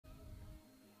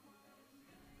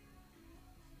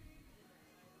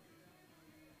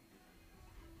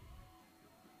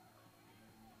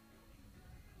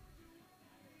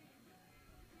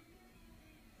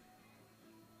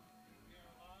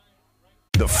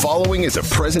The following is a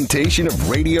presentation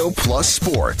of Radio Plus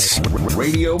Sports.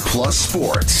 Radio Plus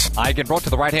Sports. Eigenbrot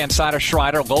to the right-hand side of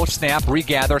Schreiner. Low snap,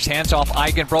 regathers, hands off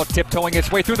Eigenbrot, tiptoeing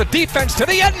its way through the defense to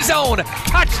the end zone.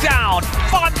 Touchdown,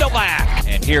 Fond du Lac.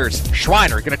 And here's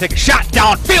Schreiner going to take a shot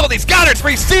downfield. He's got it.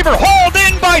 Receiver hauled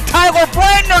in by Tyler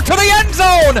Brandner to the end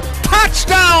zone.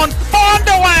 Touchdown, Fond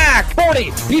du Lac. 40,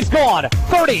 he's gone.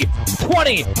 30,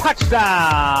 20,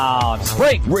 touchdown.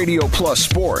 Spring. Radio Plus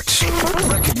Sports.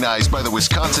 Recognized by the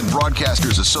Wisconsin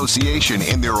Broadcasters Association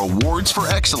in their awards for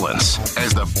excellence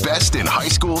as the best in high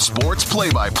school sports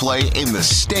play-by-play in the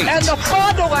state. And the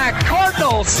Fond du Lac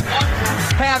Cardinals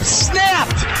have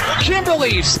snapped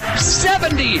Kimberly's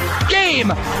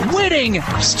 70-game winning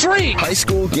streak. High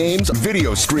school games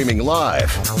video streaming live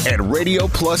at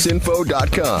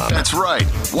RadioPlusInfo.com. That's right.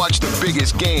 Watch the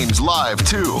biggest games live,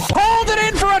 too. Hold it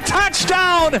in for a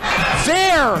touchdown.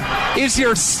 There is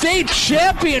your state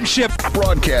championship.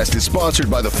 Broadcast is sponsored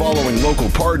by the following local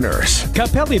partners.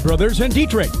 Capelli Brothers in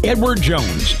Dietrich, Edward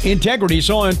Jones, Integrity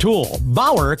Saw and Tool,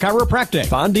 Bauer Chiropractic,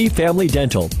 Fondi Family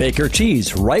Dental, Baker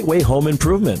Cheese, Right Way Home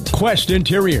Improvement, Quest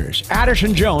Interiors,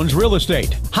 Addison Jones Real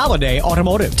Estate, Holiday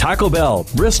Automotive, Taco Bell,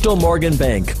 Bristol Morgan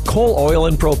Bank, Coal Oil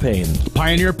and Propane,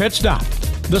 Pioneer Pit Stop,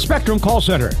 The Spectrum Call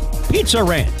Center, Pizza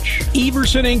Ranch,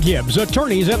 Everson and Gibbs,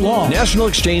 Attorneys at Law, National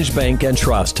Exchange Bank and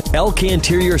Trust, LK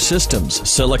Interior Systems,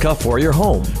 Silica for your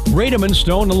home, Radom and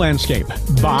Stone Landscape,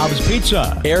 Bob's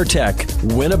Pizza,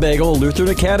 AirTech, Winnebago Lutheran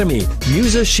Academy,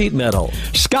 Musa Sheet Metal,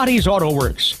 Scotty's Auto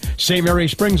Works, St. Mary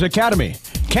Springs Academy,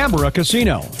 Canberra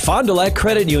Casino, Fond du Lac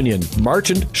Credit Union,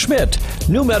 Marchant Schmidt,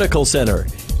 New Medical Center,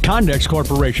 Condex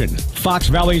Corporation, Fox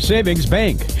Valley Savings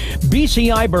Bank,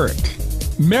 BCI Burke,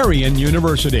 Marion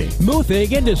University,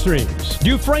 Muthig Industries,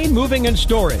 Dufresne Moving and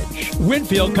Storage,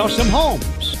 Winfield Custom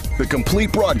Homes. The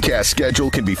complete broadcast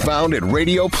schedule can be found at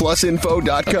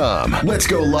RadioPlusInfo.com. Let's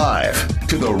go live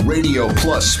to the Radio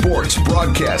Plus Sports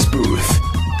broadcast booth.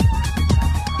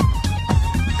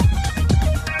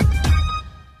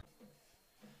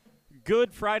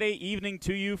 Good Friday evening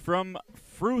to you from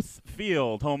Fruth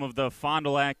Field, home of the Fond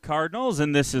du Lac Cardinals,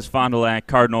 and this is Fond du Lac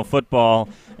Cardinal football,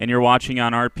 and you're watching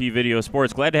on RP Video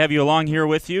Sports. Glad to have you along here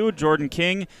with you. Jordan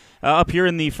King up here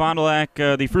in the Fond du Lac,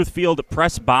 the Fruth Field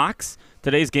press box.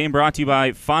 Today's game brought to you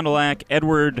by Fond du Lac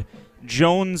Edward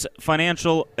Jones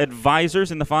Financial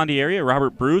Advisors in the Fondy area.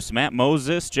 Robert Bruce, Matt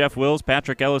Moses, Jeff Wills,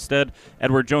 Patrick Ellisted,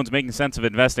 Edward Jones, making sense of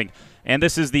investing. And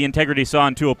this is the Integrity Saw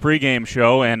and Tool pregame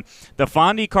show. And the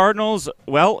Fondy Cardinals,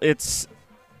 well, it's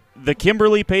the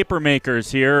Kimberly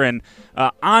Papermakers here, and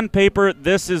on paper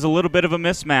this is a little bit of a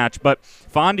mismatch, but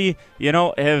Fondy,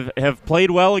 have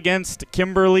played well against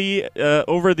Kimberly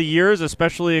over the years,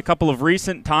 especially a couple of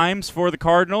recent times for the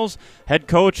Cardinals. Head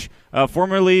coach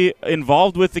formerly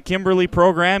involved with the Kimberly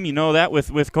program, you know that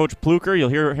with Coach Pluker. You'll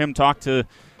hear him talk to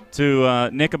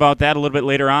Nick about that a little bit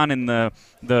later on in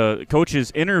the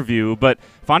coach's interview. But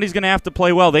Fondy's going to have to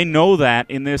play well. They know that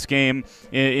in this game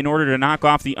in order to knock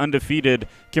off the undefeated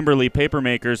Kimberly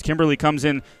Papermakers. Kimberly comes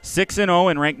in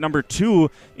 6-0 and ranked number 2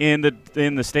 in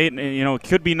the state. And,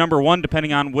 could be number 1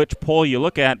 depending on which poll you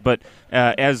look at. But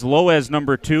as low as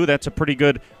number 2, that's a pretty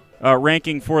good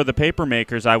ranking for the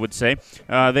Papermakers, I would say.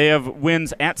 They have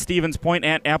wins at Stevens Point,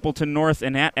 at Appleton North,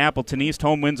 and at Appleton East.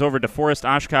 Home wins over DeForest,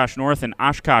 Oshkosh North, and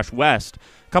Oshkosh West.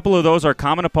 A couple of those are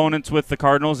common opponents with the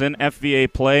Cardinals in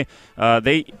FVA play.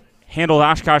 They handled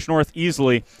Oshkosh North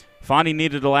easily. Fondy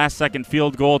needed a last-second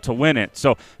field goal to win it.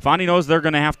 So Fondy knows they're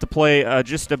going to have to play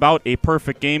just about a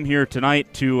perfect game here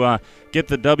tonight to get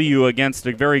the W against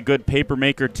a very good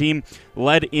Papermaker team,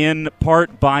 led in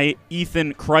part by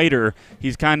Ethan Kreider.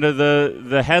 He's kind of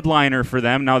the headliner for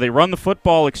them. Now, they run the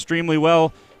football extremely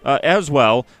well as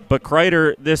well, but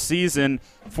Kreider this season,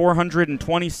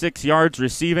 426 yards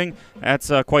receiving.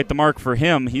 That's quite the mark for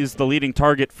him. He's the leading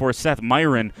target for Seth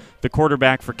Myron, the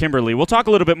quarterback for Kimberly. We'll talk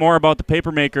a little bit more about the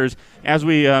Papermakers as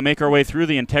we make our way through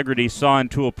the Integrity Saw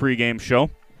and Tool pregame show.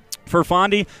 For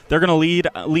Fondy, they're going to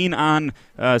lean on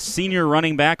senior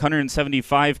running back,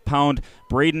 175-pound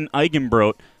Braden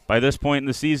Eigenbrot. By this point in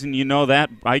the season, you know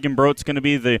that Eigenbrot's going to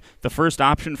be the first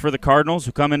option for the Cardinals,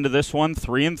 who come into this one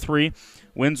 3-3.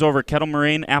 Wins over Kettle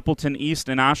Moraine, Appleton East,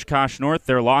 and Oshkosh North.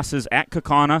 Their losses at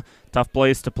Kaukauna, tough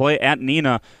place to play. At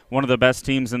Neenah, one of the best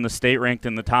teams in the state, ranked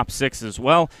in the top 6 as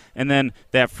well. And then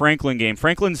that Franklin game.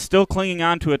 Franklin's still clinging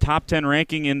on to a top 10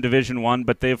 ranking in Division I,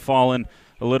 but they've fallen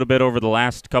a little bit over the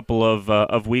last couple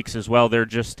of weeks as well. They're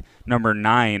just number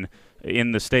 9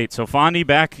 in the state. So Fondy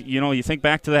back, you think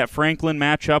back to that Franklin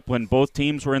matchup when both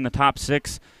teams were in the top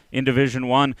 6 in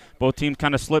Division I. Both teams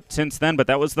kind of slipped since then, but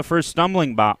that was the first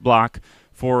stumbling block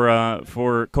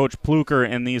for Coach Pluker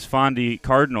and these Fondy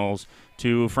Cardinals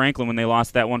to Franklin when they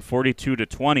lost that one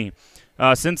 42-20.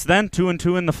 Since then,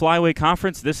 2-2 in the Flyweight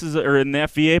Conference. In the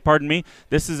FVA, pardon me.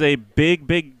 This is a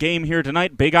big game here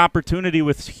tonight. Big opportunity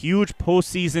with huge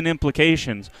postseason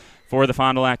implications for the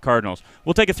Fond du Lac Cardinals.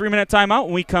 We'll take a 3-minute timeout.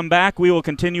 When we come back, we will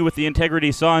continue with the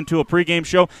Integrity Saw into a pregame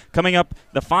show. Coming up,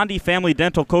 the Fond Family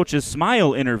Dental Coach's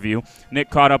Smile interview. Nick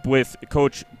caught up with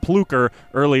Coach Pluker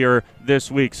earlier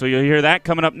this week. So you'll hear that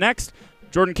coming up next.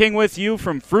 Jordan King with you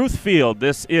from Fruth Field.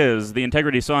 This is the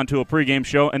Integrity Saw into a pregame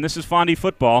show, and this is Fondy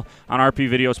Football on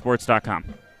rpvideosports.com.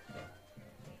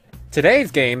 Today's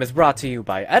game is brought to you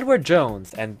by Edward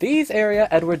Jones and these area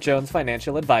Edward Jones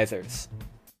financial advisors.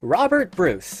 Robert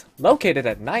Bruce, located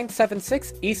at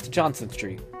 976 East Johnson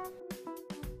Street.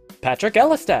 Patrick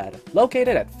Ellistad,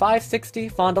 located at 560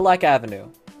 Fond du Lac Avenue.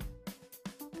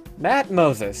 Matt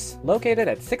Moses, located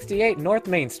at 68 North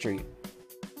Main Street.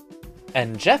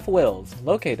 And Jeff Wills,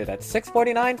 located at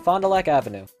 649 Fond du Lac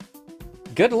Avenue.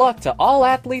 Good luck to all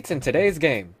athletes in today's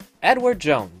game. Edward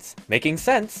Jones, making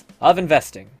sense of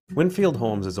investing. Winfield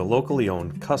Homes is a locally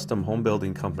owned custom home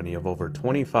building company of over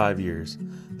 25 years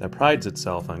that prides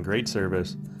itself on great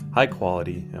service, high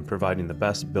quality, and providing the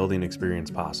best building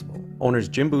experience possible. Owners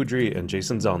Jim Boudry and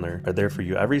Jason Zellner are there for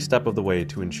you every step of the way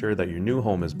to ensure that your new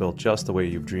home is built just the way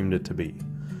you've dreamed it to be.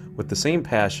 With the same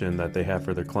passion that they have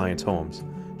for their clients' homes,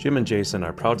 Jim and Jason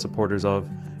are proud supporters of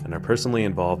and are personally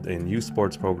involved in youth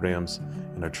sports programs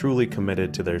and are truly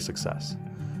committed to their success.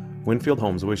 Winfield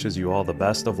Homes wishes you all the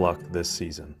best of luck this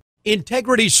season.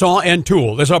 Integrity Saw and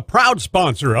Tool is a proud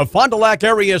sponsor of Fond du Lac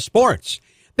area sports.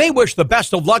 They wish the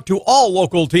best of luck to all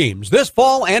local teams this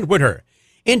fall and winter.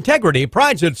 Integrity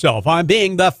prides itself on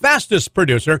being the fastest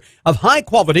producer of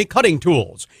high-quality cutting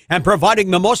tools and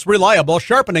providing the most reliable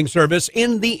sharpening service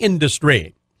in the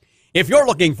industry. If you're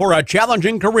looking for a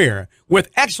challenging career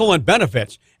with excellent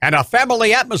benefits and a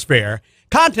family atmosphere,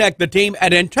 contact the team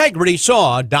at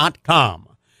integritysaw.com.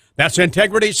 That's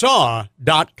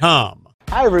integritysaw.com.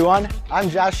 Hi everyone, I'm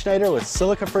Josh Schneider with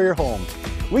Silica for Your Home.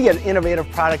 We get innovative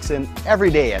products in every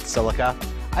day at Silica.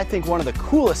 I think one of the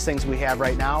coolest things we have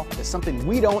right now is something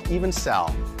we don't even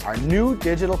sell, our new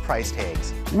digital price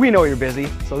tags. We know you're busy,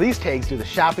 so these tags do the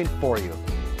shopping for you.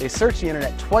 They search the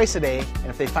internet twice a day, and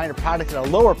if they find a product at a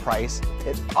lower price,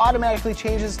 it automatically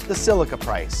changes the Silica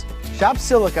price. Shop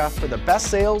Silica for the best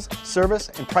sales, service,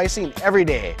 and pricing every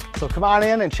day. So come on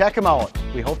in and check them out.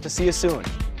 We hope to see you soon.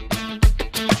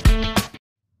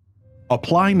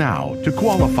 Apply now to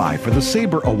qualify for the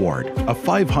Sabre Award, a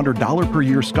 $500 per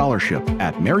year scholarship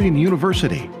at Marian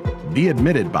University. Be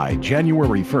admitted by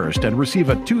January 1st and receive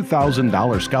a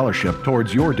 $2,000 scholarship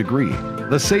towards your degree.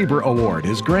 The Sabre Award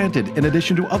is granted in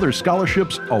addition to other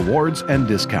scholarships, awards, and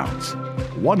discounts.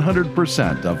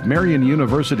 100% of Marian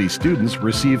University students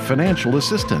receive financial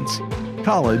assistance.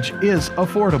 College is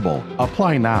affordable.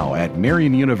 Apply now at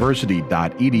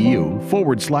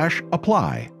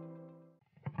marianuniversity.edu/apply.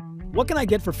 What can I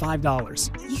get for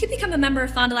 $5? You could become a member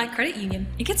of Fond du Lac Credit Union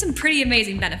and get some pretty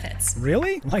amazing benefits.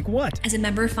 Really? Like what? As a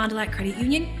member of Fond du Lac Credit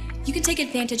Union, you can take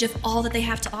advantage of all that they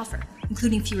have to offer,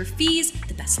 including fewer fees,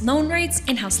 the best loan rates,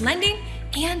 in-house lending,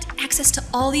 and access to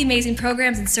all the amazing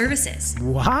programs and services.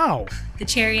 Wow! The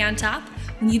cherry on top,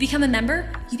 when you become a member,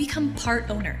 you become part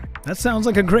owner. That sounds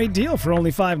like a great deal for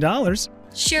only $5.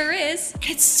 Sure is. And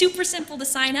it's super simple to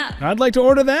sign up. I'd like to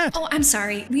order that. Oh, I'm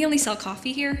sorry. We only sell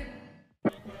coffee here.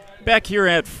 Back here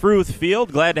at Fruth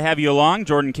Field, glad to have you along.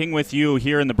 Jordan King with you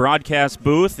here in the broadcast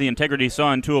booth. The Integrity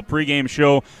Saw and Tool pregame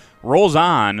show rolls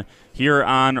on here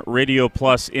on Radio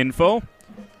Plus Info.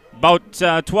 About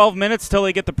 12 minutes till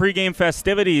they get the pregame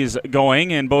festivities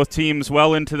going, and both teams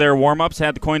well into their warm-ups,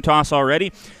 had the coin toss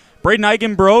already. Braden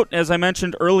Eigenbrot, as I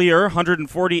mentioned earlier,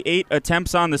 148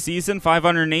 attempts on the season,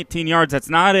 518 yards. That's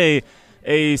not a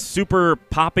super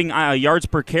popping yards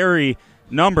per carry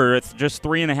number. It's just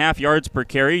 3.5 yards per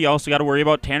carry. You also got to worry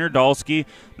about Tanner Dalsky,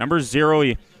 number 0.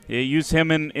 You use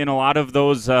him in a lot of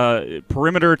those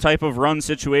perimeter type of run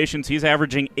situations. He's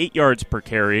averaging 8 yards per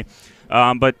carry.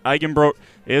 But Eigenbrot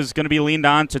is going to be leaned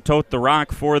on to tote the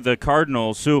rock for the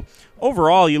Cardinals. So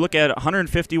overall, you look at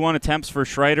 151 attempts for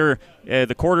Schreider,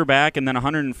 the quarterback, and then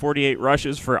 148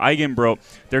 rushes for Eigenbrot.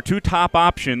 Their two top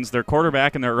options, their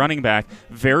quarterback and their running back,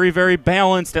 very, very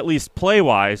balanced, at least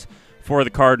play-wise, for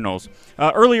the Cardinals.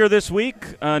 Earlier this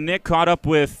week, Nick caught up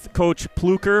with Coach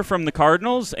Pluker from the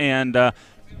Cardinals and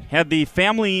had the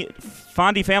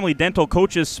Fondy Family Dental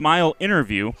Coach's Smile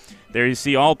interview. There you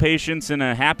see all patients in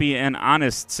a happy and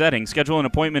honest setting. Schedule an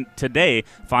appointment today.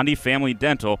 Fondy Family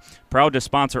Dental, proud to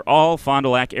sponsor all Fond du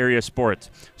Lac area sports.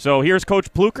 So here's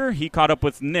Coach Pluker. He caught up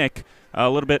with Nick a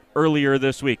little bit earlier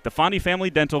this week. The Fondy Family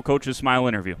Dental Coach's Smile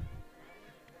interview.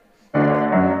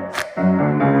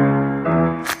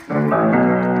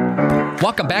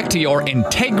 Welcome back to your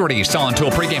Integrity Saw Tool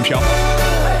pregame show.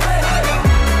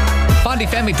 Fond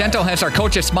Family Dental has our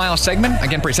Coach's Smile segment,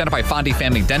 again presented by Fond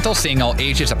Family Dental, seeing all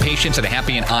ages of patients in a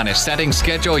happy and honest setting.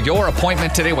 Schedule your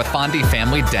appointment today with Fond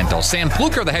Family Dental. Sam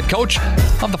Pluker, the head coach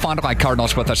of the Fond du Lac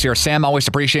Cardinals, with us here. Sam, always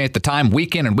appreciate the time,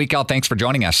 week in and week out. Thanks for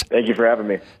joining us. Thank you for having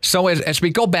me. So as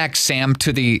we go back, Sam,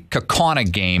 to the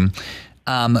Kaukauna game,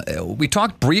 we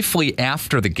talked briefly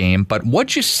after the game, but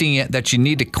what'd you see that you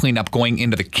need to clean up going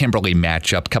into the Kimberly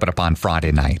matchup coming up on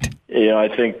Friday night?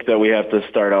 I think that we have to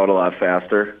start out a lot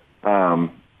faster.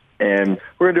 And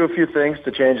we're going to do a few things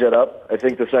to change that up. I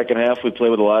think the second half we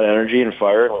played with a lot of energy and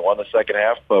fire, and we won the second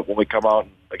half. But when we come out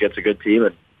against a good team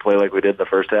and play like we did in the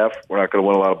first half, we're not going to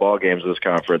win a lot of ball games in this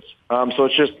conference. So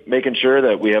it's just making sure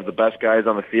that we have the best guys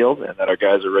on the field and that our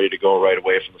guys are ready to go right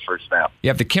away from the first snap. You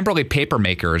have the Kimberly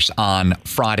Papermakers on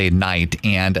Friday night,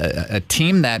 and a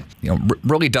team that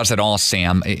really does it all,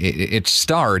 Sam. It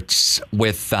starts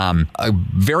with a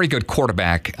very good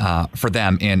quarterback for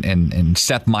them in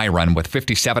Seth Myron with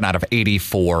 57 out of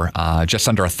 84, just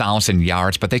under 1,000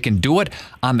 yards, but they can do it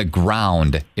on the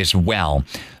ground as well.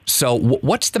 So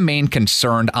what's the main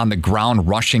concern on the ground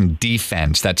rushing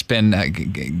defense that's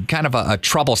been kind of a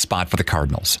trouble spot for the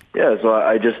Cardinals? Yeah, so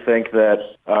I just think that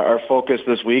our focus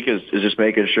this week is just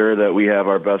making sure that we have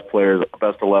our best players,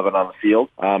 best 11 on the field,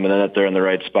 and then that they're in the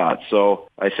right spot. So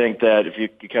I think that if you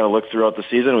kind of look throughout the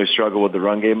season, we struggled with the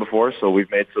run game before, so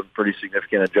we've made some pretty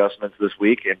significant adjustments this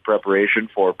week in preparation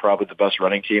for probably the best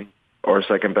running team or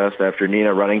second best after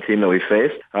Nina running team that we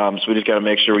faced. So we just got to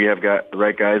make sure we have got the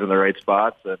right guys in the right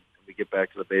spots and we get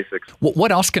back to the basics.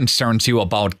 What else concerns you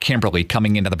about Kimberly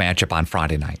coming into the matchup on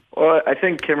Friday night? Well, I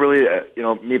think Kimberly,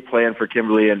 me playing for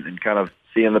Kimberly and kind of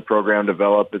seeing the program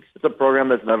develop, it's a program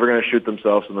that's never going to shoot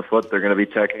themselves in the foot. They're going to be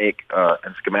technique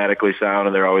and schematically sound,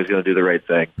 and they're always going to do the right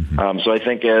thing. Mm-hmm. So I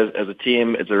think as a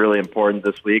team, it's really important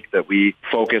this week that we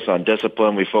focus on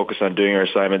discipline, we focus on doing our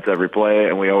assignments every play,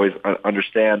 and we always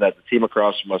understand that the team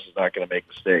across from us is not going to make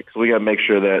mistakes. So we got to make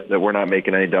sure that we're not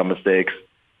making any dumb mistakes.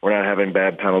 We're not having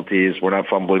bad penalties. We're not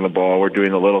fumbling the ball. We're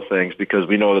doing the little things because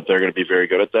we know that they're going to be very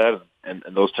good at that. And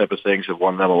those type of things have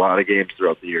won them a lot of games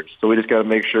throughout the years. So we just got to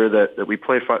make sure that we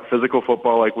play physical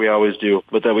football like we always do,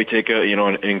 but that we take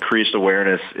an increased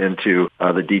awareness into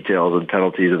the details and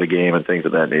penalties of the game and things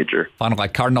of that nature. Fond du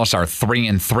Lac Cardinals are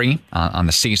 3-3 on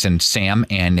the season, Sam.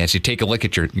 And as you take a look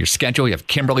at your schedule, you have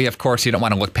Kimberly, of course. You don't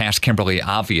want to look past Kimberly,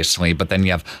 obviously, but then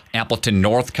you have Appleton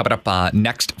North coming up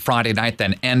next Friday night,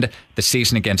 then end the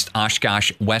season against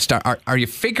Oshkosh West. Are you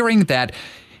figuring that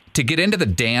to get into the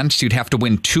dance, you'd have to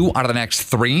win 2 out of the next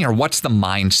 3, or what's the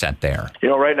mindset there?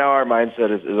 Right now our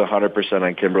mindset is 100%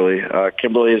 on Kimberly.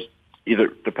 Kimberly is either,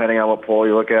 depending on what poll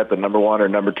you look at, the number 1 or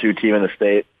number 2 team in the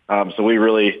state. So we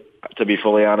really, to be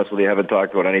fully honest with you, haven't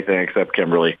talked about anything except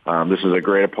Kimberly. This is a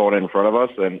great opponent in front of us,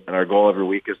 and our goal every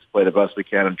week is to play the best we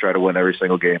can and try to win every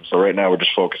single game. So right now we're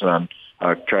just focusing on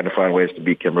trying to find ways to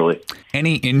beat Kimberly.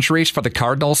 Any injuries for the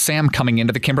Cardinals, Sam, coming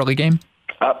into the Kimberly game?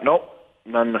 Nope.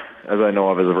 None as I know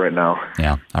of as of right now.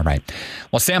 Yeah, all right.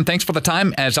 Well, Sam, thanks for the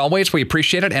time. As always, we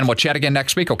appreciate it, and we'll chat again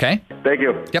next week, okay? Thank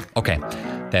you. Yep, okay.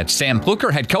 That's Sam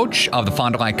Pluker, head coach of the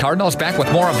Fond du Lac Cardinals, back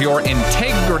with more of your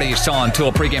Integrity Saw and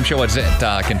Tool pregame show as it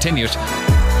continues.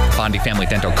 Fond Family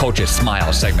Dental Coach's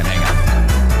Smile segment. Hang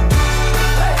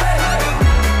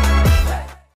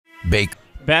on. Bake.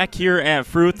 Back here at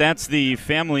Fruth, that's the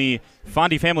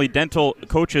Fond Family Dental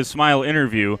Coach's Smile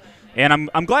interview. And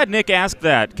I'm glad Nick asked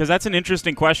that because that's an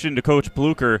interesting question to Coach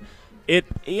Pluker. And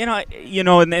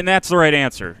that's the right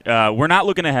answer. We're not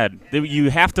looking ahead. You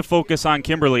have to focus on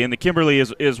Kimberly, and the Kimberly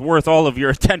is worth all of your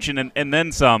attention and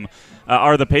then some.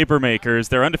 Are the Papermakers.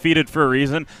 They're undefeated for a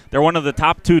reason. They're one of the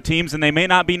top 2 teams, and they may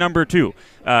not be number 2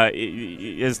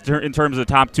 in terms of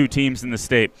top 2 teams in the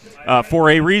state for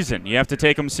a reason. You have to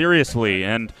take them seriously,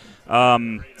 and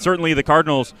certainly the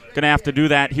Cardinals going to have to do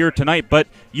that here tonight. But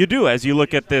you do, as you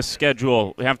look at this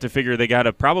schedule, you have to figure they got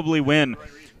to probably win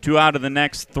 2 out of the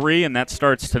next 3, and that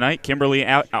starts tonight. Kimberly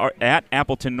at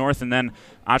Appleton North, and then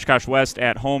Oshkosh West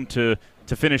at home to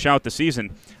finish out the season.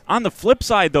 On the flip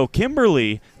side, though,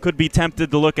 Kimberly could be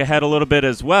tempted to look ahead a little bit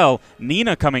as well.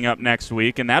 Nina coming up next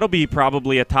week, and that'll be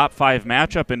probably a top 5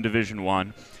 matchup in Division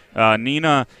I.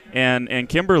 Nina and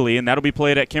Kimberly, and that'll be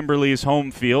played at Kimberly's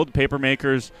home field.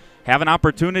 Papermakers have an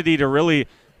opportunity to really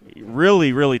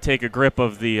take a grip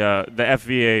of the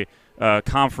FVA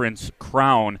conference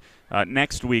crown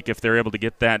next week if they're able to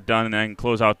get that done and then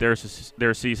close out their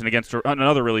season against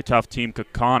another really tough team,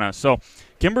 Kaukauna. So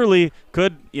Kimberly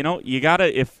could, you got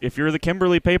to, if you're the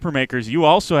Kimberly Papermakers, you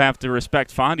also have to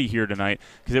respect Fondy here tonight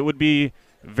because it would be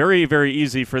very, very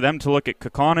easy for them to look at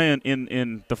Kaukauna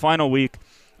in the final week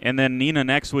and then Neenah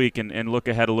next week and look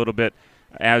ahead a little bit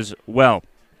as well.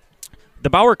 The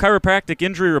Bauer Chiropractic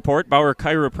Injury Report, Bauer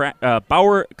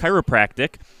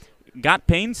Chiropractic, got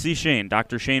pain, see Shane.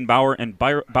 Dr. Shane Bauer and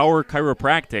Bauer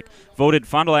Chiropractic voted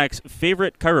Fond du Lac's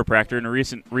favorite chiropractor in a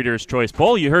recent Reader's Choice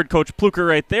poll. You heard Coach Pluker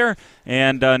right there,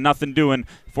 and nothing doing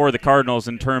for the Cardinals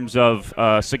in terms of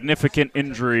significant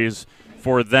injuries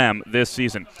for them this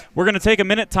season. We're going to take a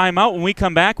minute timeout. When we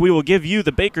come back, we will give you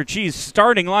the Baker Cheese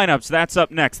starting lineups. That's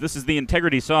up next. This is the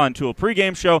Integrity Saw and Tool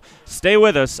pregame show. Stay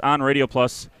with us on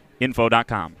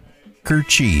RadioPlusInfo.com. Baker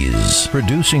Cheese,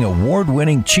 producing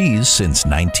award-winning cheese since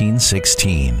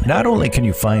 1916. Not only can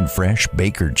you find fresh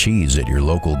Baker cheese at your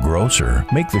local grocer,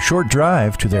 make the short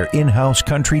drive to their in-house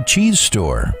country cheese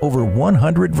store. Over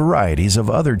 100 varieties of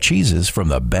other cheeses from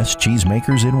the best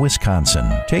cheesemakers in Wisconsin.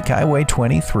 Take Highway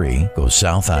 23, go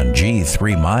south on G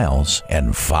 3 miles,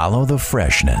 and follow the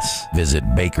freshness. Visit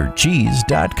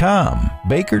BakerCheese.com.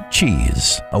 Baker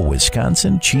Cheese, a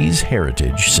Wisconsin cheese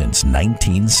heritage since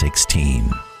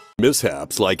 1916.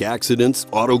 Mishaps like accidents,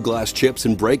 auto glass chips,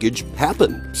 and breakage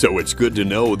happen. So it's good to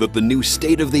know that the new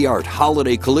state-of-the-art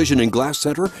Holiday Collision and Glass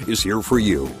Center is here for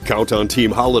you. Count on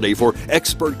Team Holiday for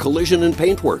expert collision and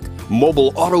paintwork,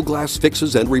 mobile auto glass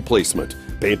fixes and replacement,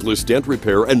 paintless dent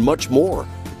repair, and much more.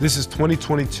 This is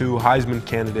 2022 Heisman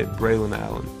candidate Braylon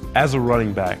Allen. As a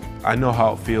running back, I know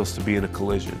how it feels to be in a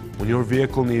collision. When your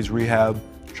vehicle needs rehab,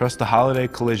 trust the Holiday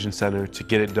Collision Center to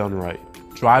get it done right.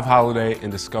 Drive Holiday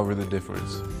and discover the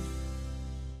difference.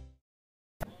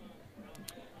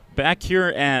 Back here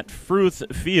at Fruth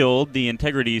Field, the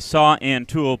Integrity Saw and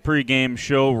Tool pregame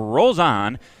show rolls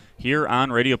on here on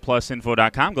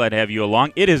RadioPlusInfo.com. Glad to have you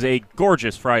along. It is a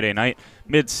gorgeous Friday night,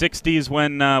 mid-60s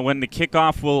when the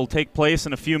kickoff will take place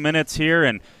in a few minutes here,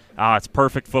 and it's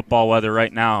perfect football weather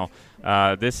right now.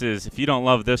 This is, if you don't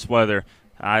love this weather,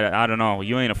 I don't know.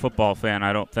 You ain't a football fan,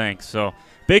 I don't think. So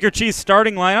Baker Cheese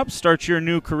starting lineup. Start your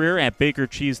new career at Baker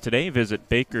Cheese today. Visit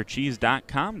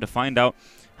BakerCheese.com to find out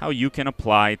how you can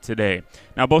apply today.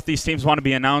 Now, both these teams want to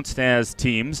be announced as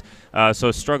teams,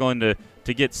 so struggling to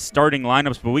get starting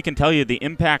lineups, but we can tell you the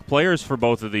impact players for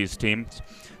both of these teams.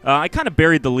 I kind of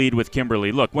buried the lead with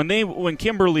Kimberly. Look, when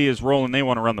Kimberly is rolling, they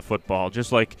want to run the football,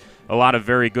 just like a lot of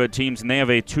very good teams, and they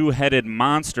have a two-headed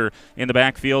monster in the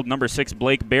backfield. Number 6,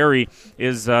 Blake Berry,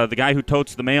 is the guy who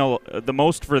totes the mail the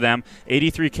most for them.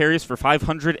 83 carries for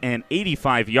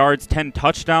 585 yards, 10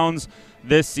 touchdowns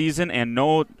this season, and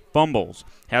no fumbles.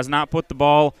 Has not put the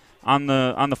ball on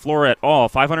the floor at all.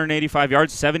 585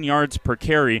 yards, 7 yards per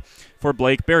carry for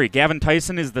Blake Berry. Gavin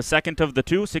Tyson is the second of the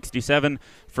two, 67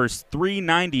 for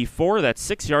 394. That's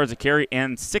 6 yards a carry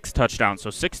and 6 touchdowns. So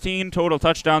 16 total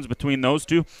touchdowns between those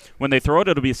two. When they throw it,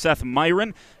 it'll be Seth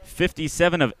Myron,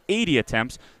 57 of 80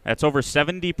 attempts. That's over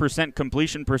 70%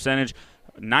 completion percentage,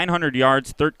 900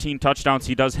 yards, 13 touchdowns.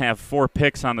 He does have 4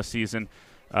 picks on the season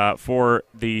for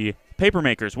the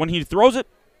Papermakers. When he throws it,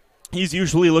 he's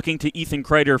usually looking to Ethan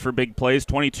Kreider for big plays,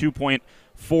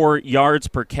 22.4 yards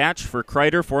per catch for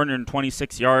Kreider,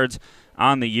 426 yards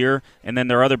on the year. And then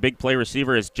their other big play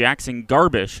receiver is Jackson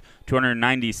Garbish,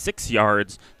 296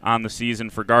 yards on the season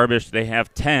for Garbish. They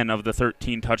have 10 of the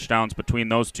 13 touchdowns between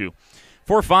those two.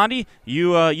 For Fondy,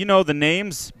 you know the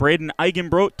names, Braden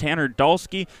Eigenbrot, Tanner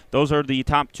Dalsky. Those are the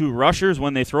top 2 rushers.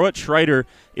 When they throw it, Schreider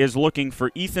is looking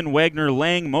for Ethan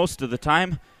Wagner-Lang most of the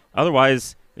time.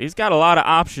 Otherwise, he's got a lot of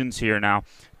options here now.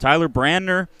 Tyler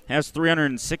Brandner has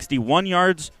 361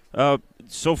 yards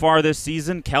so far this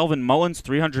season. Calvin Mullins,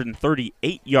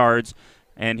 338 yards.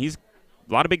 And he's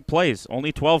a lot of big plays,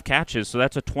 only 12 catches. So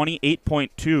that's a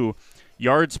 28.2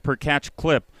 yards per catch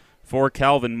clip for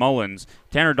Calvin Mullins.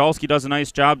 Tanner Dalsky does a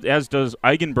nice job, as does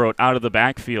Eigenbrot out of the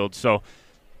backfield. So,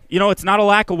 you know, it's not a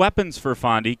lack of weapons for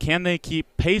Fondy. Can they keep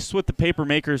pace with the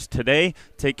Papermakers today,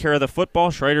 take care of the football?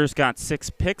 Schreider's got 6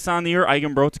 picks on the year.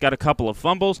 Eigenbrot's got a couple of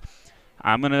fumbles.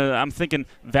 I'm thinking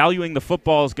valuing the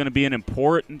football is going to be an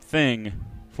important thing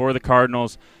for the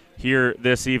Cardinals here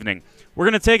this evening. We're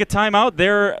going to take a timeout.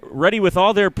 They're ready with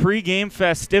all their pregame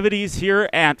festivities here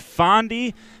at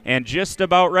Fondy, and just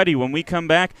about ready. When we come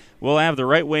back, we'll have the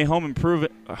Right Way Home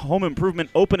Improvement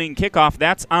opening kickoff.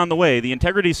 That's on the way. The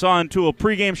Integrity Saw and Tool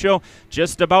pregame show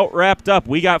just about wrapped up.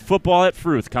 We got football at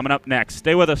Fruth coming up next.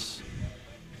 Stay with us.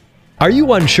 Are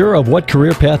you unsure of what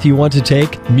career path you want to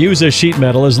take? Musa Sheet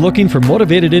Metal is looking for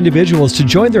motivated individuals to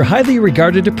join their highly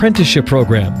regarded apprenticeship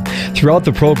program. Throughout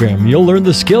the program, you'll learn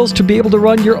the skills to be able to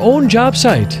run your own job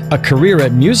site. A career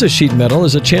at Musa Sheet Metal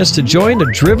is a chance to join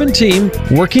a driven team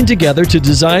working together to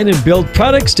design and build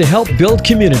products to help build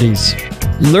communities.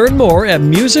 Learn more at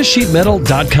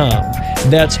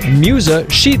musasheetmetal.com. That's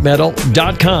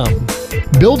musasheetmetal.com.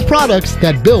 Build products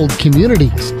that build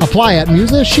communities. Apply at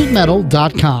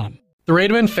musasheetmetal.com. The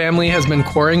Rademan family has been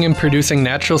quarrying and producing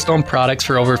natural stone products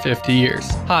for over 50 years.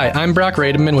 Hi, I'm Brock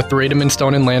Rademan with the Rademan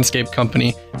Stone and Landscape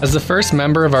Company. As the first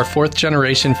member of our fourth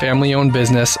generation family-owned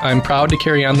business, I'm proud to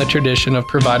carry on the tradition of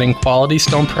providing quality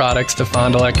stone products to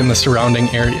Fond du Lac and the surrounding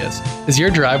areas. Is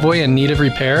your driveway in need of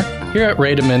repair? Here at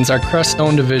Rademan's, our crushed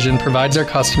stone division provides our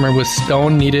customer with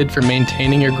stone needed for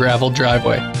maintaining your gravel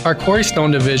driveway. Our quarry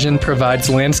stone division provides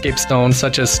landscape stones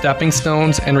such as stepping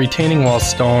stones and retaining wall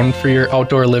stone for your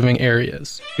outdoor living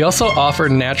areas. We also offer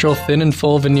natural thin and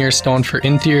full veneer stone for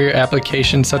interior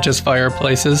applications such as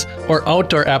fireplaces or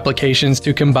outdoor applications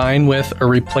to combine with or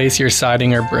replace your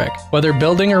siding or brick. Whether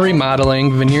building or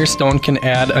remodeling, veneer stone can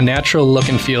add a natural look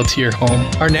and feel to your home.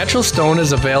 Our natural stone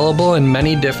is available in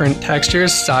many different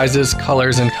textures, sizes,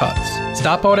 colors, and cuts.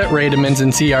 Stop out at Rademan's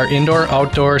and see our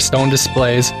indoor-outdoor stone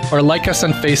displays, or like us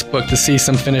on Facebook to see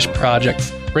some finished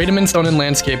projects. Rademan Stone and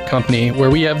Landscape Company, where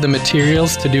we have the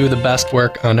materials to do the best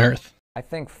work on earth. I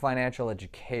think financial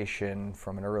education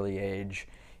from an early age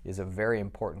is a very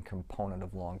important component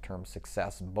of long-term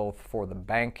success, both for the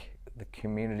bank, the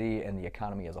community, and the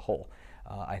economy as a whole.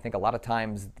 I think a lot of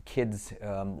times kids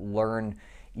learn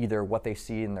either what they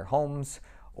see in their homes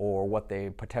or what they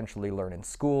potentially learn in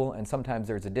school, and sometimes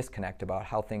there's a disconnect about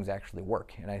how things actually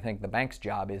work. And I think the bank's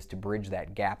job is to bridge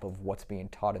that gap of what's being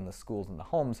taught in the schools and the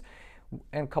homes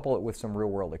and couple it with some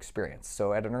real-world experience.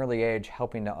 So at an early age,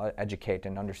 helping to educate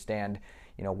and understand,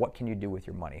 what can you do with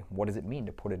your money? What does it mean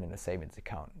to put it in a savings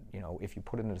account? If you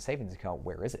put it in a savings account,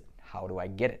 where is it? How do I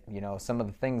get it? Some of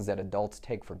the things that adults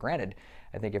take for granted,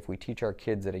 I think if we teach our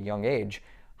kids at a young age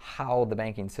how the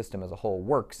banking system as a whole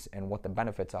works and what the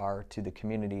benefits are to the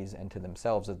communities and to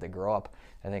themselves as they grow up,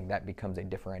 I think that becomes a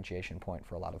differentiation point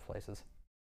for a lot of places.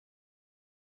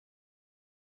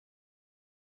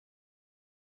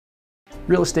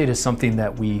 Real estate is something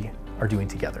that we are doing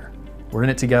together. We're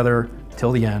in it together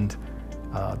till the end.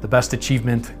 The best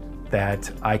achievement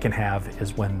that I can have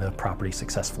is when the property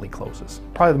successfully closes.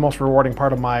 Probably the most rewarding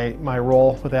part of my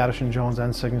role with Addison Jones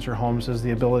and Signature Homes is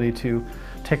the ability to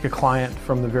take a client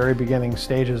from the very beginning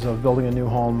stages of building a new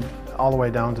home all the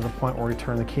way down to the point where we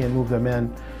turn the key and move them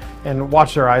in and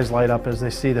watch their eyes light up as they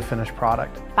see the finished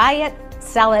product. Buy it,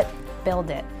 sell it, build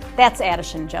it. That's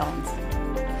Addison Jones.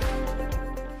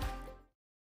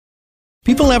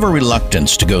 People have a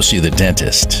reluctance to go see the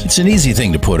dentist. It's an easy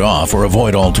thing to put off or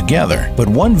avoid altogether. But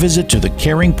one visit to the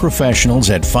caring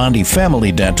professionals at Fond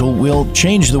Family Dental will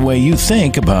change the way you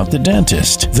think about the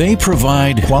dentist. They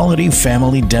provide quality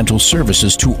family dental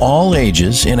services to all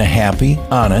ages in a happy,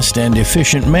 honest, and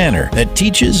efficient manner that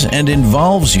teaches and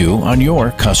involves you on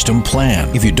your custom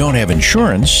plan. If you don't have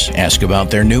insurance, ask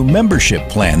about their new membership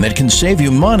plan that can save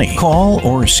you money. Call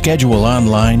or schedule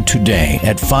online today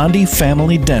at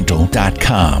fondifamilydental.com.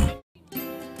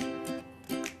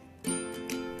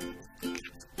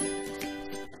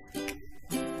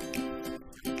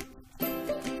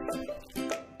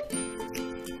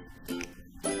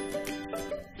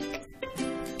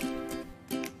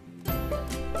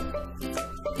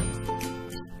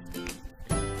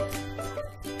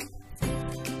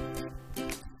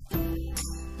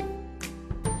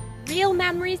 Real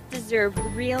memories deserve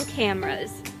real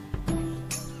cameras.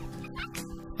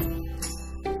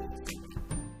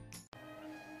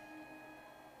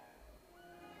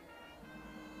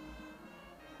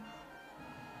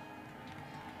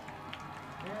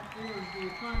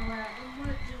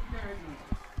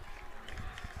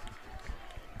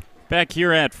 Back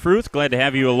here at Fruth, glad to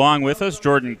have you along with us,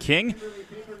 Jordan King.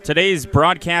 Today's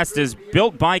broadcast is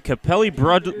built by Capelli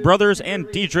Brothers and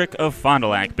Diedrich of Fond du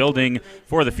Lac, building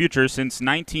for the future since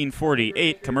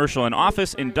 1948, commercial and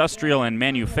office, industrial and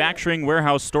manufacturing,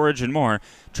 warehouse, storage, and more.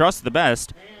 Trust the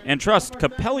best and trust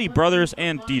Capelli Brothers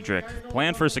and Diedrich.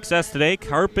 Plan for success today,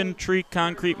 carpentry,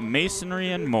 concrete,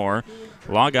 masonry, and more.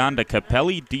 Log on to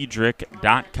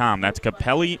CapelliDiedrich.com. That's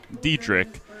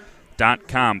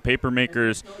CapelliDiedrich.com.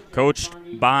 Papermakers coached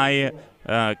by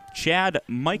Chad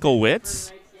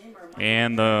Michaelwitz,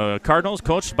 and the Cardinals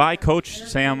coached by Coach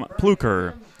Sam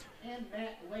Pluker.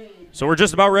 So we're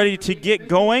just about ready to get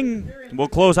going. We'll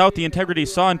close out the Integrity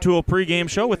Saw and Tool pregame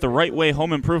show with the Right Way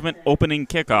Home Improvement opening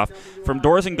kickoff. From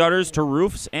doors and gutters to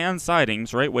roofs and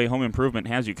sidings, Right Way Home Improvement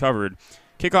has you covered.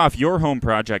 Kick off your home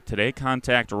project today.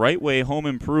 Contact Right Way Home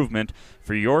Improvement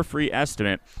for your free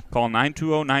estimate. Call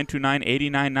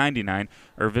 920-929-8999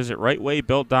 or visit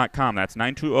rightwaybuilt.com. That's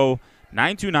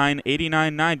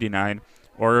 920-929-8999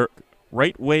 or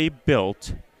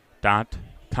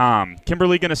rightwaybuilt.com.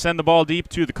 Kimberly going to send the ball deep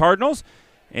to the Cardinals,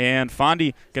 and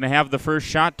Fondy going to have the first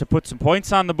shot to put some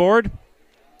points on the board.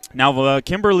 Now,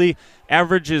 Kimberly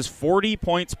averages 40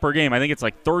 points per game. I think it's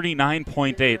like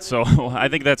 39.8, so I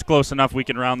think that's close enough. We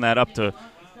can round that up to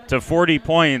 40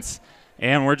 points,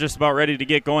 and we're just about ready to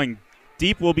get going.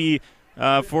 Deep will be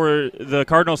for the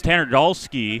Cardinals' Tanner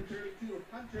Dalski,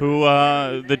 who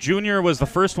the junior was the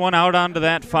first one out onto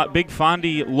that big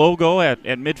Fondy logo at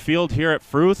midfield here at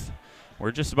Fruth.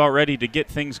 We're just about ready to get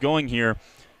things going here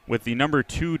with the number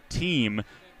 2 team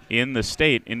in the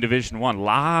state in Division 1. A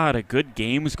lot of good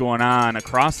games going on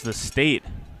across the state.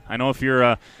 I know if you're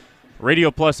a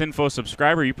Radio Plus Info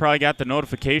subscriber, you probably got the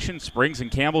notification. Springs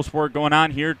and Campbellsport going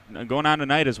on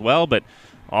tonight as well, but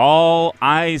all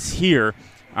eyes here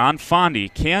on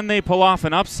Fondy. Can they pull off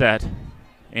an upset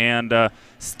and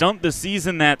stump the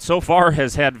season that so far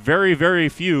has had very, very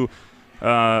few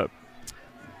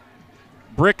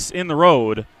bricks in the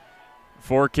road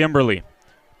for Kimberly?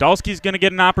 Dalski's going to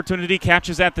get an opportunity,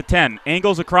 catches at the 10,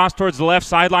 angles across towards the left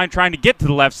sideline, trying to get to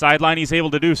the left sideline. He's able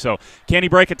to do so. Can he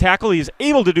break a tackle? He's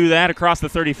able to do that across the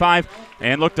 35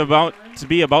 and looked about to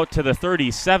be about to the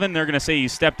 37. They're going to say he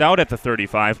stepped out at the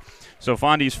 35. So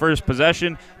Fondy's first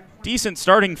possession, decent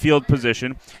starting field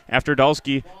position after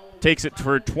Dalski takes it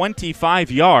for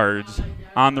 25 yards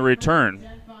on the return.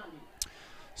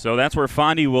 So that's where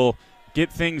Fondy will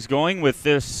get things going with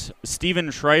this Steven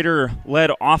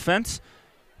Schreider-led offense,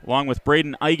 along with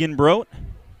Braden Eigenbrot,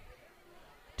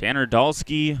 Tanner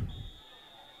Dalski,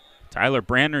 Tyler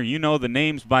Brandner. You know the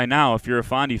names by now if you're a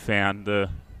Fondy fan.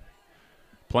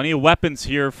 Plenty of weapons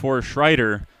here for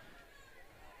Schreider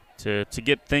to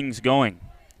get things going.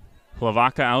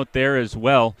 Hlavaka out there as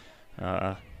well.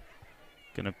 Gonna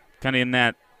kind of in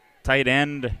that tight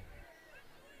end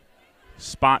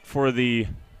spot for the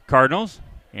Cardinals.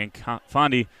 And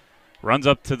Fondy runs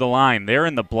up to the line. They're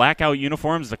in the blackout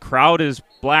uniforms. The crowd is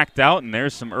blacked out, and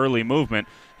there's some early movement.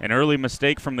 An early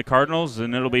mistake from the Cardinals,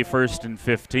 and it'll be 1st and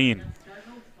 15.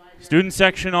 Student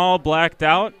section all blacked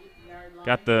out.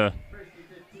 Got the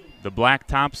black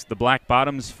tops, the black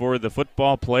bottoms for the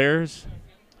football players,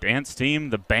 dance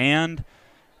team, the band,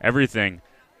 everything.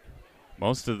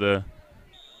 Most of the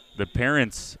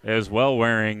parents as well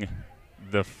wearing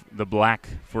the black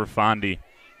for Fondy.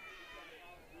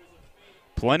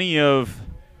 Plenty of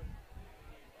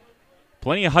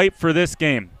hype for this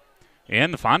game.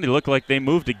 And the Fondy look like they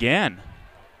moved again.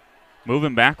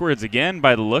 Moving backwards again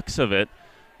by the looks of it.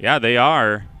 Yeah, they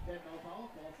are.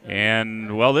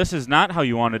 And, well, this is not how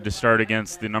you wanted to start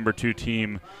against the number 2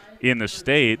 team in the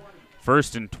state.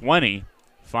 1st and 20.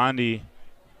 Fondy,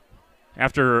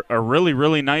 after a really,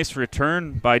 really nice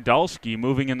return by Dalski,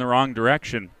 moving in the wrong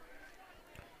direction.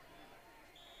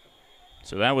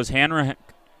 So that was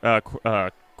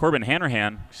Corbin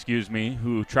Hanrahan,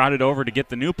 who trotted over to get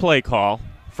the new play call.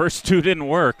 First 2 didn't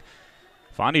work.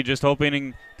 Fondy just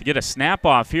hoping to get a snap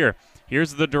off here.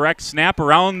 Here's the direct snap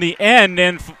around the end,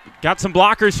 and got some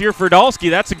blockers here for Dalski.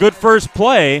 That's a good first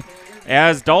play,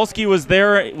 as Dalski was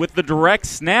there with the direct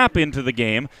snap into the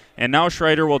game, and now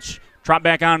Schreider will trot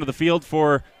back onto the field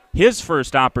for his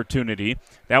first opportunity.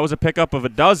 That was a pickup of a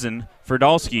dozen for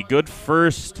Dalski. Good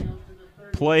first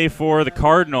play for the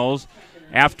Cardinals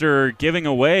after giving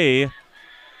away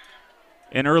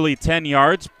an early 10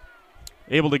 yards.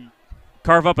 Able to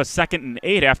carve up a 2nd and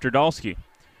 8 after Dalski.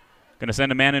 Going to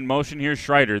send a man in motion here.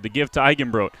 Schreider, the give to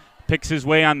Eigenbrot. Picks his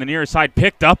way on the near side.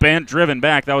 Picked up and driven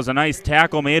back. That was a nice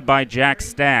tackle made by Jack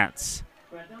Stats.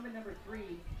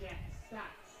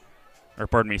 Or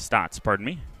pardon me, Stotts, pardon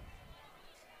me.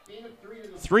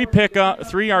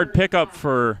 3-yard pickup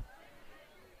for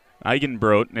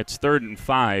Eigenbrot, and it's 3rd and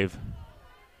 5.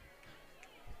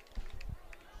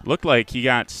 Looked like he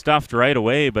got stuffed right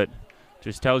away, but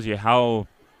just tells you how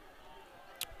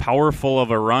powerful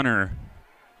of a runner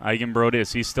Eigenbrot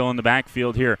is. He's still in the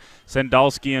backfield here. Send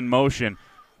Dalski in motion.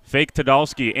 Fake to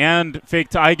Dalski and fake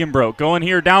to Eigenbrot. Going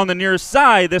here down the near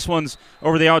side. This one's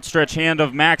over the outstretched hand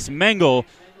of Max Mengel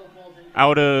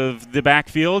out of the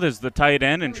backfield as the tight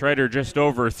end, and Schreider just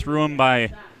overthrew him by a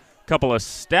couple of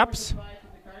steps.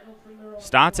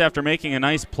 Stotts, after making a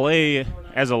nice play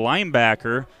as a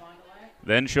linebacker,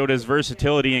 then showed his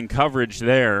versatility in coverage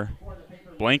there.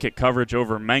 Blanket coverage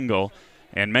over Mengel.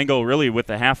 And Mengel really with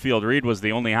the half-field read was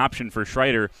the only option for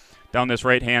Schreider down this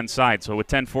right-hand side. So with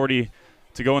 10:40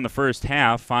 to go in the first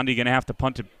half, Fondy going to have to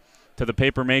punt it to the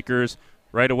Papermakers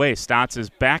right away. Stotts is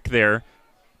back there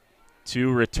to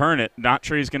return it. Not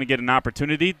sure he's going to get an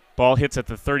opportunity. Ball hits at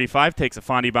the 35, takes a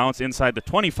Fondy bounce inside the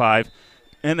 25,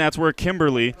 and that's where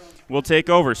Kimberly will take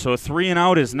over. So 3 and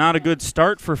out is not a good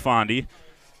start for Fondy,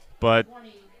 but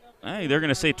hey, they're going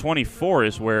to say 24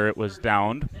 is where it was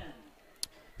downed.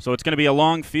 So it's going to be a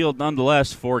long field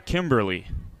nonetheless for Kimberly.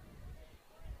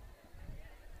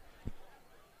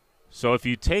 So if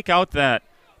you take out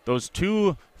those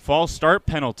 2 false start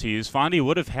penalties, Fondy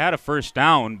would have had a first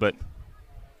down, but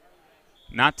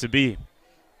not to be.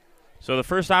 So the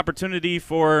first opportunity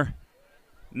for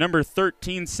number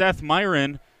 13, Seth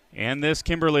Myron, and this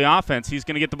Kimberly offense. He's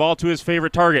going to get the ball to his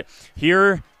favorite target.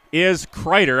 Here is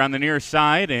Kreider on the near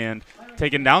side and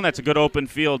taken down. That's a good open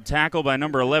field tackle by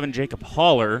number 11, Jacob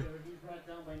Haller.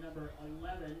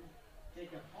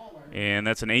 And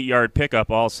that's an 8-yard pickup,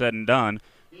 all said and done.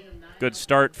 Good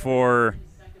start for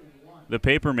the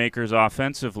Papermakers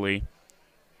offensively.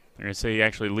 They're going to say he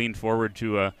actually leaned forward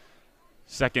to a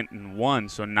 2nd and 1,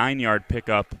 so 9-yard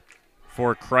pickup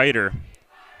for Kreider.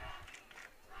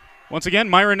 Once again,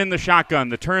 Myron in the shotgun.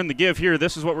 The turn, the give here.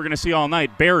 This is what we're going to see all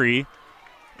night. Barry.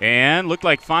 And looked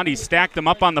like Fondy stacked them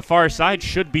up on the far side.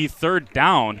 Should be 3rd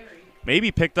down.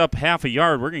 Maybe picked up half a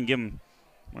yard. We're going to give him,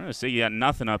 we're going to say you got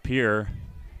nothing up here.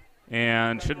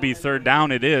 And should be 3rd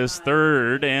down. It is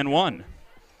 3rd and 1.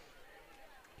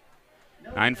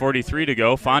 9:43 to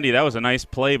go. Fondy, that was a nice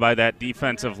play by that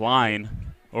defensive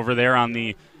line over there on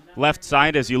the left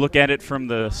side as you look at it from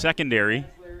the secondary.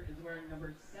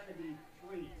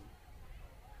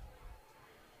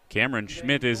 Cameron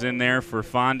Schmidt is in there for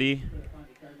Fondy.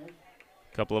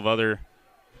 A couple of other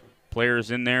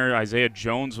players in there. Isaiah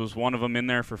Jones was one of them in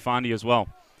there for Fondy as well.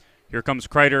 Here comes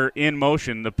Kreider in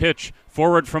motion. The pitch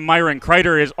forward from Myron.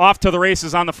 Kreider is off to the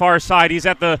races on the far side. He's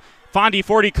at the Fondy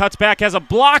 40, cuts back, has a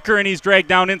blocker, and he's dragged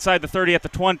down inside the 30 at the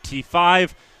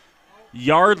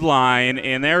 25-yard line.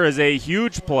 And there is a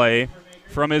huge play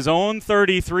from his own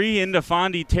 33 into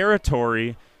Fondy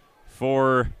territory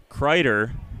for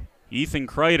Kreider. Ethan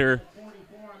Kreider,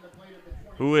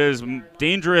 who is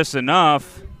dangerous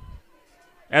enough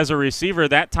as a receiver.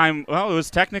 That time, well, it was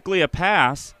technically a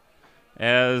pass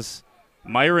as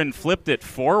Myron flipped it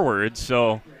forward.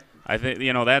 So I think,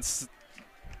 that's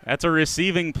a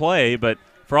receiving play, but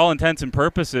for all intents and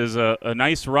purposes, a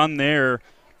nice run there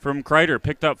from Kreider.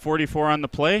 Picked up 44 on the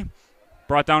play,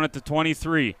 brought down at the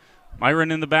 23.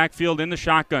 Myron in the backfield in the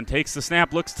shotgun, takes the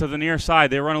snap, looks to the near side.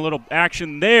 They run a little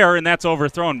action there, and that's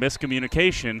overthrown.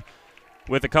 Miscommunication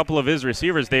with a couple of his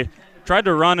receivers. They tried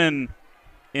to run in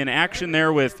action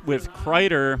there with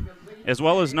Kreider as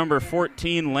well as number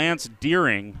 14, Lance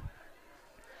Deering,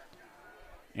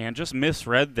 and just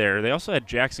misread there. They also had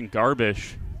Jackson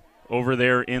Garbish over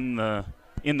there in the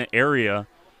area,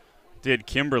 did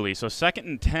Kimberly. So 2nd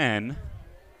and 10.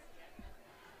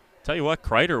 Tell you what,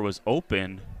 Kreider was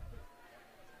open.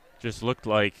 Just looked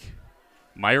like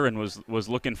Myron was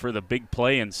looking for the big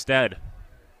play instead.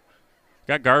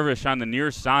 Got Garvish on the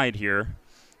near side here.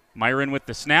 Myron with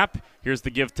the snap. Here's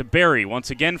the give to Barry. Once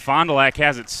again, Fond du Lac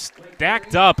has it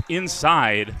stacked up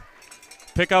inside.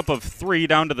 Pickup of 3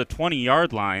 down to the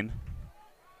 20-yard line.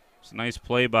 It's a nice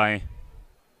play by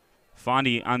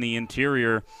Fondy on the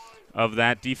interior of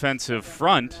that defensive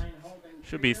front.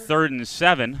 Should be 3rd and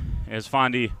 7 as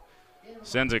Fondy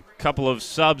sends a couple of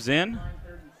subs in.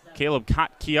 Caleb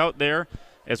Kotke out there,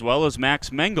 as well as Max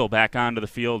Mengel back onto the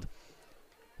field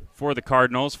for the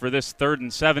Cardinals for this 3rd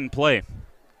and 7 play.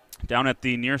 Down at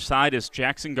the near side is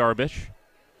Jackson Garbish.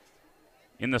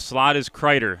 In the slot is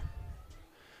Kreider.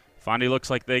 Fondy looks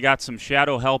like they got some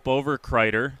shadow help over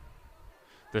Kreider.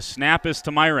 The snap is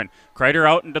to Myron. Kreider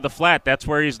out into the flat. That's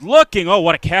where he's looking. Oh,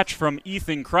 what a catch from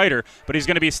Ethan Kreider. But he's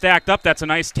going to be stacked up. That's a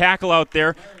nice tackle out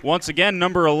there. Once again,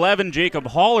 number 11, Jacob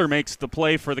Haller, makes the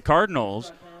play for the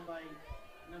Cardinals.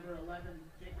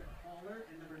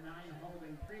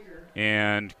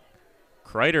 And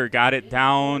Kreider got it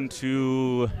down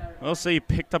to, we'll say he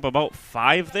picked up about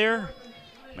 5 there.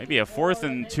 Maybe a 4th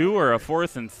and 2 or a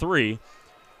 4th and 3.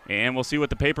 And we'll see what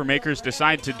the Papermakers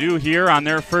decide to do here on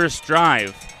their first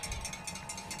drive.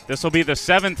 This will be the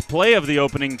 7th play of the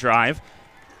opening drive.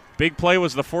 Big play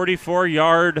was the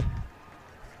 44-yard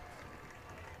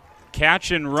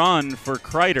catch and run for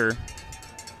Kreider.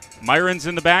 Myron's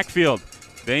in the backfield.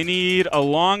 They need a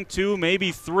long 2,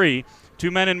 maybe 3. 2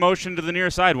 men in motion to the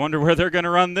near side. Wonder where they're going to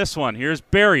run this one. Here's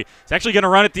Barry. He's actually going to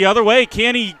run it the other way.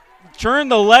 Can he turn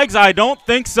the legs? I don't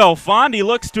think so. Fondy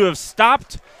looks to have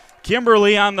stopped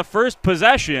Kimberly on the first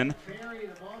possession.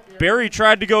 Barry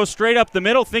tried to go straight up the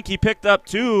middle. Think he picked up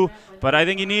 2, but I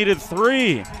think he needed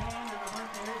 3.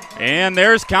 And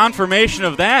there's confirmation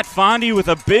of that. Fondy with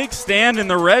a big stand in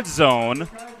the red zone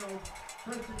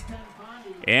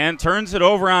and turns it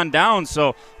over on down.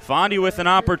 So Fondy with an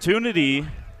opportunity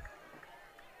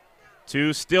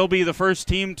to still be the first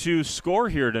team to score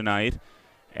here tonight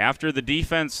after the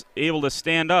defense able to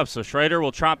stand up. So Schreider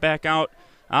will trot back out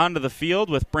onto the field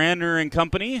with Brandner and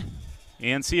company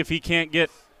and see if he can't get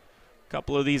a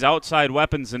couple of these outside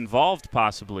weapons involved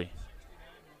possibly.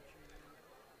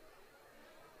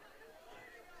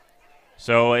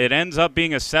 So it ends up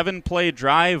being a 7-play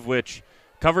drive, which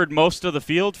covered most of the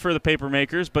field for the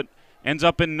Papermakers, but ends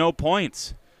up in no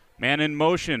points. Man in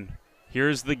motion.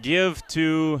 Here's the give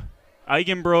to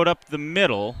Eigenbrod up the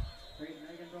middle.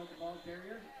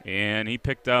 And he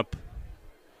picked up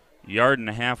a yard and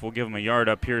a half. We'll give him a yard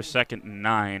up here, 2nd and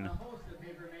 9.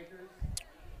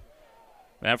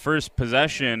 That first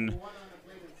possession,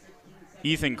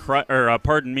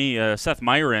 Seth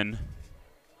Myron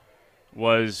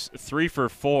was 3 for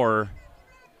 4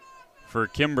 for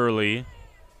Kimberly.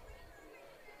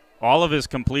 All of his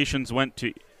completions went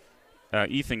to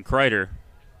Ethan Kreider.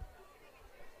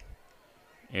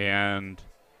 And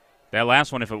that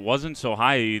last one, if it wasn't so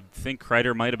high, you'd think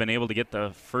Kreider might have been able to get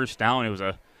the first down. It was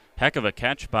a heck of a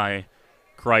catch by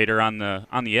Kreider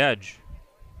on the edge.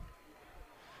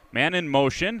 Man in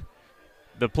motion.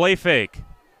 The play fake.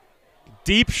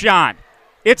 Deep shot.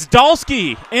 It's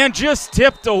Dalski, and just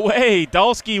tipped away.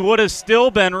 Dalski would have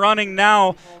still been running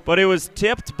now, but it was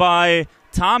tipped by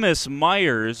Thomas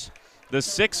Myers, the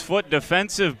 6-foot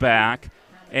defensive back.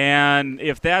 And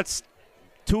if that's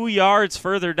 2 yards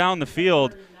further down the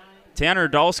field, Tanner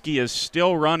Dalski is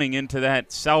still running into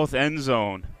that south end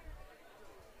zone.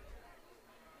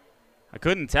 I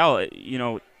couldn't tell.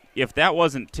 If that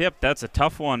wasn't tipped, that's a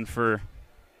tough one for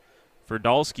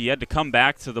Dalski. He had to come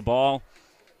back to the ball.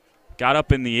 Got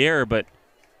up in the air, but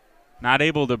not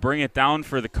able to bring it down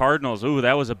for the Cardinals. Ooh,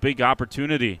 that was a big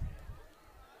opportunity.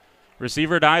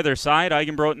 Receiver to either side.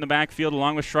 Eigenbrot in the backfield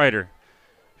along with Schreider.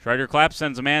 Schreider claps,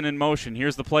 sends a man in motion.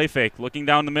 Here's the play fake. Looking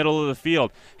down the middle of the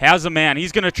field. Has a man.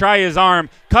 He's going to try his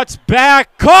arm. Cuts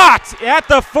back. Caught at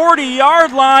the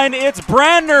 40-yard line. It's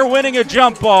Brandner winning a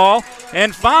jump ball,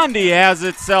 and Fondy has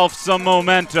itself some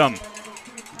momentum.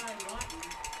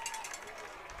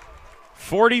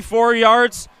 44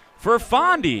 yards for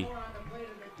Fondy.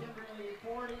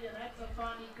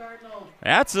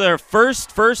 That's their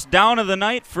first down of the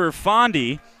night for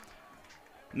Fondy.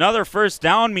 Another first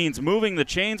down means moving the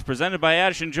chains, presented by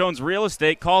Addison Jones Real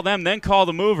Estate. Call them, then call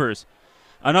the movers.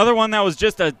 Another one that was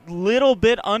just a little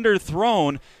bit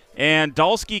underthrown, and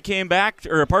Dalski came back,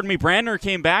 Brandner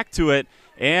came back to it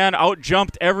and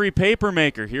out-jumped every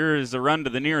Papermaker. Here is the run to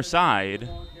the near side.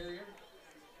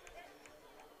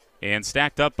 And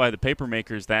stacked up by the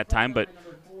Papermakers that time, but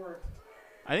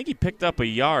I think he picked up a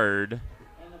yard,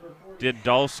 did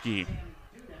Dalski.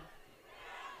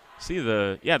 See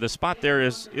the spot there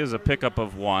is a pickup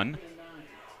of 1.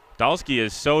 Dalski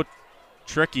is so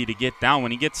tricky to get down.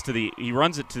 When he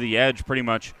runs it to the edge pretty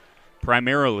much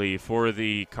primarily for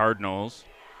the Cardinals.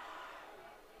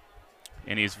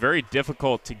 And he's very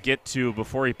difficult to get to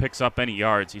before he picks up any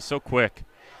yards. He's so quick.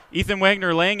 Ethan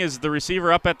Wagner-Lang is the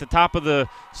receiver up at the top of the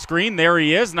screen. There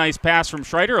he is. Nice pass from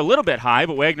Schreider. A little bit high,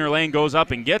 but Wagner-Lang goes up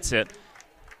and gets it.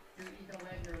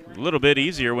 A little bit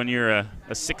easier when you're a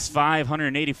 6'5",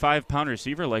 185-pound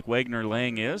receiver like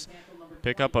Wagner-Lang is.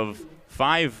 Pickup of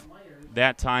 5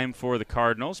 that time for the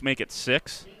Cardinals. Make it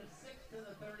 6.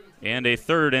 And a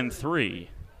 3rd and 3.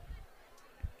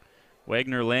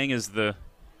 Wagner-Lang is the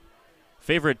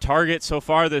favorite target so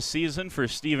far this season for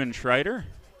Steven Schreider.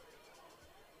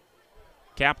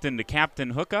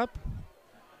 Captain-to-captain hookup.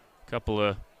 Couple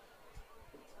of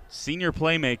senior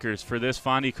playmakers for this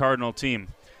Fondy Cardinal team.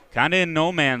 Kind of in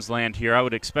no man's land here. I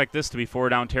would expect this to be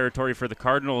 4-down territory for the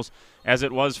Cardinals as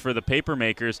it was for the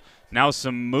Papermakers. Now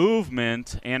some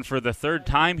movement, and for the 3rd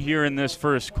time here in this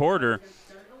first quarter,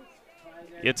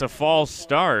 it's a false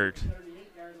start,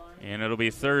 and it'll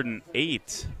be 3rd and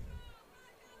 8.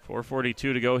 4:42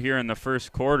 to go here in the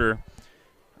first quarter.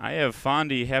 I have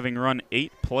Fondy having run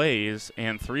 8 plays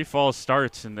and 3 false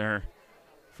starts in their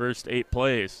first 8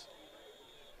 plays.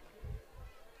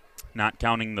 Not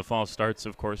counting the false starts,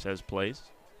 of course, as plays.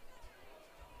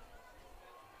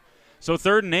 So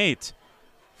 3rd and 8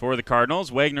 for the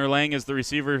Cardinals. Wagner-Lang is the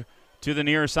receiver to the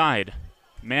near side.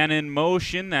 Man in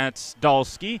motion, that's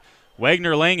Dalski.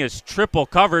 Wagner-Lang is triple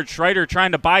covered. Schreider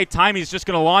trying to buy time. He's just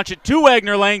going to launch it to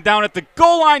Wagner-Lang down at the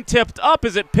goal line. Tipped up.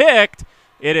 Is it picked?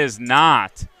 It is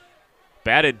not.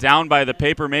 Batted down by the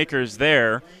Papermakers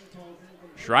there.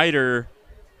 Schreider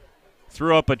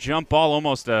threw up a jump ball,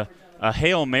 almost a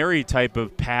Hail Mary type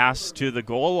of pass to the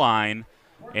goal line,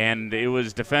 and it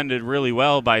was defended really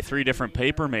well by 3 different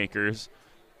Papermakers.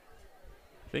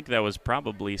 I think that was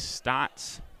probably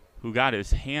Stotts who got his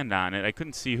hand on it. I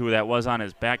couldn't see who that was on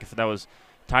his back, if that was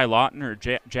Ty Lawton or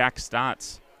Jack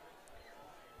Stotts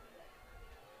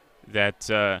that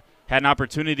had an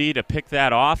opportunity to pick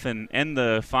that off and end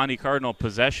the Fondy Cardinal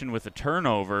possession with a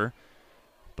turnover.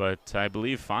 But I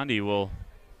believe Fondy will,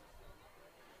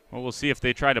 well, we'll see if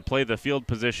they try to play the field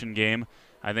position game.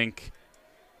 I think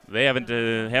They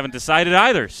haven't decided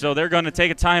either, so they're going to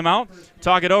take a timeout,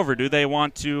 talk it over. Do they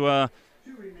want to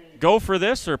go for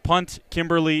this or punt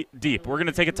Kimberly deep? We're going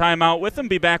to take a timeout with them,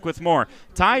 be back with more.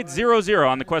 Tied 0-0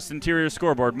 on the Quest Interior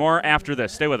scoreboard. More after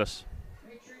this. Stay with us.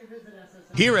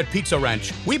 Here at Pizza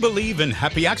Ranch, we believe in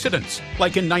happy accidents,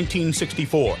 like in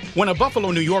 1964, when a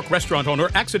Buffalo, New York restaurant owner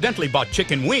accidentally bought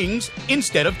chicken wings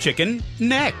instead of chicken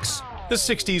necks. The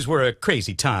 60s were a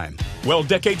crazy time. Well,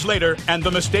 decades later, and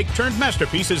the mistake-turned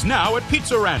masterpiece is now at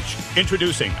Pizza Ranch.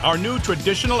 Introducing our new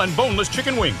traditional and boneless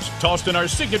chicken wings, tossed in our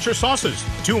signature sauces.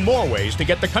 2 more ways to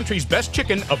get the country's best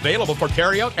chicken available for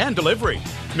carryout and delivery.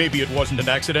 Maybe it wasn't an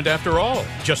accident after all,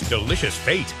 just delicious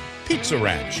fate. Pizza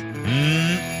Ranch.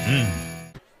 Mm-hmm.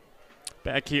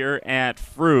 Back here at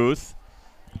Fruth,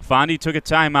 Fond took a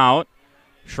timeout.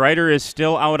 Schreider is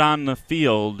still out on the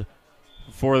field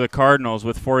for the Cardinals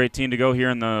with 4:18 to go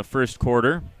here in the first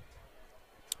quarter.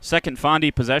 Second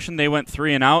Fond possession, they went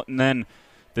 3 and out, and then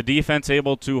the defense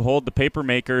able to hold the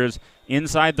Papermakers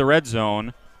inside the red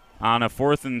zone on a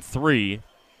 4th and 3.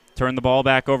 Turn the ball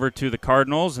back over to the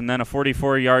Cardinals, and then a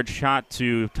 44-yard shot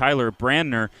to Tyler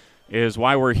Brandner is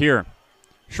why we're here.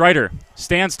 Schreider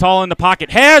stands tall in the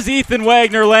pocket, has Ethan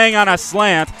Wagner laying on a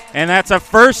slant, and that's a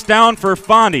first down for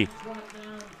Fond.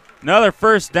 Another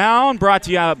first down brought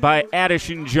to you by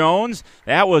Addison Jones.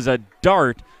 That was a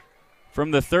dart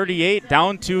from the 38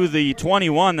 down to the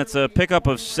 21. That's a pickup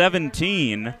of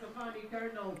 17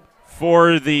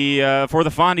 for the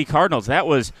Fond Cardinals. That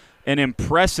was an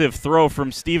impressive throw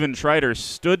from Steven Schreider.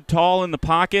 Stood tall in the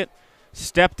pocket,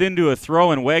 stepped into a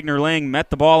throw, and Wagner Lang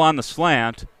met the ball on the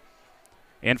slant.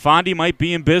 And Fond might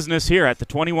be in business here at the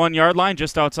 21-yard line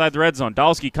just outside the red zone.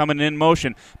 Dalsky coming in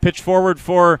motion. Pitch forward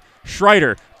for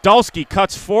Schreider. Dalsky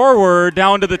cuts forward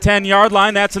down to the 10-yard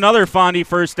line. That's another Fond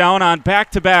first down on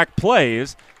back-to-back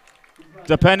plays.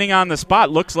 Depending on the spot,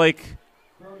 looks like,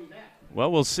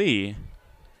 well, we'll see.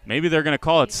 Maybe they're going to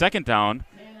call it second down.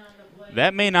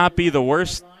 That may not be the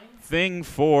worst thing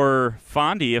for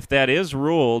Fond if that is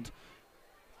ruled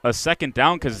a second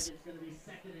down, because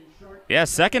yeah,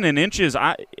 2nd and inches.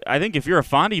 I think if you're a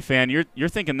Fond fan, you're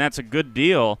thinking that's a good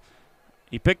deal.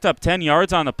 He picked up 10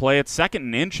 yards on the play. It's 2nd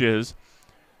and inches,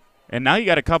 and now you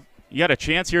got a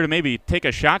chance here to maybe take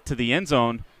a shot to the end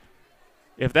zone.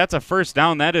 If that's a first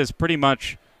down, that is pretty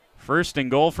much first and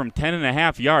goal from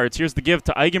 10.5 yards. Here's the give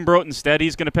to Eigenbrot instead.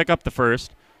 He's going to pick up the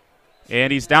first,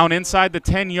 and he's down inside the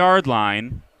 10-yard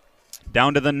line,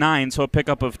 down to the 9, so a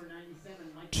pickup of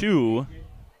 2.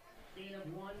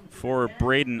 For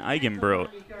Braden Eigenbrot.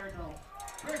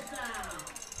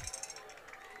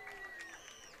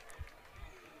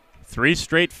 Three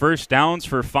straight first downs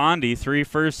for Fond. 3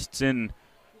 firsts in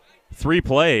 4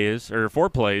 plays.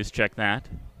 Check that.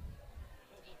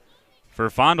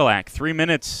 For Fond du Lac, 3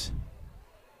 minutes.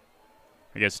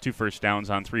 I guess 2 first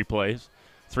downs on 3 plays.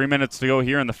 3 minutes to go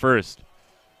here in the first.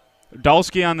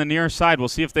 Dalsky on the near side. We'll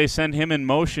see if they send him in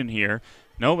motion here.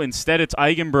 No, instead it's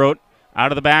Eigenbrot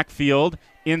out of the backfield.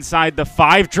 Inside the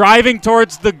 5, driving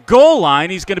towards the goal line.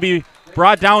 He's going to be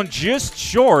brought down just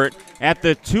short at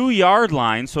the 2-yard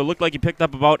line, so it looked like he picked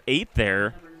up about 8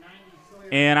 there.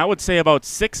 And I would say about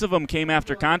 6 of them came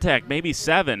after contact, maybe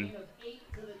 7.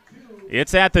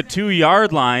 It's at the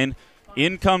 2-yard line.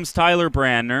 In comes Tyler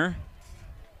Brandner.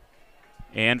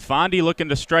 And Fond looking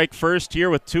to strike first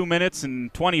here with 2 minutes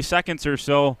and 20 seconds or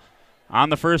so on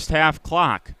the first half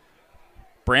clock.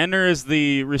 Brandner is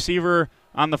the receiver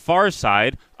on the far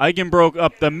side. Eigenbrot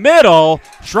up the middle.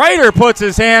 Schreider puts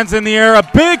his hands in the air. A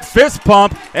big fist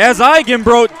pump as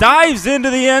Eigenbrot dives into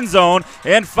the end zone,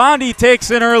 and Fond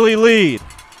takes an early lead.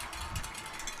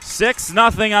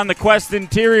 6-0 on the Quest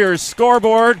Interior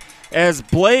scoreboard as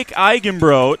Blake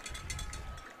Eigenbrot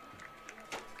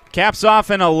caps off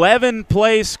an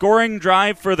 11-play scoring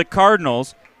drive for the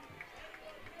Cardinals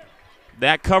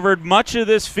that covered much of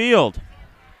this field.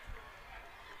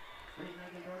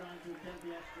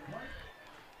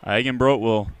 Eigenbrot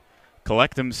will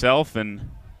collect himself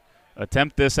and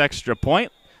attempt this extra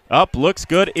point. Up, looks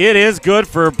good. It is good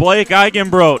for Blake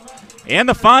Eigenbrot. And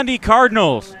the Fond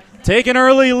Cardinals take an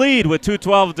early lead with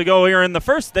 2:12 to go here in the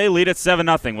first. They lead at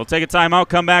 7-0. We'll take a timeout,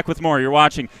 come back with more. You're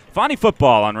watching Fond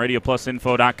football on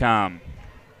RadioPlusInfo.com.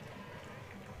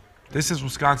 This is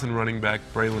Wisconsin running back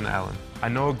Braylon Allen. I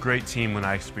know a great team when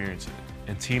I experience it,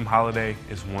 and Team Holiday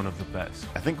is one of the best.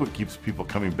 I think what keeps people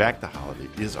coming back to Holiday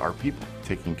is our people.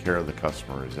 Taking care of the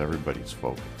customer is everybody's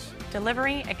focus.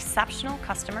 Delivering exceptional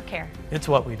customer care. It's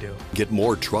what we do. Get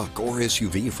more truck or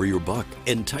SUV for your buck,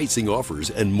 enticing offers,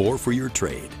 and more for your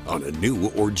trade on a new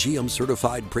or GM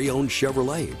certified pre-owned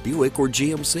Chevrolet, Buick, or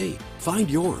GMC.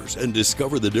 Find yours and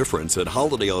discover the difference at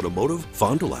Holiday Automotive,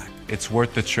 Fond du Lac. It's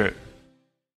worth the trip.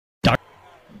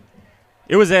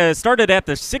 It was started at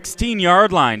the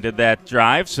 16-yard line, did that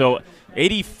drive, so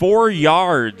 84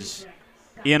 yards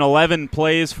in 11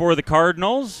 plays for the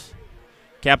Cardinals.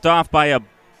 Capped off by a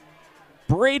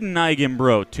Braden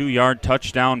Eigenbrodt 2-yard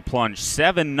touchdown plunge,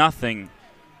 7-0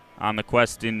 on the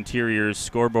Quest Interiors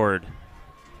scoreboard.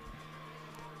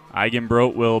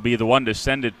 Eigenbrodt will be the one to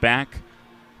send it back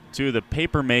to the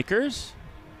Papermakers.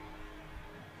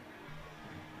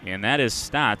 And that is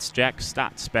Stotts, Jack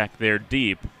Stotts back there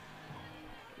deep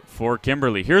for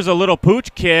Kimberly. Here's a little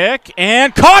pooch kick,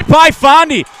 and caught by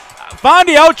Fondy.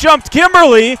 Fondy outjumped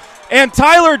Kimberly, and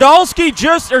Tanner Dalsky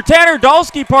just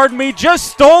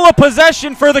stole a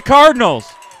possession for the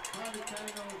Cardinals.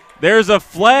 There's a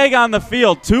flag on the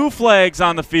field, 2 flags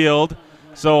on the field,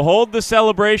 so hold the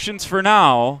celebrations for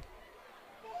now.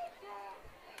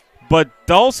 But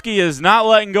Dalsky is not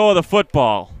letting go of the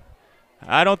football.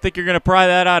 I don't think you're going to pry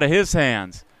that out of his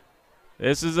hands.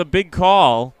 This is a big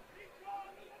call.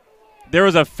 There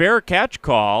was a fair catch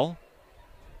call,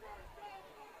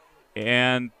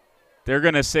 and they're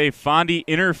going to say Fondy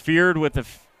interfered with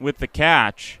the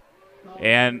catch,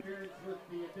 and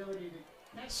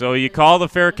so you call the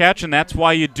fair catch, and that's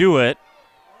why you do it.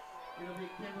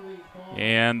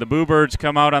 And the Boo Birds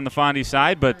come out on the Fondy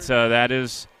side, but that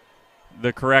is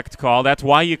the correct call. That's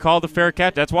why you call the fair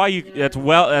catch. That's why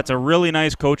that's a really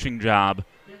nice coaching job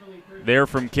there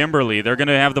from Kimberly. They're going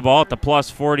to have the ball at the plus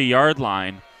 40-yard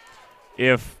line.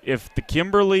 If the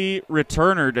Kimberly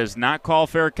returner does not call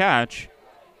fair catch,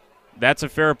 that's a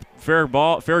fair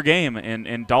game,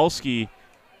 and Dalsky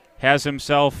has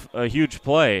himself a huge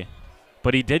play.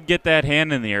 But he did get that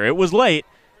hand in the air. It was late,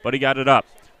 but he got it up.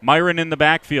 Myron in the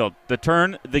backfield. The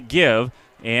turn, the give,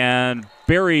 and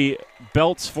Barry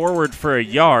belts forward for a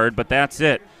yard, but that's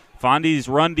it. Fondy's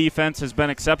run defense has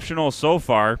been exceptional so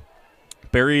far.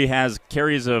 Barry has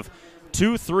carries of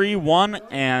 2, 3, 1,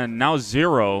 and now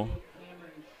 0.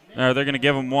 They're going to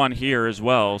give him 1 here as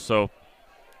well. So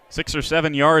 6 or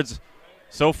 7 yards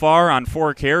so far on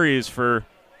 4 carries for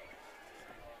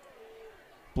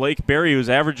Blake Berry, who's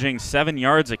averaging 7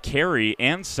 yards a carry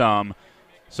and some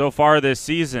so far this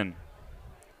season.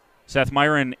 Seth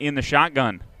Myron in the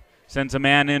shotgun. Sends a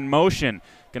man in motion.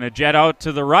 Going to jet out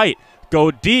to the right.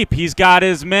 Go deep. He's got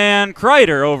his man.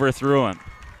 Kreider overthrew him.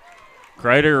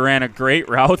 Kreider ran a great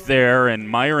route there, and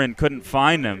Myron couldn't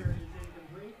find him.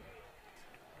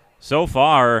 So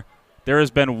far, there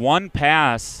has been 1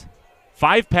 pass,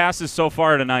 5 passes so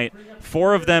far tonight.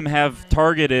 4 of them have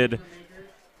targeted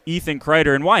Ethan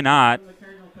Kreider, and why not?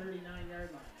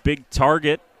 Big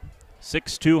target,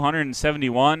 6'2",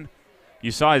 171. You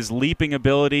saw his leaping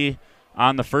ability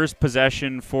on the first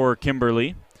possession for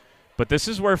Kimberly. But this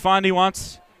is where Fondy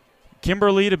wants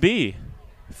Kimberly to be.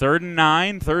 3rd and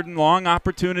 9, 3rd and long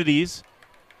opportunities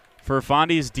for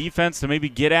Fondy's defense to maybe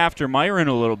get after Myron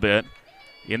a little bit.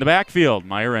 In the backfield,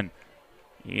 Myron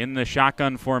in the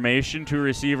shotgun formation. 2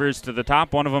 receivers to the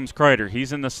top. One of them's Kreider.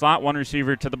 He's in the slot. 1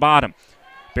 receiver to the bottom.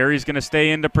 Barry's going to stay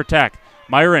in to protect.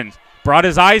 Myron brought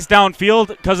his eyes downfield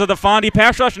because of the Fondy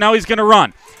pass rush. Now he's going to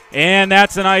run. And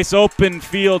that's a nice open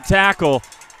field tackle.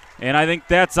 And I think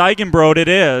that's Eigenbrodt. It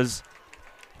is.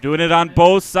 Doing it on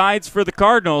both sides for the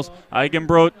Cardinals.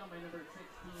 Eigenbrodt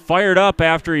fired up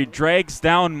after he drags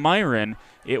down Myron.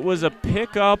 It was a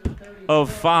pickup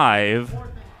of 5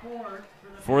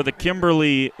 for the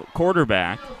Kimberly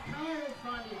quarterback.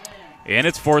 And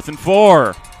it's 4th and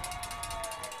 4.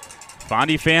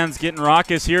 Fondy fans getting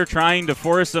raucous here, trying to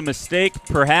force a mistake,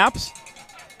 perhaps.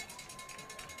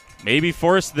 Maybe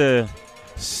force the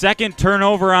second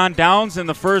turnover on downs in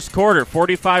the first quarter.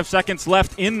 45 seconds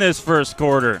left in this first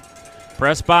quarter.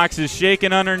 Press box is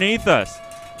shaking underneath us.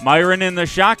 Myron in the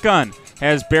shotgun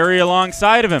has Barry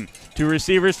alongside of him. 2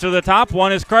 receivers to the top.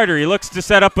 1 is Kreider. He looks to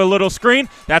set up a little screen.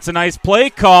 That's a nice play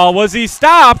call. Was he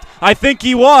stopped? I think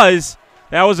he was.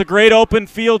 That was a great open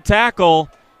field tackle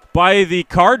by the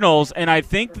Cardinals, and I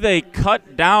think they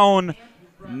cut down,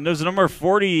 there's number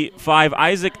 45,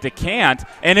 Isaac DeCant,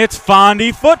 and it's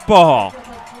Fondy football.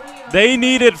 They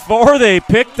needed 4. They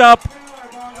picked up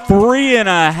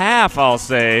 3.5, I'll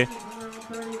say.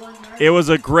 It was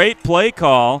a great play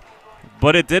call.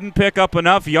 but it didn't pick up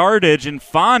enough yardage, and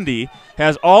Fond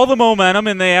has all the momentum,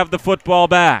 and they have the football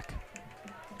back.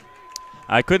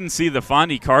 I couldn't see the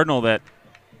Fond Cardinal that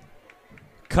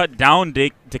cut down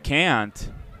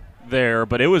DeCant there,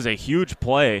 but it was a huge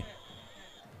play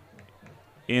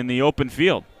in the open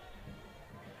field.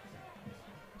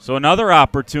 So another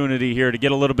opportunity here to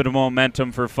get a little bit of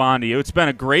momentum for Fond. It's been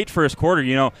a great first quarter.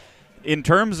 You know, in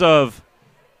terms of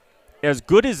as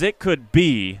good as it could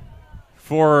be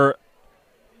for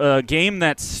a game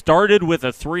that started with a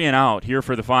 3-and-out here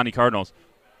for the Fond Cardinals.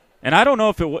 And I don't know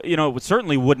if it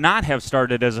certainly would not have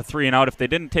started as a 3-and-out if they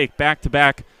didn't take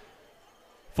back-to-back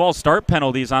false start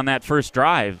penalties on that first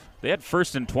drive. They had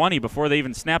 1st and 20 before they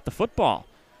even snapped the football.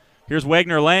 Here's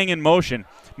Wagner Lang in motion.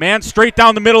 Man straight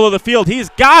down the middle of the field. He's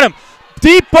got him.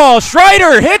 Deep ball.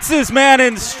 Schreider hits his man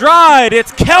in stride.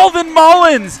 It's Kelvin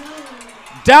Mullins.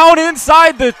 Down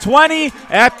inside the 20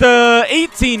 at the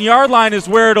 18-yard line is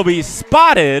where it'll be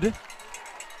spotted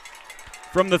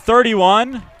from the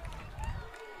 31.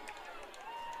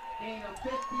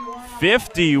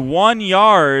 51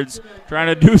 yards. Trying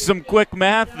to do some quick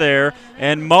math there.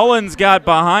 And Mullins got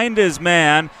behind his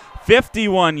man.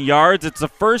 51 yards. It's a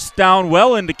first down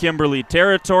well into Kimberly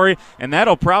territory. And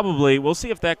that'll probably, we'll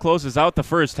see if that closes out the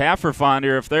first half for Fond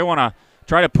here, if they want to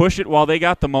try to push it while they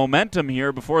got the momentum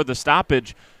here before the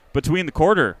stoppage between the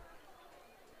quarter.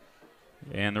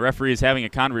 And the referee is having a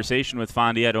conversation with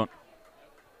Fond.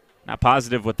 Not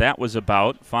positive what that was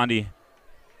about. Fond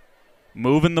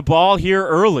moving the ball here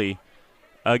early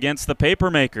against the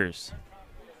Papermakers.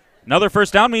 Another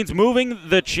first down means moving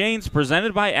the chains,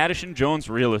 presented by Addison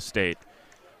Jones Real Estate.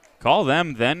 Call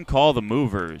them, then call the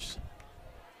movers.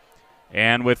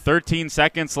 And with 13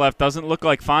 seconds left, doesn't look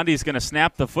like Fondy's going to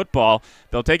snap the football.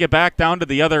 They'll take it back down to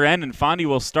the other end, and Fondy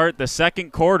will start the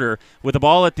second quarter with the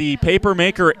ball at the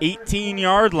Papermaker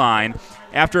 18-yard line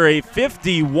after a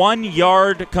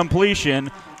 51-yard completion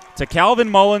to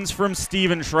Calvin Mullins from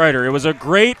Steven Schreider. It was a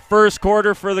great first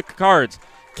quarter for the Cards.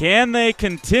 Can they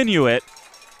continue it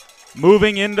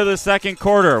moving into the second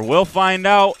quarter? We'll find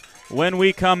out when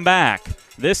we come back.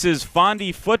 This is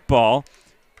Fondy football.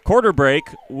 Quarter break.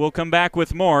 We'll come back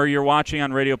with more. You're watching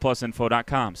on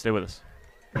RadioPlusInfo.com. Stay with us.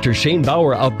 Dr. Shane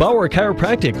Bauer of Bauer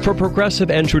Chiropractic for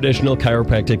progressive and traditional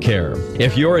chiropractic care.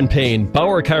 If you're in pain,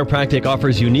 Bauer Chiropractic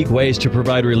offers unique ways to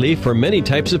provide relief for many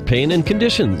types of pain and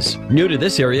conditions. New to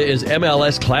this area is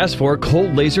MLS Class 4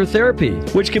 cold laser therapy,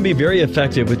 which can be very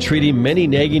effective with treating many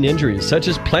nagging injuries such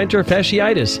as plantar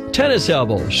fasciitis, tennis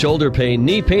elbow, shoulder pain,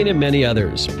 knee pain, and many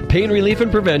others. Pain relief and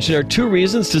prevention are 2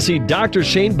 reasons to see Dr.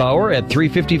 Shane Bauer at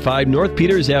 355 North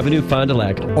Peters Avenue, Fond du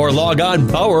Lac, or log on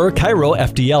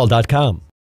BauerChiroFDL.com.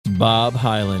 Bob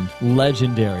Hyland,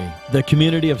 legendary. The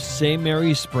community of St.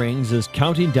 Mary's Springs is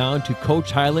counting down to Coach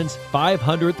Hyland's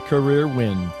 500th career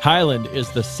win. Hyland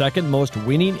is the second most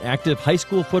winning active high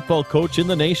school football coach in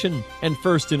the nation and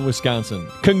first in Wisconsin.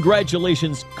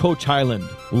 Congratulations, Coach Hyland.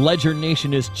 Ledger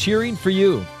Nation is cheering for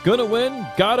you. Gonna win,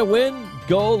 gotta win,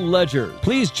 go Ledger.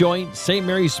 Please join St.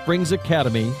 Mary's Springs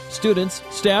Academy, students,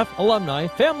 staff, alumni,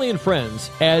 family, and friends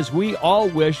as we all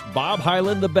wish Bob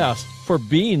Hyland the best for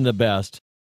being the best.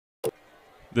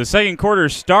 The second quarter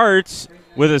starts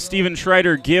with a Steven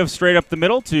Schreider give straight up the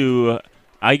middle to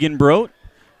Eigenbrot.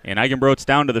 And Eigenbrot's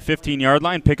down to the 15-yard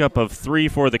line, pickup of 3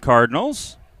 for the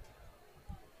Cardinals.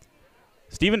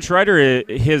 Steven Schreider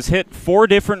has hit 4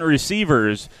 different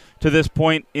receivers to this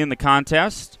point in the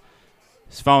contest.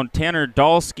 He's found Tanner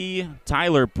Dalsky,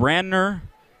 Tyler Brandner,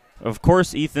 of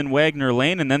course Ethan Wagner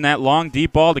Lane, and then that long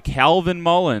deep ball to Calvin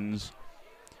Mullins.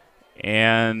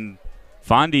 And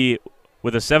Fondy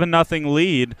with a 7-0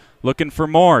 lead, looking for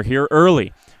more here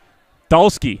early.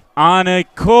 Dalsky on a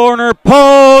corner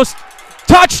post.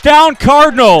 Touchdown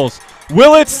Cardinals.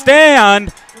 Will it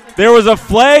stand? There was a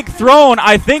flag thrown.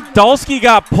 I think Dalsky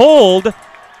got pulled.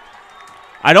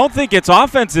 I don't think it's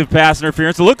offensive pass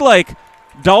interference. It looked like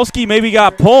Dalsky maybe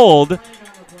got pulled.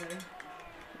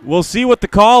 We'll see what the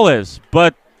call is,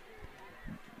 but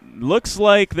looks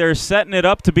like they're setting it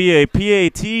up to be a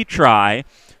PAT try.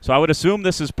 So I would assume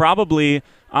this is probably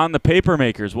on the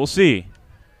Papermakers. We'll see.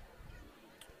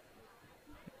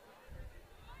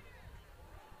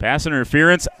 Pass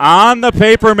interference on the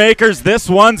Papermakers. This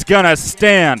one's going to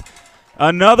stand.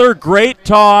 Another great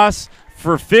toss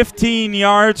for 15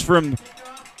 yards from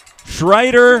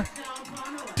Schreider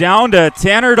down to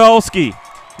Tanner Dalsky.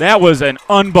 That was an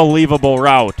unbelievable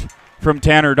route from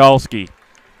Tanner Dalsky.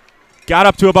 Got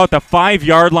up to about the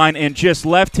 5-yard line and just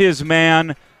left his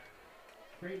man.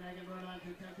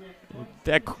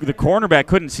 The cornerback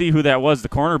couldn't see who that was, the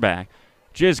cornerback.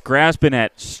 Just grasping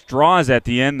at straws at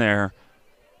the end there.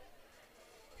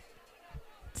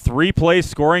 3-play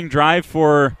scoring drive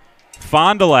for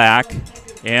Fond du Lac.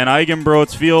 And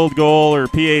Eigenbrot's field goal, or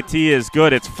PAT, is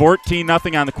good. It's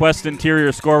 14-0 on the Quest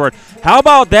Interior scoreboard. How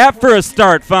about that for a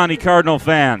start, Fondy Cardinal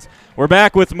fans? We're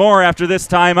back with more after this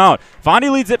timeout. Fondy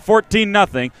leads at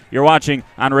 14-0. You're watching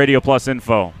on Radio Plus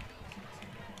Info.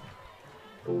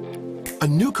 A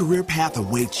new career path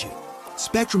awaits you.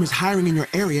 Spectrum is hiring in your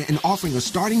area and offering a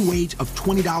starting wage of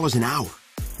 $20 an hour.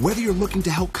 Whether you're looking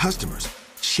to help customers,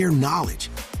 share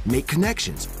knowledge, make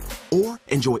connections, or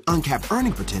enjoy uncapped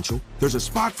earning potential, there's a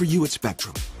spot for you at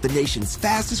Spectrum, the nation's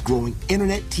fastest growing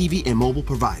internet, TV, and mobile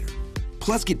provider.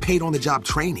 Plus, get paid on the job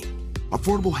training,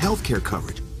 affordable health care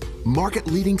coverage,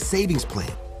 market-leading savings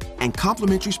plan, and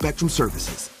complimentary Spectrum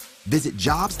services. Visit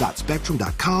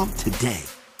jobs.spectrum.com today.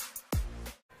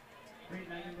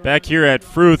 Back here at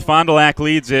Fruth, Fond du Lac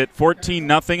leads at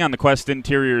 14-0 on the Quest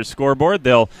Interior scoreboard.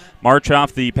 They'll march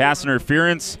off the pass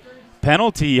interference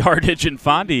penalty yardage, and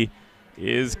Fondy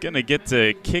is going to get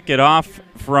to kick it off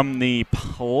from the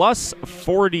plus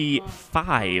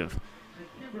 45.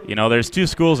 You know, there's two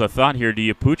schools of thought here. Do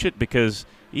you pooch it? Because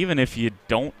even if you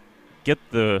don't get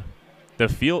the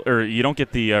field, or you don't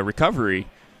get the recovery,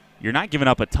 you're not giving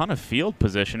up a ton of field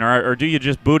position. Or do you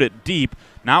just boot it deep,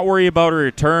 not worry about a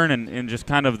return, and just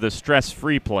kind of the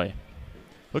stress-free play?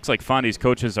 Looks like Fondy's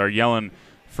coaches are yelling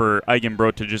for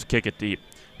Eigenbrot to just kick it deep.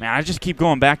 Man, I just keep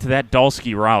going back to that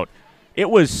Dulski route. It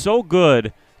was so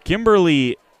good.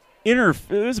 Kimberly, it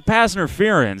was a pass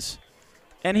interference,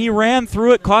 and he ran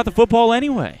through it, caught the football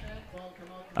anyway.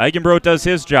 Eigenbrot does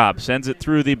his job, sends it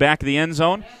through the back of the end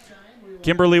zone.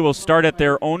 Kimberly will start at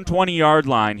their own 20-yard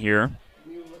line here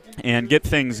and get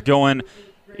things going.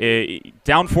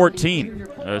 Down 14,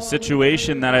 a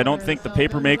situation that I don't think the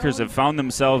Papermakers have found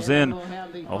themselves in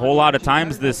a whole lot of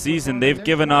times this season. They've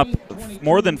given up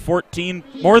more than 13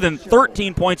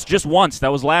 points just once.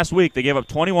 That was last week. They gave up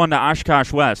 21 to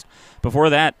Oshkosh West. Before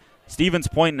that, Stevens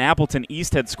Point and Appleton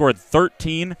East had scored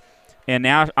 13, and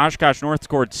now Oshkosh North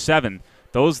scored 7.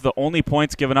 Those are the only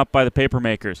points given up by the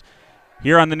Papermakers.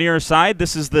 Here on the near side,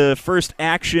 this is the first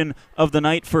action of the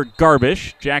night for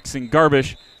Garbish. Jackson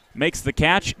Garbish makes the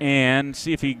catch, and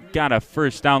see if he got a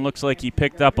first down. Looks like he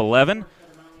picked up 11.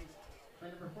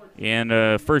 And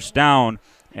a first down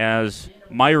as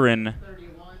Myron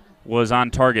was on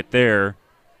target there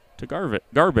to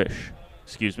Garbish.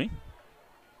 Excuse me.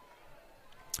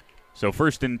 So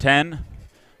 1st and 10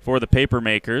 for the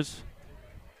Papermakers.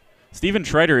 Steven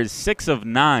Schreider is 6 of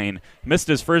 9. Missed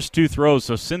his first 2 throws,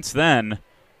 so since then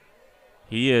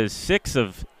he is 6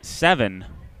 of 7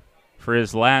 for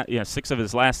his 6 of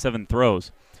his last 7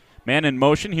 throws. Man in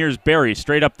motion. Here's Barry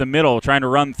straight up the middle, trying to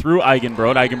run through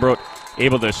Eigenbrot. Eigenbrot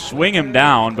able to swing him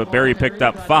down, but Barry picked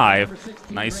up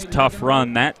 5. Nice tough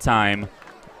run that time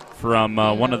from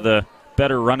one of the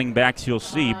better running backs you'll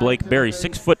see, Blake Barry,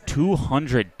 6 foot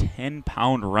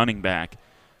 210-pound running back.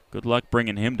 Good luck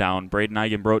bringing him down. Braden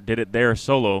Eigenbrot did it there,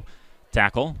 solo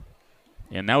tackle,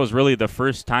 and that was really the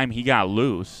first time he got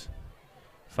loose.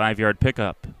 5-yard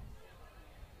pickup.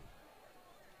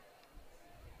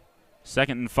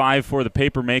 2nd and 5 for the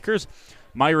Papermakers.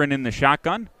 Myron in the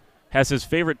shotgun. Has his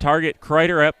favorite target,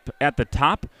 Kreider, up at the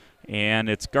top. And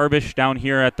it's Garbish down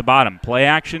here at the bottom. Play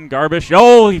action, Garbish.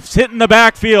 Oh, he's hitting the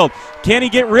backfield. Can he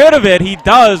get rid of it? He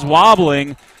does,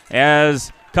 wobbling as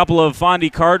a couple of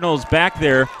Fondy Cardinals back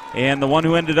there. And the one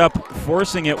who ended up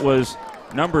forcing it was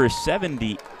number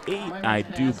 78, I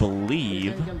do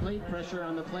believe.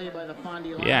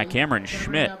 Yeah, Cameron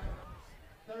Schmidt.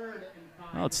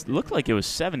 Well, it looked like it was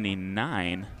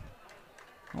 79.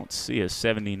 I don't see a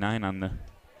 79 on the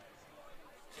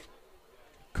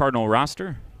Cardinal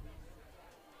roster.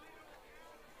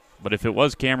 But if it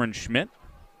was Cameron Schmidt,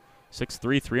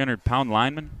 6'3", 300-pound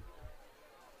lineman.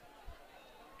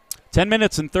 10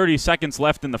 minutes and 30 seconds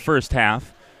left in the first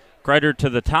half. Kreider to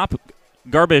the top,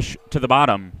 Garbish to the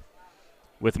bottom,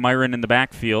 with Myron in the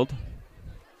backfield,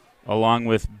 along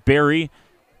with Barry.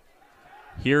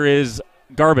 Here is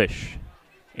Garbish.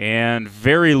 And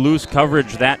very loose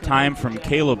coverage that time from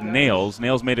Caleb Nails.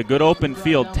 Nails made a good open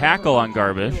field tackle on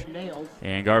Garbish.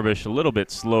 And Garbish a little bit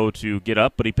slow to get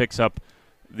up, but he picks up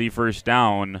the first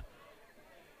down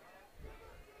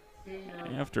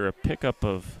after a pickup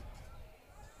of,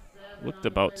 looked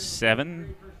about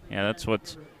 7. Yeah, that's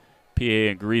what PA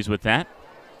agrees with that.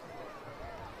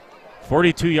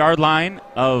 42-yard line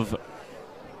of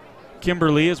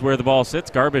Kimberly is where the ball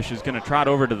sits. Garbish is going to trot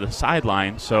over to the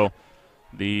sideline, so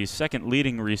the second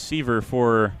leading receiver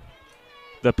for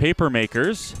the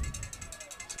Papermakers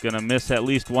is going to miss at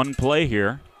least one play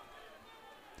here.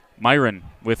 Myron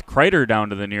with Kreider down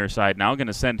to the near side now, going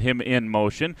to send him in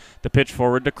motion. The pitch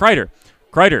forward to Kreider.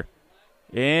 Kreider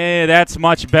Yeah, that's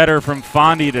much better from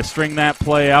Fondy to string that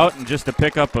play out and just a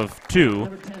pickup of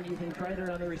 2.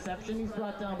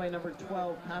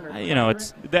 You know,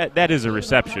 it's that is a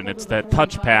reception. It's that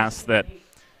touch pass that,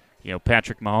 you know,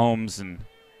 Patrick Mahomes and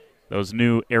those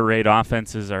new air raid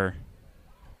offenses are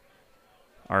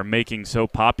making so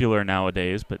popular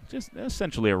nowadays, but just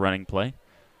essentially a running play.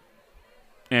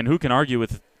 And who can argue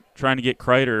with trying to get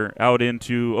Kreider out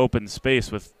into open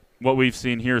space with what we've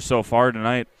seen here so far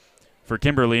tonight for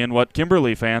Kimberly and what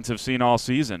Kimberly fans have seen all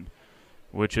season,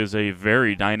 which is a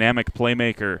very dynamic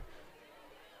playmaker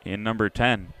in number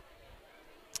 10.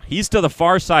 He's to the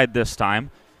far side this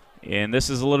time, and this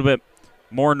is a little bit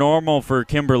more normal for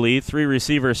Kimberly. 3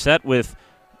 receiver set with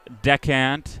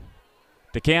Decant,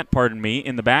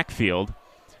 in the backfield.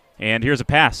 And here's a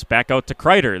pass back out to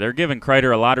Kreider. They're giving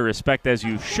Kreider a lot of respect, as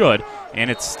you should, and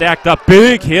it's stacked up.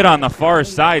 Big hit on the far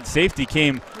side. Safety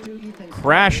came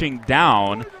crashing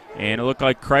down, and it looked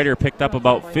like Kreider picked up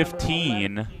about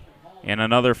 15 and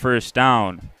another first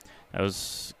down. That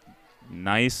was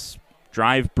nice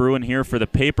drive brewing here for the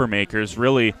Papermakers.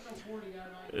 Really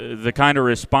the kind of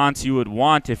response you would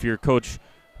want if you're Coach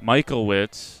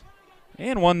Michaelwitz,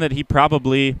 and one that he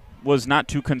probably was not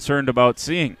too concerned about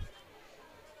seeing.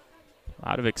 A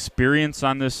lot of experience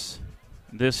on this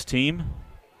team,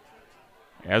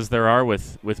 as there are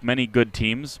with many good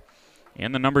teams.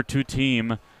 And the number 2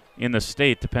 team in the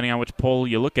state, depending on which poll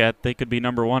you look at, they could be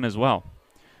number 1 as well.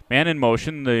 Man in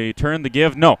motion, the turn, the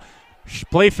give. No,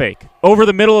 play fake. Over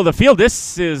the middle of the field.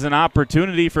 This is an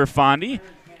opportunity for Fondy.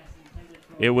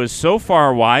 It was so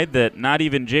far wide that not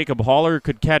even Jacob Haller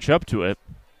could catch up to it.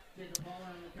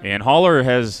 And Haller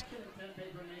has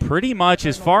pretty much,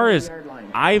 as far as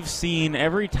I've seen,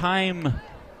 every time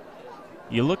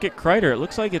you look at Kreider, it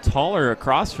looks like it's Haller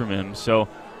across from him. So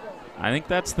I think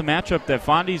that's the matchup that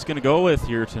Fondy's going to go with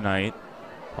here tonight.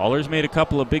 Haller's made a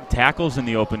couple of big tackles in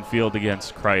the open field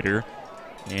against Kreider,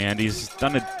 and he's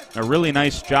done a really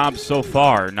nice job so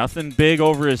far. Nothing big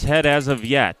over his head as of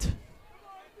yet.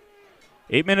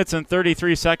 8 minutes and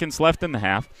 33 seconds left in the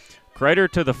half. Kreider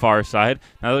to the far side.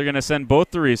 Now they're going to send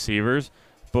both the receivers,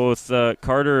 both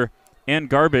Carter and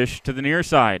Garbish, to the near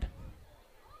side.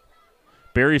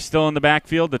 Barry's still in the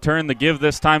backfield. The turn, the give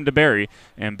this time to Barry.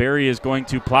 And Barry is going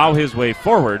to plow his way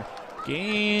forward.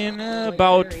 Gain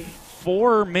about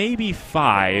 4, maybe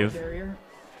 5.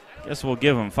 Guess we'll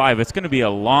give him 5. It's going to be a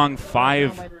long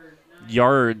 5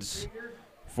 yards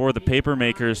for the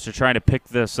Papermakers to try to pick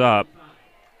this up.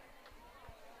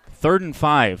 3rd and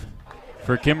 5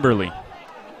 for Kimberly.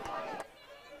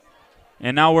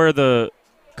 And now where the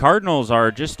Cardinals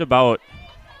are just about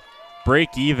break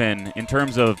even in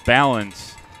terms of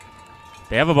balance.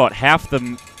 They have about half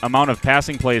the amount of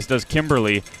passing plays does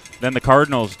Kimberly than the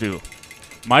Cardinals do.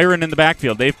 Myron in the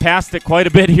backfield. They've passed it quite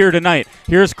a bit here tonight.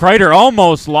 Here's Kreider,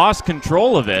 almost lost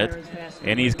control of it,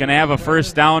 and he's going to have a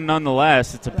first down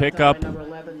nonetheless. It's a pickup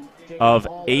of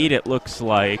 8, it looks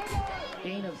like.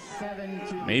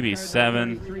 Maybe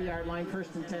 7.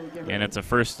 And it's a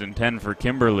 1st and 10 for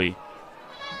Kimberly.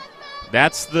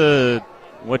 That's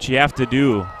what you have to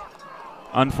do.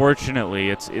 Unfortunately,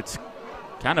 it's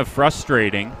kind of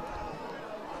frustrating.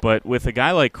 But with a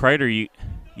guy like Kreider,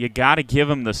 you got to give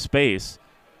him the space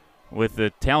with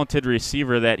the talented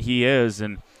receiver that he is.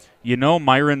 And you know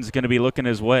Myron's going to be looking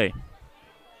his way.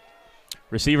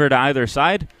 Receiver to either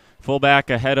side. Fullback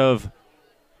ahead of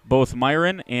both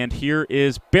Myron. And here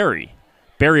is Barry.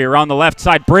 Barry around the left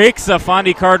side breaks a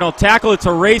Fondy Cardinal tackle. It's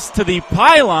a race to the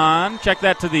pylon. Check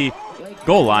that to the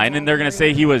goal line, and they're going to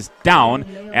say he was down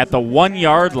at the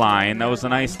 1-yard line. That was a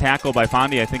nice tackle by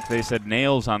Fondy. I think they said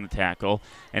nails on the tackle,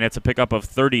 and it's a pickup of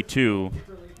 32.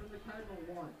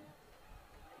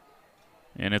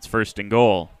 And it's 1st and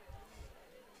goal.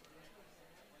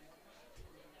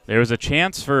 There was a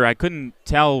chance for, I couldn't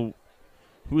tell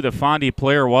who the Fondy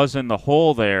player was in the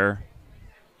hole there,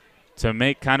 to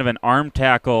make kind of an arm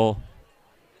tackle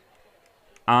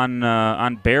on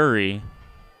Barry.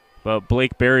 But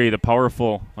Blake Barry, the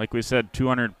powerful, like we said,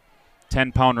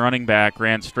 210-pound running back,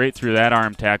 ran straight through that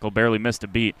arm tackle, barely missed a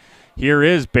beat. Here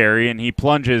is Barry, and he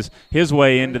plunges his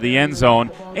way into the end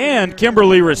zone. And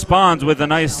Kimberly responds with a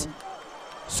nice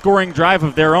scoring drive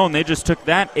of their own. They just took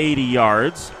that 80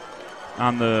 yards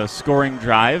on the scoring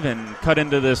drive and cut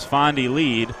into this Fondy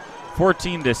lead,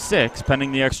 14-6,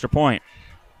 pending the extra point.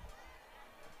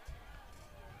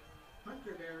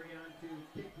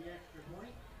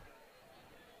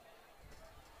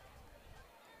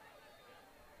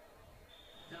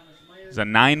 It's a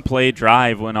 9-play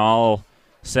drive when all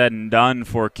said and done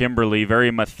for Kimberly. Very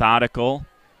methodical,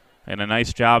 and a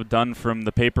nice job done from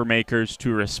the Papermakers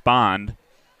to respond.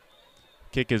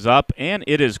 Kick is up, and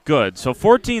it is good. So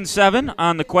 14-7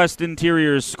 on the Quest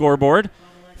Interiors scoreboard.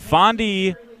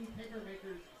 Fondy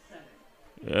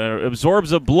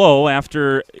absorbs a blow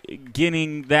after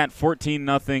getting that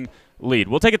 14-0 lead.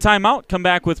 We'll take a timeout, come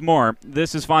back with more.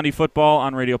 This is Fondy Football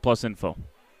on Radio Plus Info.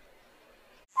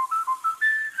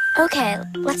 Okay,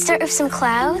 let's start with some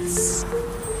clouds,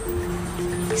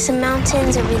 some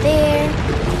mountains over there,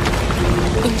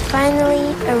 and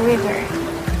finally a river.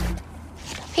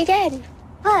 Hey, Dad,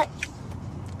 look.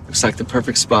 Looks like the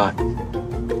perfect spot.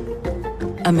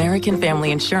 American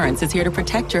Family Insurance is here to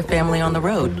protect your family on the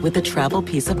road with the Travel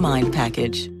Peace of Mind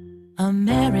package.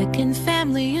 American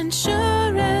Family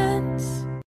Insurance.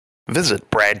 Visit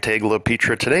Brad Tegla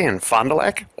Pizza today in Fond du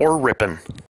Lac or Ripon.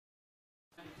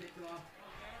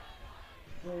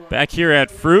 Back here at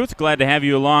Fruth, glad to have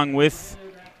you along with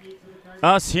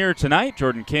us here tonight.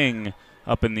 Jordan King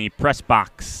up in the press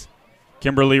box.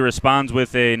 Kimberly responds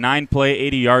with a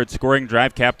 9-play, 80-yard scoring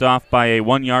drive capped off by a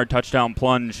 1-yard touchdown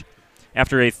plunge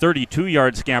after a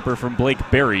 32-yard scamper from Blake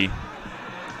Berry.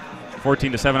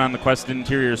 14-7 on the Quest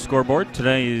Interior scoreboard.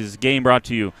 Today's game brought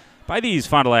to you by these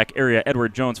Fond du Lac area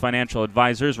Edward Jones financial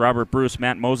advisors, Robert Bruce,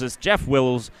 Matt Moses, Jeff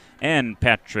Wills, and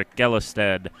Patrick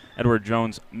Gellisted. Edward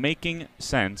Jones, making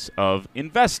sense of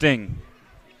investing.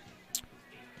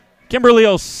 Kimberly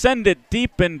will send it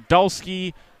deep, and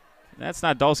Dulski, that's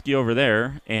not Dulski over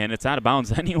there, and it's out of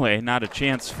bounds anyway. Not a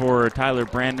chance for Tyler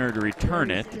Brandner to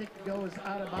return it.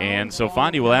 And so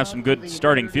Fondy will have some good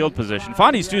starting field position.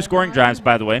 Fondy's 2 scoring drives,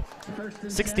 by the way.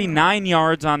 69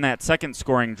 yards on that second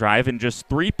scoring drive in just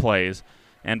 3 plays.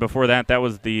 And before that, that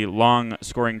was the long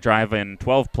scoring drive in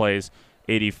 12 plays,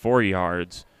 84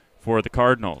 yards for the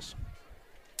Cardinals.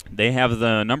 They have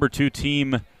the number 2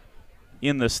 team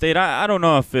in the state. I don't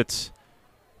know if it's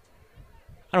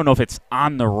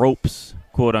on the ropes,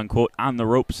 quote unquote, on the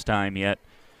ropes time yet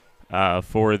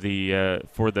for the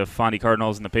Fondy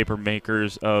Cardinals and the paper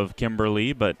makers of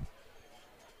Kimberly, but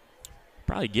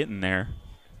probably getting there.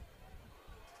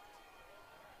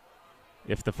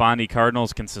 If the Fondy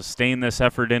Cardinals can sustain this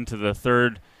effort into the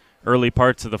third, early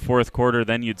parts of the fourth quarter,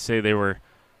 then you'd say they were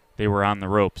on the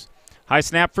ropes. High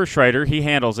snap for Schreider. He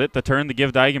handles it. The turn to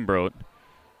give to Eigenbrot.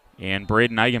 And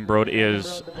Braden Eigenbrot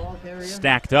is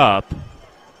stacked up.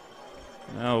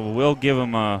 We'll give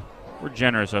him we're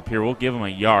generous up here. We'll give him a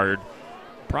yard.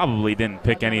 Probably didn't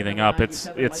pick anything up. It's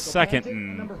 2nd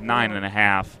and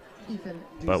 9.5.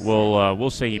 But we'll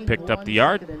say he picked up the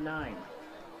yard.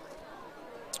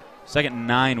 2nd and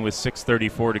 9 with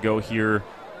 6:34 to go here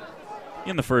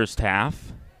in the first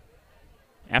half.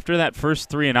 After that first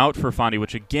 3 and out for Fondy,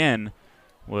 which again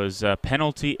was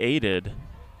penalty aided,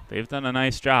 they've done a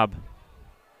nice job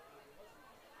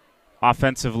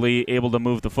offensively, able to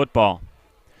move the football.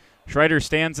 Schreider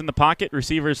stands in the pocket,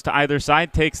 receivers to either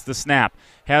side, takes the snap.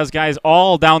 Has guys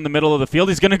all down the middle of the field.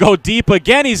 He's going to go deep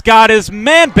again. He's got his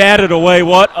man batted away.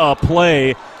 What a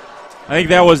play. I think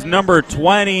that was number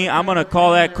 20. I'm going to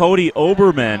call that Cody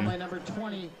Oberman,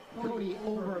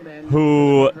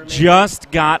 who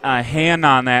just got a hand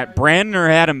on that. Brandner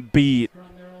had him beat.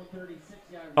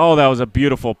 Oh, that was a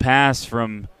beautiful pass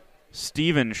from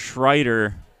Steven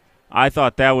Schreider. I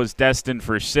thought that was destined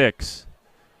for 6.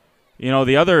 You know,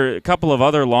 a couple of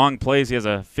other long plays. He has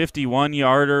a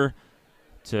 51-yarder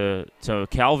to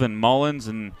Calvin Mullins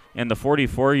and the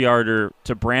 44-yarder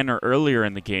to Brandner earlier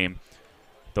in the game.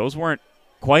 Those weren't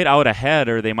quite out ahead,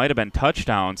 or they might have been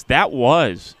touchdowns. That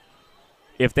was.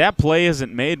 If that play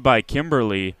isn't made by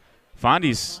Kimberly,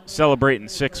 Fondy's celebrating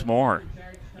 6 more.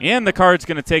 And the Card's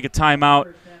going to take a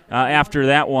timeout after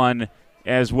that one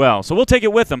as well. So we'll take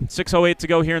it with them. 6:08 to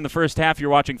go here in the first half.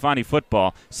 You're watching Fondy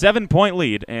Football. 7-point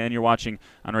lead, and you're watching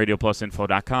on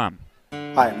RadioPlusInfo.com.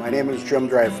 Hi, my name is Jim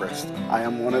Dreyfus. I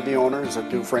am one of the owners of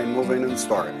Dufresne Moving and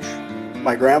Storage.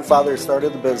 My grandfather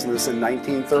started the business in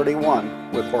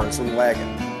 1931 with horse and wagon,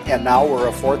 and now we're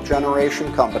a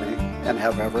 4th-generation company and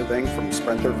have everything from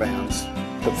Sprinter vans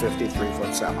to 53-foot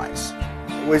semis.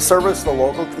 We service the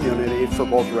local community for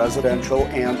both residential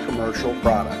and commercial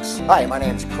products. Hi, my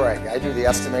name is Craig. I do the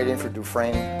estimating for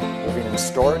Dufresne Moving and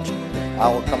Storage.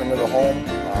 I will come into the home,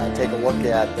 take a look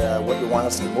at what you want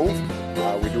us to move.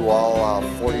 We do all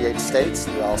 48 states.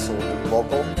 We also do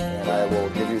local, and I will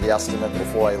give you the estimate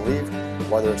before I leave.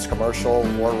 Whether it's commercial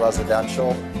or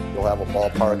residential, you'll have a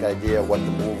ballpark idea of what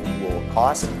the move will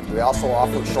cost. We also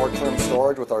offer short-term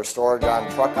storage with our storage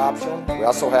on truck option. We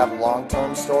also have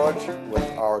long-term storage with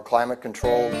our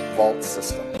climate-controlled vault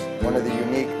system. One of the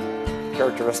unique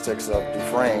characteristics of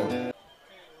Dufresne.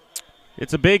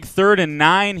 It's a big 3rd and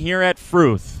 9 here at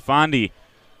Fruth. Fondy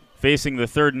facing the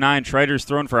third and 9. Schreider's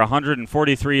thrown for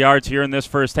 143 yards here in this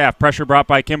first half. Pressure brought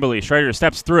by Kimberly. Schreider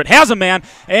steps through it, has a man,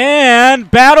 and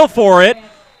battle for it.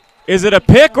 Is it a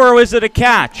pick or is it a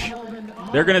catch?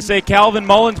 They're going to say Calvin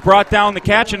Mullins brought down the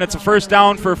catch, and it's a first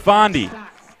down for Fond.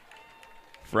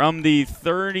 From the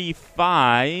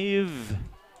 35,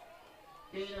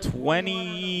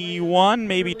 21,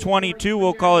 maybe 22,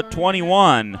 we'll call it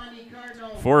 21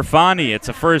 for Fond. It's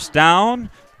a first down.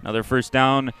 Another first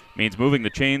down means moving the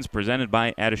chains, presented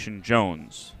by Addison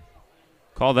Jones.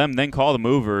 Call them, then call the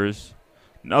movers.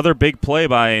 Another big play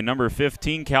by number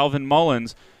 15, Calvin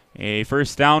Mullins. A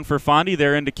first down for Fond.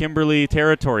 They're into Kimberly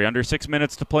territory. Under 6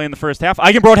 minutes to play in the first half.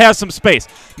 Eichenbrod has some space.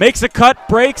 Makes a cut,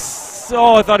 breaks.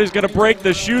 Oh, I thought he was going to break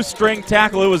the shoestring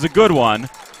tackle. It was a good one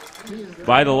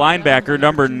by the linebacker,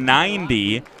 number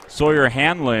 90, Sawyer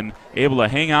Hanlon, able to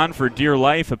hang on for dear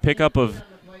life. A pickup of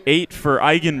 8 for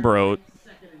Eichenbrod.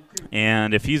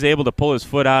 And if he's able to pull his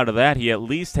foot out of that, he at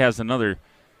least has another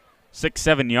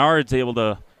 6-7 yards able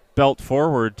to belt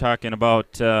forward. Talking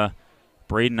about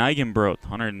Braden Eichenbrod,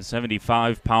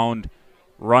 175-pound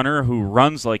runner who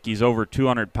runs like he's over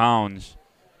 200 pounds.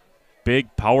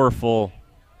 Big, powerful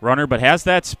runner, but has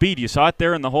that speed. You saw it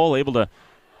there in the hole, able to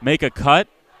make a cut.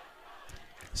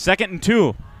 2nd and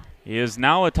 2. It is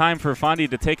now a time for Fond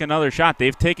to take another shot.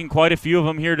 They've taken quite a few of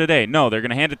them here today. No, they're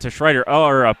going to hand it to Schreider,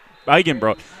 or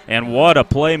Eichenbrod. And what a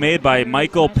play made by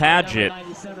Michael Padgett.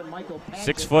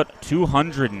 6 foot,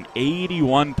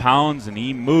 281 pounds, and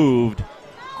he moved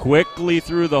quickly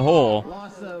through the hole.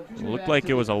 It looked like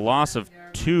it was a loss of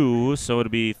 2, so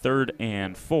it'll be 3rd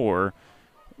and 4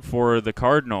 for the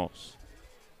Cardinals.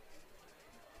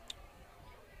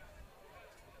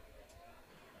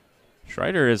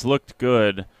 Schreider has looked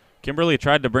good. Kimberly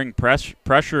tried to bring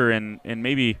pressure and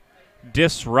maybe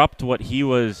disrupt what he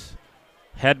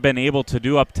had been able to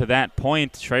do up to that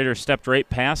point. Schreider stepped right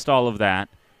past all of that,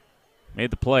 made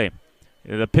the play.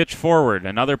 The pitch forward,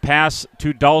 another pass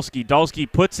to Dulski. Dulski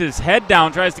puts his head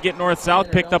down, tries to get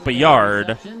north-south, picked up a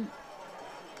yard.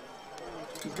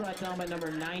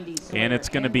 And it's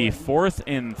going to be 4th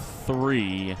and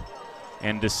 3.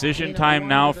 And decision time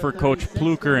now for Coach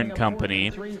Pluker and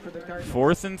company.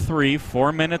 4th and 3,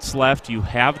 4 minutes left. You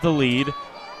have the lead.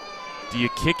 Do you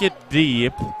kick it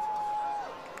deep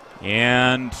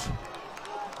and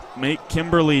make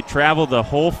Kimberly travel the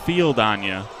whole field on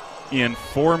you in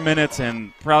 4 minutes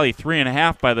and probably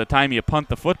 3.5 by the time you punt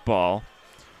the football?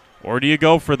 Or do you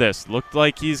go for this? Looked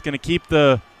like he's going to keep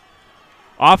the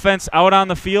offense out on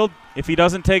the field. If he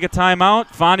doesn't take a timeout,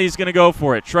 Fondy's going to go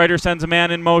for it. Schreider sends a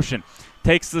man in motion.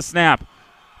 Takes the snap.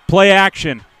 Play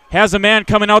action. Has a man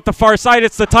coming out the far side.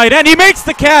 It's the tight end. He makes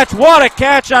the catch. What a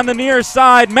catch on the near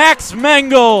side. Max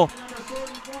Mengel.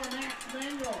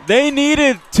 They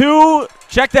needed 2.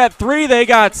 Check that 3. They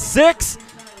got 6.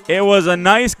 It was a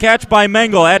nice catch by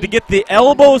Mengel. Had to get the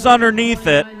elbows underneath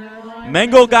it.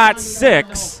 Mengel got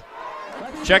 6.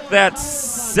 Check that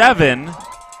 7.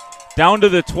 Down to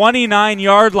the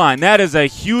 29-yard line. That is a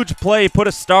huge play. Put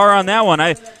a star on that one.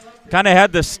 I kind of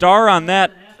had the star on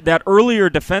that earlier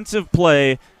defensive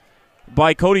play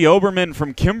by Cody Oberman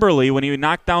from Kimberly when he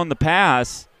knocked down the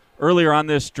pass earlier on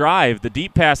this drive. The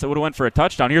deep pass that would have went for a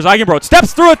touchdown. Here's Eichenbrod.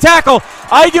 Steps through a tackle.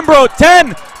 Eichenbrod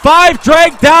 10, 5,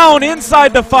 dragged down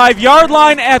inside the 5-yard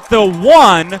line at the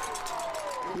 1.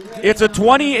 It's a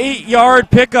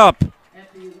 28-yard pickup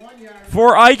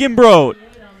for Eichenbrod.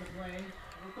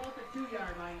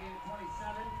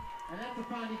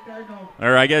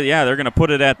 Or I guess, yeah, they're going to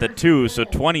put it at the 2, so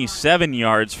 27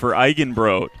 yards for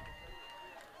Eichenbrod.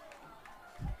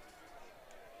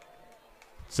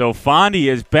 So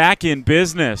Fondy is back in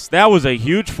business. That was a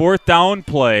huge 4th down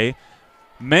play.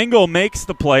 Mengel makes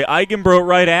the play. Eichenbrod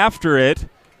right after it.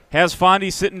 Has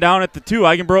Fondy sitting down at the 2.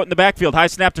 Eichenbrod in the backfield. High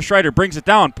snap to Schreider. Brings it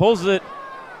down. Pulls it.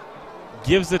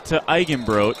 Gives it to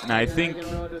Eichenbrod. And I think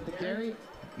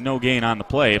no gain on the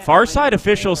play. Far side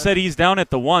official said he's down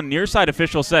at the 1. Near side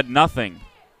official said nothing.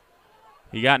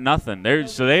 He got nothing.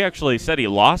 So they actually said he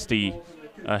lost a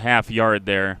half yard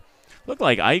there. Looked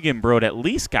like Eichenbrod at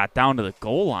least got down to the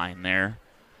goal line there.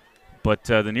 But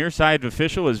the near side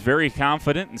official was very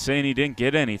confident in saying he didn't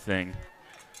get anything.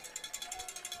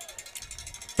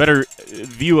 Better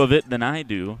view of it than I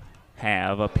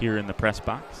have up here in the press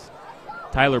box.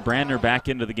 Tyler Brandner back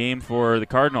into the game for the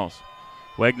Cardinals.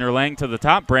 Wagner Lang to the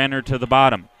top, Brandner to the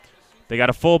bottom. They got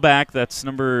a fullback, that's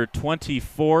number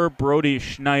 24, Brody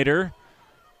Schneider.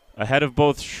 Ahead of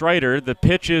both Schreider. The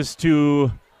pitch is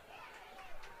to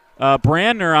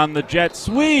Brandner on the jet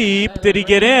sweep. Did he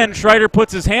get in? Schreider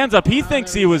puts his hands up. He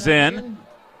thinks he was in.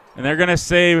 And they're going to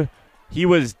say he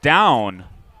was down.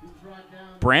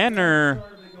 Brandner,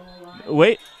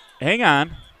 wait, hang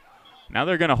on. Now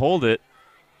they're going to hold it.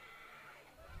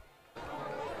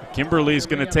 Kimberly's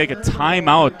going to take a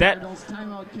timeout.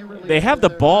 They have the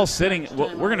ball sitting.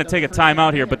 Well, we're going to take a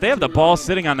timeout here, but they have the ball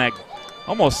sitting on that,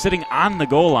 almost sitting on the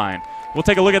goal line. We'll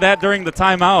take a look at that during the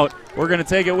timeout. We're going to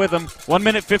take it with them. 1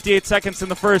 minute, 58 seconds in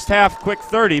the first half. Quick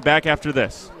 30 back after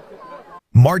this.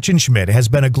 March & Schmidt has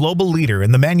been a global leader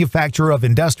in the manufacture of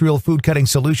industrial food cutting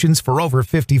solutions for over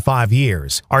 55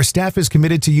 years. Our staff is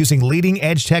committed to using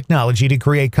leading-edge technology to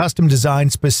create custom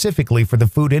designs specifically for the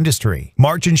food industry.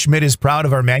 March & Schmidt is proud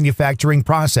of our manufacturing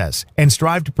process and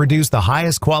strive to produce the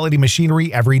highest quality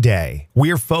machinery every day.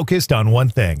 We're focused on one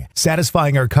thing,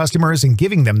 satisfying our customers and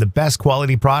giving them the best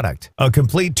quality product. A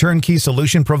complete turnkey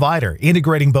solution provider,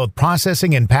 integrating both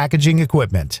processing and packaging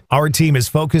equipment. Our team is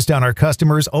focused on our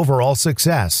customers' overall success,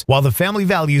 while the family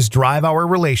values drive our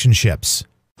relationships.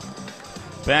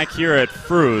 Back here at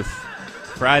Fruth,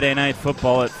 Friday night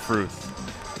football at Fruth.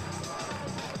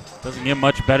 Doesn't get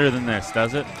much better than this,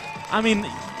 does it? I mean,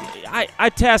 I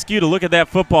task you to look at that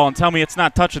football and tell me it's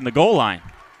not touching the goal line.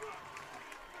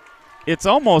 It's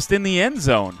almost in the end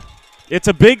zone. It's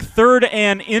a big 3rd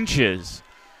and inches.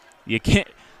 You can't,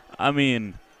 I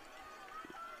mean,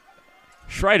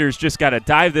 Schreider's just got to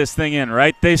dive this thing in,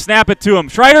 right? They snap it to him.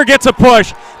 Schreider gets a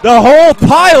push. The whole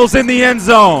pile's in the end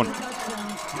zone.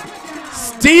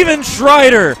 Steven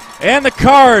Schreider and the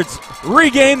Cards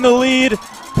regain the lead,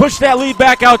 push that lead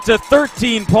back out to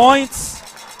 13 points.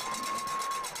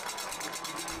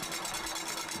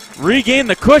 Regain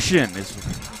the cushion is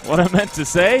what I meant to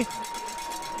say.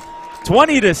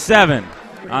 20-7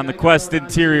 on the Quest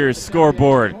Interiors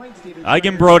scoreboard.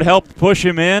 Eigenbrod helped push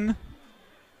him in.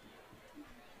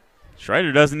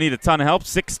 Schreider doesn't need a ton of help.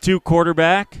 6'2"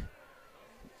 quarterback.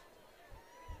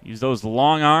 Use those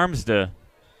long arms to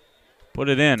put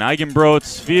it in.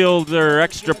 Eigenbrod's field or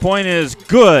extra point is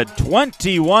good.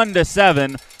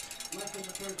 21-7.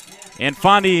 And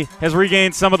Fondy has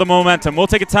regained some of the momentum. We'll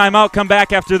take a timeout, come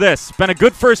back after this. Been a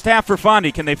good first half for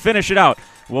Fondy. Can they finish it out?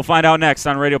 We'll find out next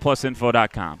on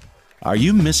RadioPlusInfo.com. Are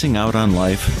you missing out on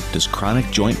life? Does chronic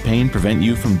joint pain prevent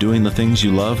you from doing the things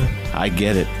you love? I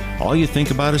get it. All you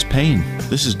think about is pain.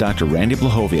 This is Dr. Randy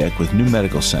Blahoviak with New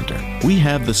Medical Center. We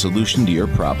have the solution to your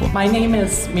problem. My name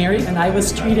is Mary, and I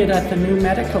was treated at the New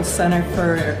Medical Center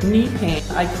for knee pain.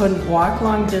 I couldn't walk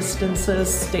long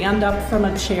distances, stand up from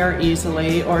a chair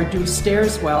easily, or do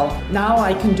stairs well. Now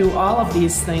I can do all of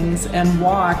these things and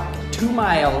walk 2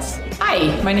 miles.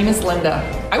 Hi, my name is Linda.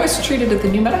 I was treated at the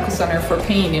New Medical Center for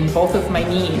pain in both of my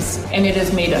knees, and it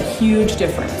has made a huge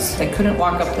difference. I couldn't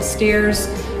walk up the stairs.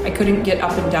 I couldn't get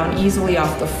up and down easily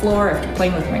off the floor after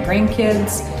playing with my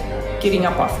grandkids. Getting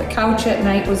up off the couch at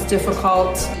night was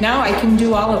difficult. Now I can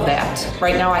do all of that.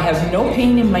 Right now I have no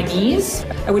pain in my knees.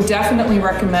 I would definitely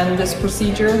recommend this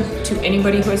procedure to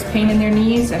anybody who has pain in their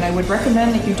knees, and I would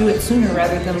recommend that you do it sooner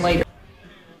rather than later.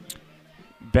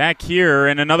 Back here,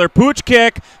 and another pooch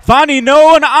kick. Fondy, no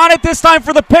one on it this time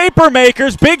for the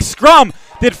Papermakers. Big scrum.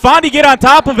 Did Fondy get on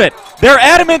top of it? They're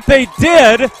adamant they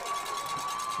did.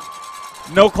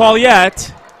 No call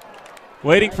yet.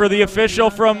 Waiting for the official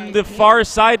from the far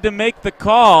side to make the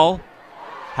call.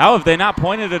 How have they not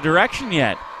pointed a direction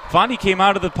yet? Fondy came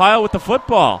out of the pile with the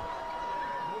football.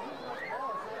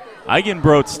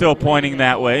 Eigenbrod still pointing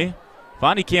that way.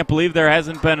 Fondy can't believe there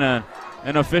hasn't been an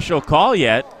official call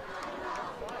yet.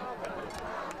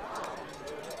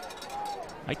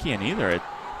 I can't either. It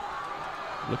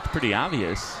looked pretty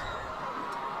obvious.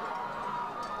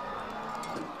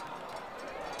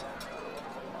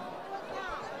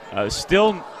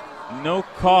 Still no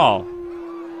call.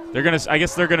 I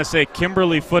guess they're gonna say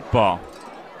Kimberly football.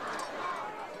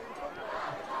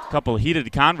 A couple heated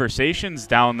conversations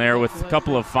down there with a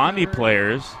couple of Fondy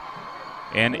players.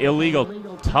 An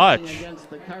illegal touch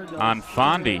on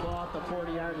Fondy.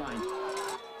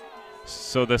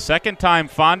 So the second time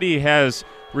Fondy has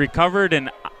recovered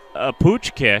a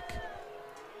pooch kick,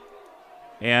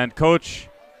 and Coach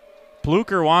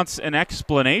Pluker wants an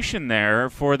explanation there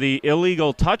for the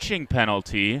illegal touching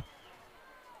penalty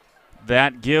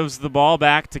that gives the ball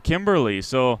back to Kimberly.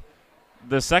 So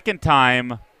the second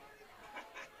time,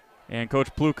 and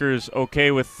Coach Pluker's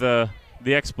okay with the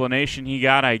explanation he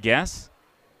got, I guess,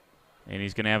 and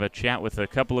he's going to have a chat with a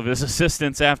couple of his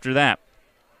assistants after that.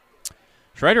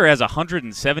 Schreider has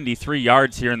 173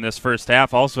 yards here in this first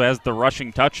half, also has the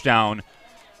rushing touchdown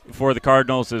for the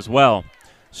Cardinals as well.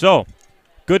 So,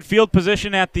 good field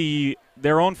position at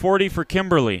their own 40 for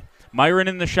Kimberly. Myron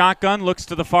in the shotgun, looks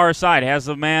to the far side, has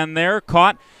a man there,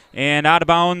 caught, and out of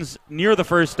bounds near the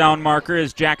first down marker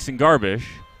is Jackson Garbish.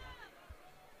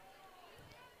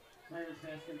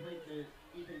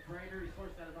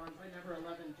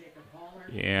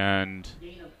 And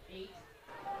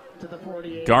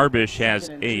Garbish has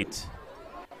 8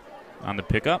 on the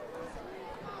pickup.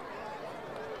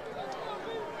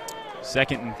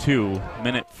 2nd and 2,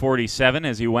 minute 47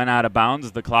 as he went out of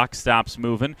bounds. The clock stops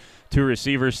moving. 2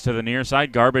 receivers to the near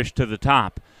side, Garbish to the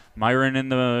top. Myron in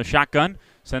the shotgun,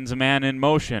 sends a man in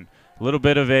motion. A little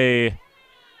bit of a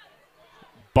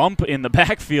bump in the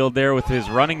backfield there with his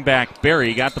running back,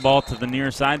 Barry. Got the ball to the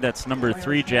near side. That's number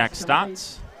 3, Jack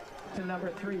Stotts.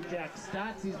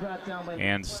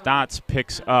 And Stotts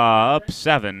picks up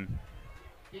 7.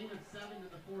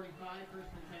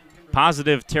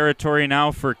 Positive territory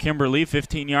now for Kimberly.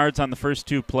 15 yards on the first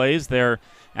 2 plays. They're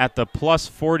at the plus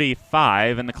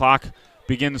 45, and the clock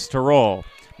begins to roll.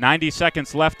 90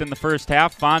 seconds left in the first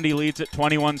half. Fondy leads at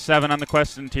 21-7 on the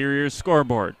Quest Interiors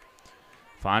scoreboard.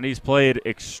 Fondy's played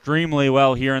extremely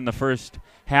well here in the first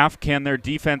half. Can their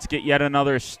defense get yet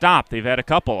another stop? They've had a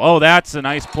couple. Oh, that's a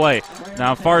nice play.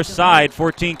 Now, far side,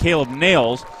 14, Caleb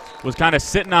Nails was kind of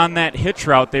sitting on that hitch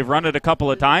route. They've run it a couple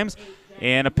of times,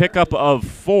 and a pickup of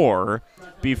 4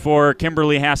 before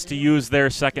Kimberly has to use their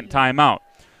second timeout.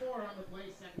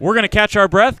 We're going to catch our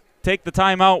breath, take the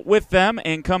timeout with them,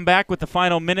 and come back with the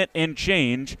final minute and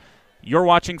change. You're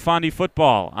watching Fondy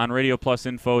Football on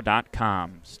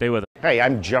RadioPlusInfo.com. Stay with us. Hey,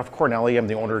 I'm Jeff Cornelli. I'm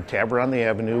the owner of Tavern on the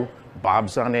Avenue,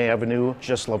 Bob's on the Avenue,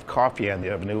 Just Love Coffee on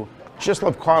the Avenue. Just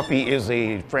Love Coffee is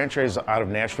a franchise out of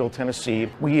Nashville, Tennessee.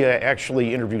 We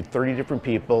actually interviewed 30 different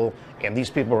people, and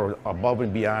these people are above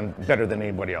and beyond better than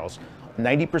anybody else.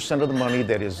 90% of the money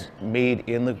that is made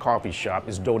in the coffee shop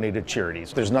is donated to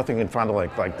charities. There's nothing in Fond du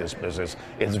Lac like this business.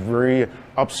 It's very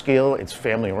upscale, it's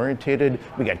family oriented.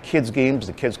 We got kids games,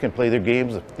 the kids can play their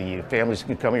games, the families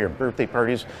can come here at birthday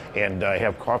parties and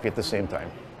have coffee at the same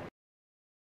time.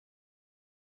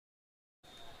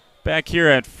 Back here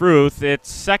at Fruth, it's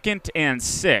 2nd and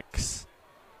 6.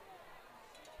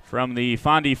 From the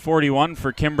Fondy 41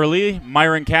 for Kimberly.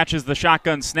 Myron catches the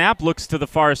shotgun snap, looks to the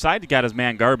far side. He got his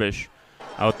man Garbish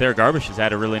out there. Garbish has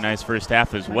had a really nice first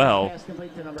half as well.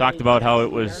 Talked about how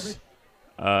it was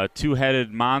a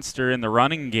two-headed monster in the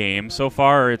running game. So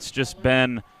far, it's just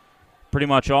been pretty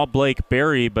much all Blake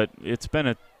Berry, but it's been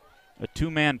a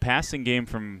two-man passing game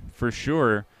for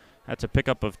sure. That's a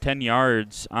pickup of 10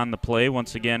 yards on the play,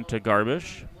 once again to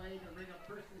Garbish.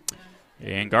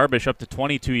 And Garbish up to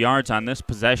 22 yards on this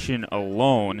possession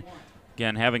alone.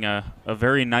 Again, having a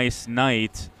very nice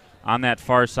night on that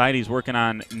far side. He's working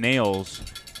on Nails.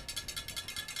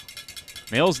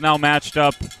 Nails now matched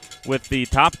up with the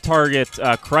top target,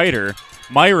 Kreider.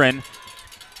 Myron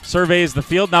surveys the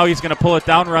field. Now he's going to pull it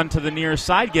down, run to the near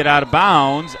side, get out of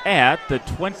bounds at the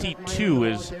 22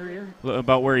 is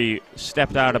about where he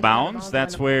stepped out of bounds.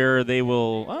 That's where they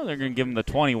will, they're going to give him the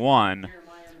 21.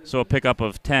 So a pickup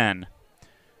of 10.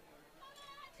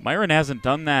 Myron hasn't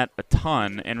done that a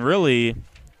ton, and really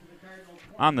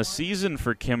on the season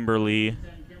for Kimberly,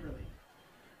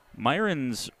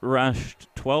 Myron's rushed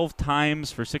 12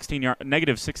 times for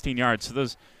negative 16 yards. So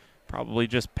those probably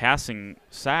just passing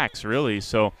sacks, really.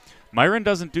 So Myron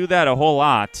doesn't do that a whole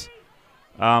lot,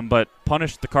 but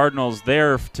punished the Cardinals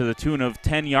there to the tune of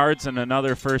 10 yards and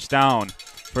another first down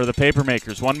for the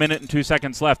Papermakers. 1 minute and 2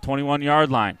 seconds left, 21-yard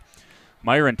line.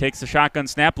 Myron takes the shotgun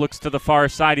snap, looks to the far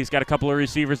side. He's got a couple of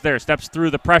receivers there, steps through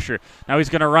the pressure. Now he's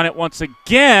going to run it once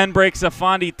again, breaks a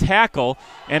Fondy tackle.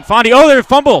 And Fondy, there's a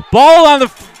fumble. Ball on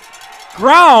the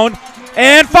ground,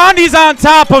 and Fondy's on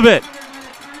top of it.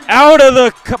 Out of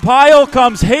the pile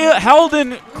comes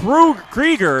Heldon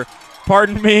Krieger,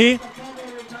 pardon me.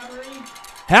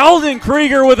 Heldon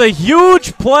Krieger with a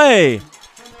huge play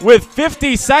with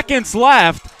 50 seconds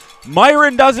left.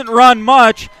 Myron doesn't run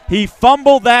much. He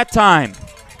fumbled that time.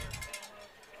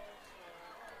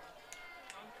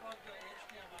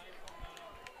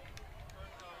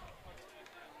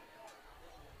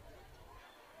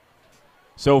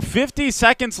 So 50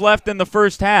 seconds left in the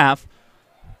first half.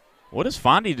 What does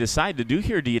Fondy decide to do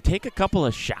here? Do you take a couple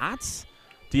of shots?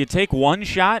 Do you take one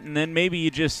shot and then maybe you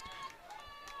just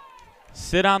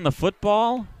sit on the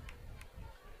football?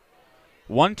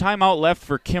 One timeout left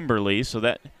for Kimberly, so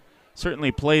that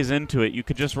certainly plays into it. You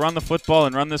could just run the football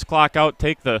and run this clock out,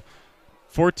 take the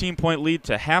 14-point lead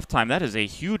to halftime. That is a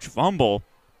huge fumble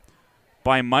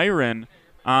by Myron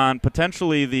on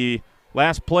potentially the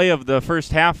last play of the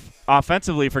first half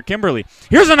offensively for Kimberly.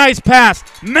 Here's a nice pass.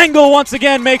 Mengel once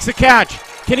again makes a catch.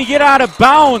 Can he get out of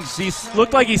bounds? He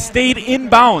looked like he stayed in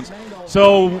bounds.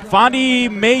 So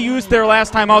Fondy may use their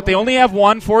last time out. They only have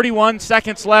 41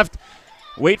 seconds left.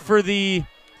 Wait for the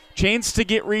chains to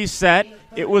get reset.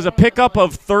 It was a pickup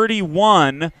of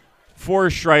 31 for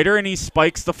Schreider, and he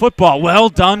spikes the football. Well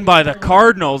done by the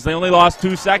Cardinals. They only lost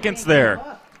 2 seconds there.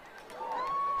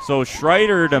 So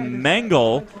Schreider to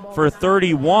Mengel for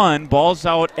 31. Ball's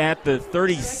out at the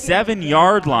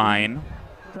 37-yard line.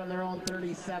 From their own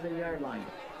 37-yard line.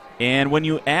 And when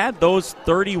you add those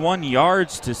 31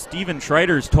 yards to Steven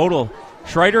Schreider's total,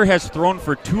 Schreider has thrown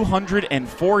for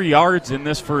 204 yards in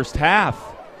this first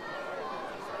half.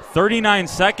 39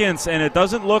 seconds, and it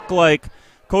doesn't look like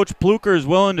Coach Pluker is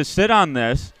willing to sit on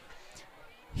this.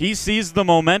 He sees the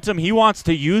momentum. He wants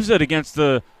to use it against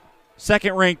the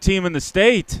second-ranked team in the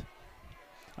state.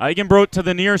 Eigenbrot to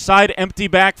the near side, empty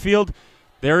backfield.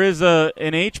 There is an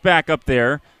H-back up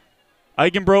there.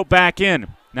 Eigenbrot back in.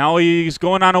 Now he's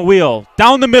going on a wheel.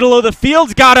 Down the middle of the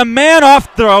field, got a man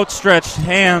off the outstretched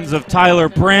hands of Tyler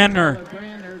Brandner.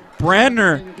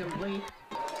 Brandner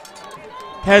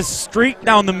has streaked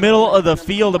down the middle of the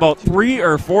field about 3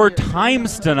 or 4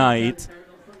 times tonight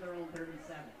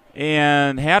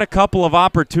and had a couple of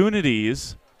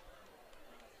opportunities.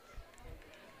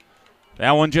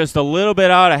 That one just a little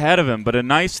bit out ahead of him, but a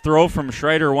nice throw from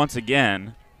Schreider once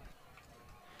again.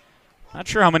 Not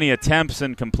sure how many attempts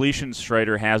and completions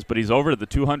Schreider has, but he's over the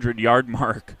 200-yard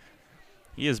mark.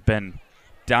 He has been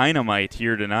dynamite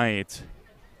here tonight.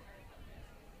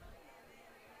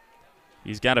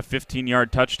 He's got a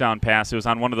 15-yard touchdown pass. It was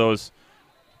on one of those,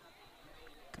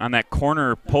 on that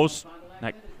corner post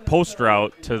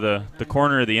route to the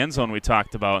corner of the end zone we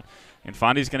talked about. And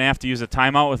Fondy's going to have to use a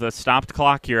timeout with a stopped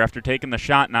clock here after taking the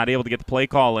shot, not able to get the play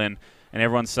call in, and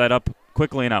everyone's set up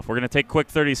quickly enough. We're going to take a quick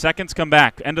 30 seconds, come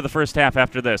back, end of the first half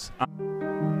after this.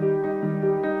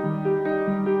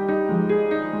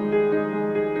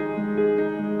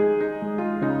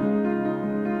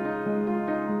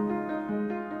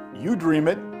 You dream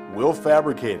it, we'll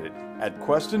fabricate it. At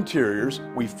Quest Interiors,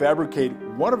 we fabricate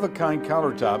one-of-a-kind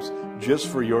countertops just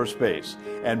for your space,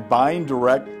 and buying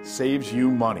direct saves you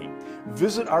money.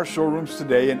 Visit our showrooms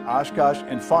today in Oshkosh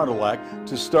and Fond du Lac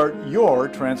to start your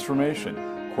transformation.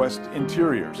 Quest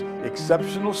Interiors,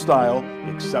 exceptional style,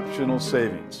 exceptional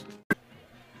savings.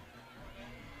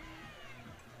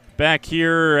 Back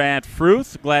here at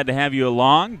Fruth, glad to have you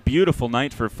along. Beautiful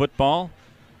night for football.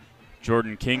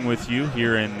 Jordan King with you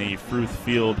here in the Fruth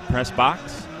Field press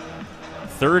box.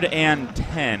 3rd and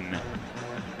 10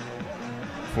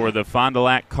 for the Fond du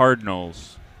Lac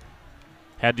Cardinals.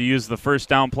 Had to use the first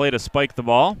down play to spike the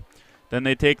ball. Then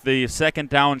they take the second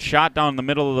down shot down the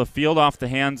middle of the field off the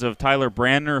hands of Tyler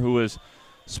Brandner, who was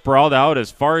sprawled out as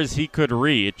far as he could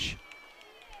reach.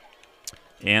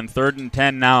 And 3rd and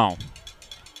 10 now.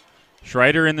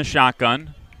 Schreider in the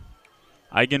shotgun.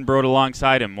 Eigenbrot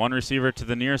alongside him. One receiver to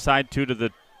the near side, 2 to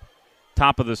the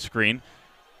top of the screen.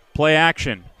 Play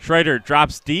action. Schreider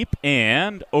drops deep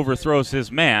and overthrows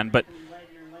his man, but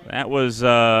that was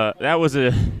a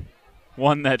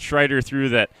one that Schreider threw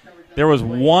that there was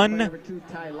one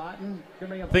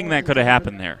thing that could have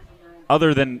happened there,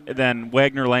 other than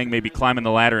Wagner Lang maybe climbing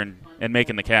the ladder and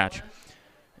making the catch,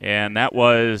 and that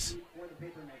was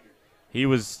he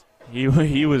was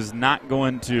not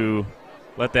going to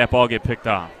let that ball get picked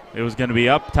off. It was going to be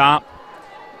up top.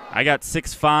 I got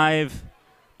 6'5",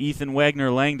 Ethan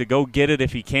Wagner Lang to go get it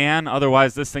if he can.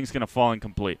 Otherwise, this thing's going to fall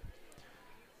incomplete.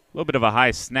 A little bit of a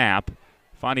high snap.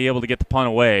 Fondy able to get the punt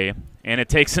away, and it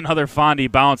takes another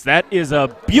Fondy bounce. That is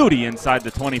a beauty inside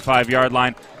the 25-yard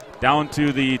line, down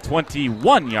to the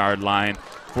 21-yard line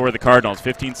for the Cardinals.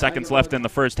 15 seconds left in the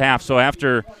first half. So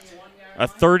after a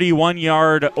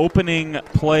 31-yard opening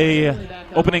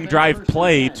drive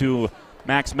play to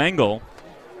Max Mengel,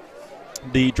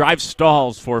 the drive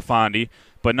stalls for Fondy,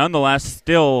 but nonetheless,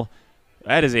 still,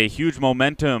 that is a huge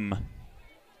momentum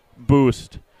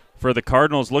boost for the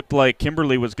Cardinals. Looked like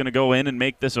Kimberly was going to go in and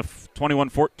make this a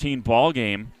 21-14 ball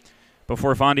game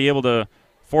before Fondy able to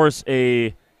force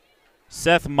a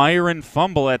Seth Myron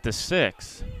fumble at the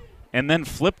 6 and then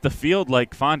flip the field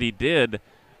like Fondy did.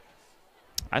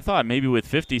 I thought maybe with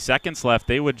 50 seconds left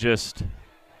they would just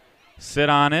sit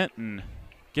on it and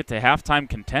get to halftime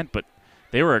content, but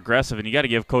they were aggressive, and you got to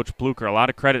give Coach Pluker a lot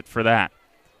of credit for that.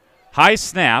 High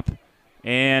snap,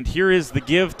 and here is the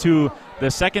give to the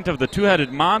second of the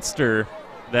two-headed monster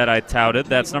that I touted.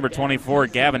 That's number 24,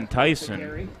 Gavin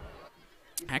Tyson.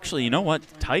 Actually, you know what?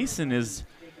 Tyson is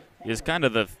kind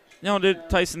of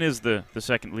Tyson is the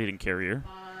second leading carrier.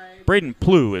 Braden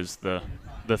Plew is the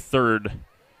third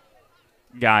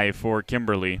guy for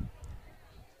Kimberly.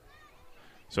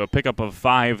 So a pickup of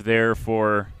 5 there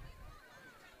for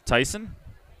Tyson.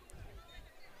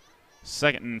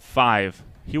 2nd and 5.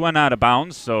 He went out of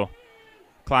bounds, so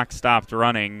clock stopped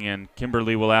running, and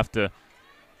Kimberly will have to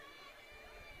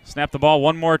snap the ball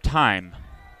one more time.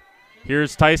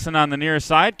 Here's Tyson on the near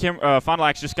side. Fond du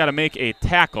Lac's just got to make a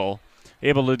tackle.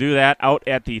 Able to do that out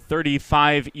at the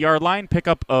 35-yard line.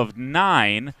 Pickup of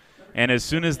 9. And as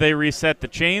soon as they reset the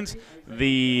chains,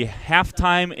 the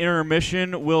halftime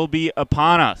intermission will be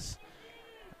upon us.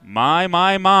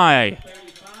 My.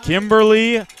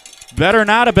 Kimberly better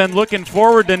not have been looking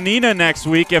forward to Neenah next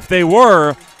week. If they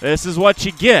were, this is what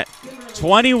you get.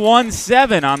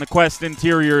 21-7 on the Quest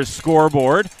Interiors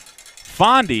scoreboard.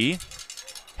 Fondy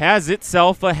has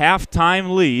itself a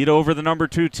halftime lead over the number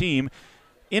 2 team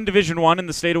in Division I in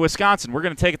the state of Wisconsin. We're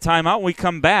going to take a timeout. When we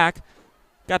come back,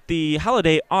 got the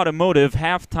Holiday Automotive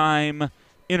halftime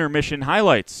intermission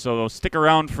highlights. So stick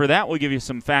around for that. We'll give you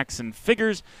some facts and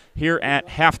figures here at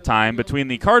halftime between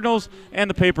the Cardinals and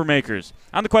the Papermakers.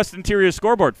 On the Quest Interior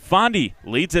scoreboard, Fondy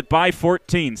leads it by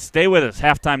 14. Stay with us.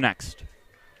 Halftime next.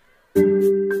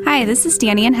 Hi, this is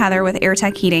Danny and Heather with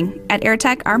AirTech Heating. At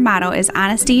AirTech, our motto is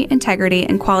honesty, integrity,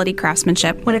 and quality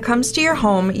craftsmanship. When it comes to your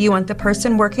home, you want the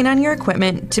person working on your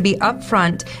equipment to be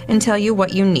upfront and tell you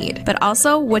what you need. But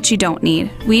also what you don't need.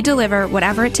 We deliver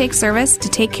whatever it takes service to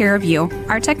take care of you.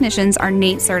 Our technicians are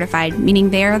NATE certified, meaning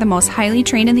they are the most highly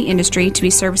trained in the industry to be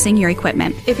servicing your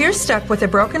equipment. If you're stuck with a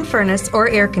broken furnace or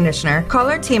air conditioner, call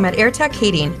our team at AirTech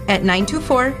Heating at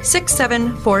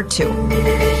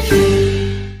 924-6742.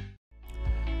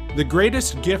 The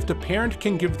greatest gift a parent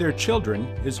can give their children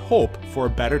is hope for a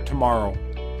better tomorrow.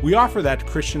 We offer that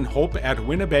Christian hope at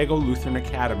Winnebago Lutheran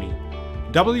Academy.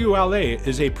 WLA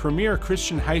is a premier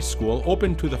Christian high school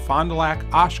open to the Fond du Lac,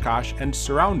 Oshkosh, and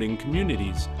surrounding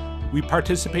communities. We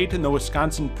participate in the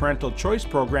Wisconsin Parental Choice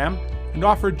Program and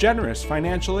offer generous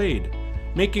financial aid,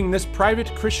 making this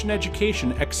private Christian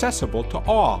education accessible to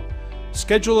all.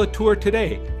 Schedule a tour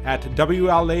today at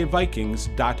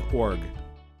WLAVikings.org.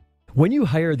 When you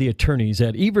hire the attorneys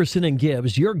at Everson &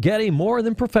 Gibbs, you're getting more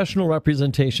than professional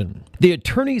representation. The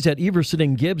attorneys at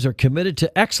Everson & Gibbs are committed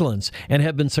to excellence and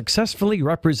have been successfully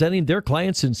representing their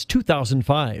clients since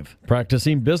 2005,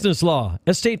 practicing business law,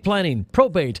 estate planning,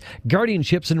 probate,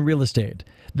 guardianships, and real estate.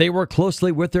 They work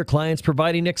closely with their clients,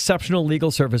 providing exceptional legal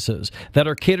services that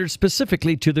are catered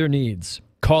specifically to their needs.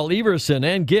 Call Everson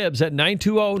 & Gibbs at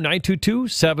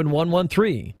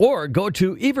 920-922-7113 or go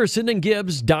to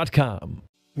eversonandgibbs.com.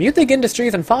 Muthig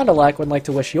Industries and Fond du Lac would like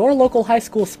to wish your local high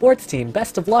school sports team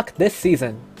best of luck this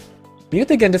season.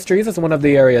 Muthig Industries is one of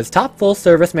the area's top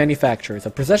full-service manufacturers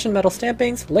of precision metal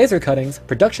stampings, laser cuttings,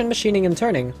 production machining and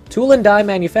turning, tool and die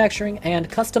manufacturing, and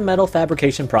custom metal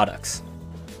fabrication products.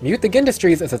 Muthig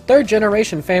Industries is a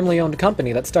third-generation family-owned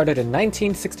company that started in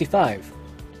 1965.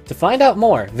 To find out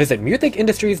more, visit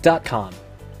muthigindustries.com.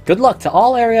 Good luck to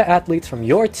all area athletes from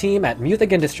your team at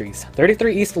Muthig Industries,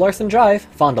 33 East Larson Drive,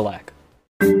 Fond du Lac.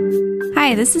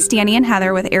 Hi, this is Danny and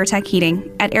Heather with AirTech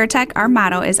Heating. At AirTech, our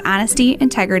motto is honesty,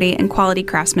 integrity, and quality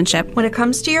craftsmanship. When it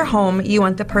comes to your home, you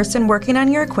want the person working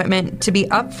on your equipment to be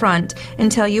upfront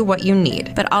and tell you what you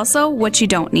need. But also what you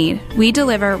don't need. We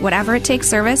deliver whatever it takes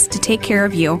service to take care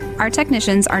of you. Our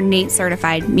technicians are NATE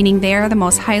certified, meaning they are the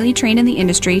most highly trained in the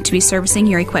industry to be servicing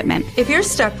your equipment. If you're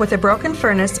stuck with a broken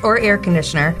furnace or air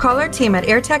conditioner, call our team at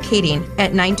AirTech Heating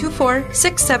at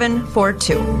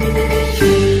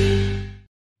 924-6742.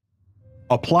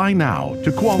 Apply now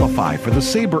to qualify for the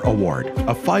SABRE Award,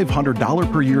 a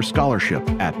 $500 per year scholarship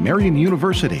at Marian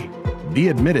University. Be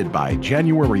admitted by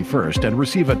January 1st and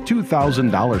receive a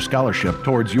 $2,000 scholarship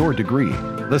towards your degree.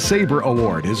 The SABRE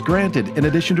Award is granted in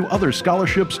addition to other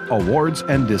scholarships, awards,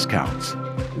 and discounts.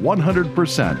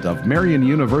 100% of Marian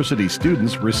University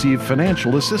students receive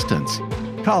financial assistance.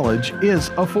 College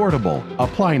is affordable.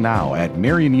 Apply now at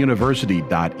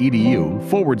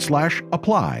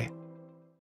marianuniversity.edu/apply.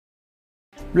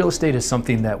 Real estate is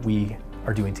something that we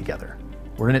are doing together.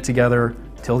 We're in it together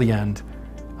till the end.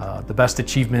 The best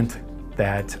achievement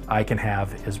that I can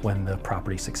have is when the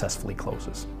property successfully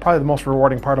closes. Probably the most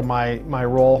rewarding part of my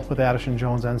role with Addison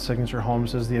Jones and Signature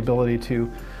Homes is the ability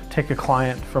to take a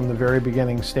client from the very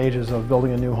beginning stages of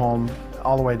building a new home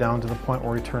all the way down to the point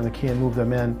where we turn the key and move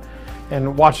them in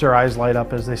and watch their eyes light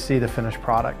up as they see the finished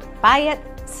product. Buy it,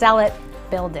 sell it,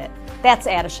 build it. That's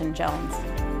Addison Jones.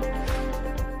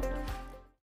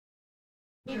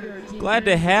 Glad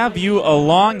to have you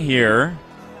along here.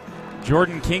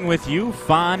 Jordan King with you,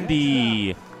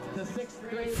 Fondy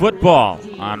Football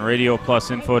on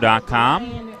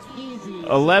RadioPlusInfo.com.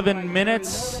 11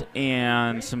 minutes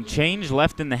and some change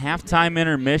left in the halftime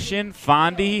intermission.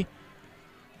 Fondy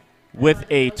with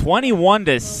a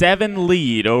 21-7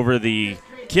 lead over the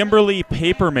Kimberly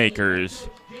Papermakers,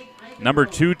 number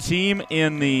 2 team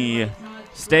in the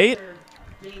state.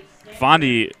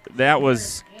 Fondy, that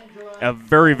was a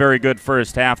very, very good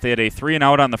first half. They had a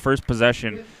 3-and-out on the first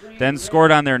possession. then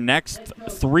scored on their next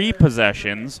 3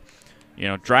 possessions.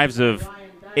 Drives of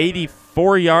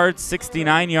 84 yards,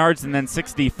 69 yards, and then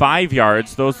 65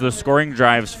 yards. Those are the scoring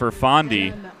drives for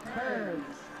Fondy.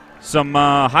 Some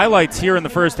highlights here in the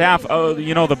first half.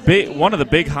 One of the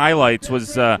big highlights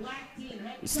was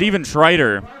Steven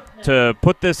Schreider to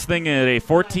put this thing at a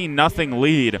 14-0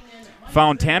 lead.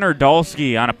 Found Tanner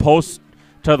Dalsky on a post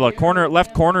to the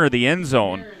left corner of the end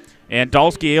zone, and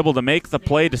Dalsky able to make the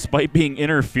play despite being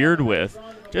interfered with.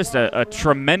 Just a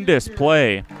tremendous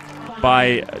play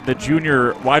by the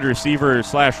junior wide receiver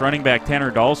 / running back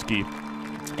Tanner Dalsky,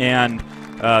 and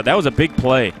that was a big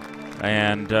play,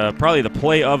 and probably the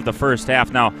play of the first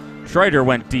half. Now, Schreider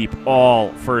went deep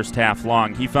all first half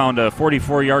long. He found a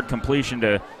 44-yard completion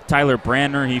to Tyler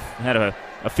Brandner. He had a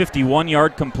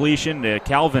 51-yard completion to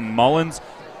Calvin Mullins.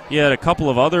 He had a couple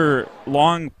of other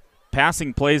long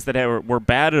passing plays that were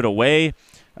batted away.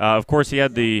 Of course, he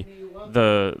had the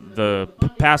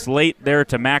pass late there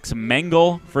to Max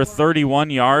Mengel for 31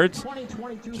 yards.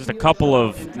 Just a couple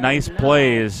of nice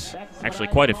plays, actually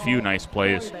quite a few nice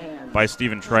plays by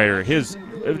Steven Schreider. It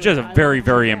was just a very,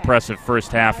 very impressive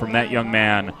first half from that young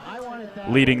man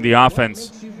leading the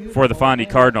offense for the Fondy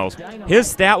Cardinals.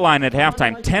 His stat line at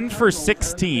halftime, 10 for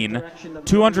 16,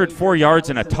 204 yards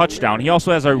and a touchdown. He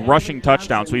also has a rushing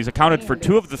touchdown, so he's accounted for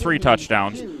 2 of the 3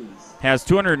 touchdowns, has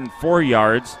 204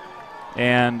 yards,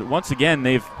 and once again,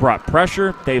 they've brought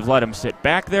pressure. They've let him sit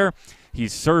back there.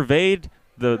 He's surveyed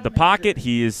the pocket.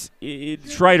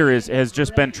 Schreider has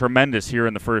just been tremendous here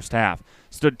in the first half.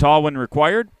 Stood tall when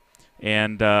required,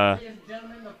 and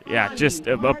just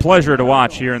a pleasure to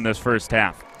watch here in this first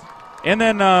half. And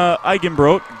then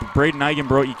Braden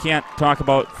Eigenbrot, you can't talk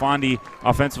about Fondy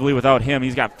offensively without him.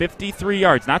 He's got 53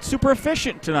 yards. Not super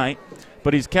efficient tonight,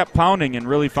 but he's kept pounding and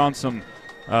really found some,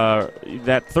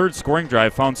 that third scoring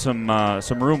drive, found some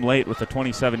room late with a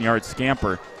 27-yard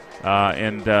scamper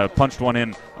and punched one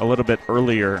in a little bit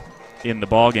earlier in the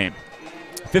ballgame.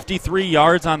 53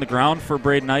 yards on the ground for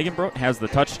Braden Eigenbrot, has the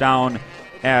touchdown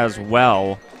as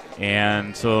well.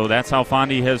 And so that's how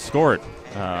Fondy has scored.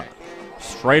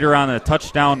 Schreider on a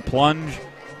touchdown plunge,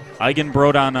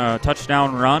 Eigenbrot on a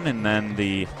touchdown run, and then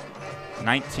the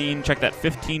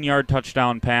 15-yard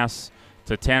touchdown pass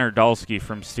to Tanner Dalsky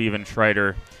from Steven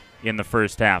Schreider in the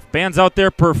first half. Band's out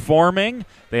there performing.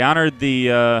 They honored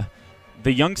the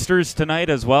youngsters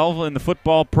tonight as well in the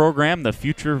football program, the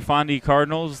future Fondy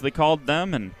Cardinals, they called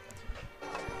them. And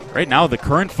right now, the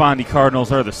current Fondy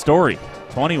Cardinals are the story.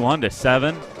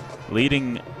 21-7,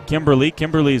 leading Kimberly.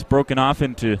 Kimberly's broken off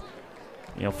into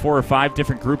 4 or 5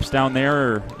 different groups down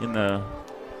there in the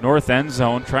north end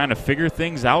zone trying to figure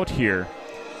things out here.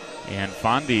 And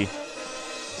Fondy,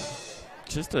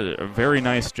 just a very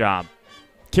nice job.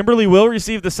 Kimberly will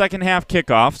receive the second half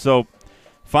kickoff, so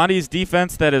Fondy's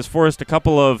defense that has forced a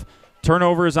couple of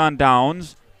turnovers on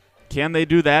downs, can they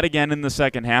do that again in the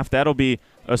second half? That'll be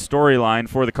a storyline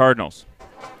for the Cardinals.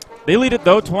 They lead it,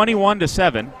 though,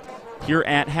 21-7 here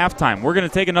at halftime. We're going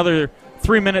to take another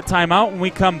 3-minute timeout. When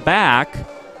we come back,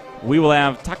 we will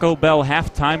have Taco Bell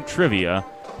halftime trivia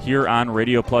here on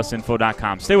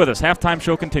RadioPlusInfo.com. Stay with us. Halftime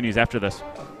show continues after this.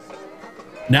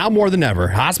 Now more than ever,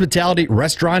 hospitality,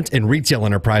 restaurant, and retail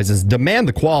enterprises demand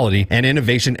the quality and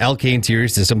innovation LK Interior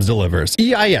Systems delivers.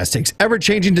 EIS takes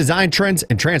ever-changing design trends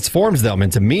and transforms them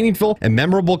into meaningful and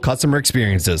memorable customer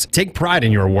experiences. Take pride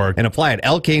in your work and apply at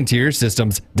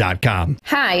lkinteriorsystems.com.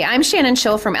 Hi, I'm Shannon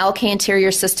Schill from LK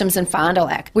Interior Systems in Fond du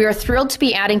Lac. We are thrilled to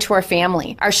be adding to our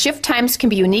family. Our shift times can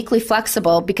be uniquely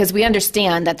flexible because we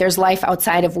understand that there's life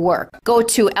outside of work. Go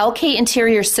to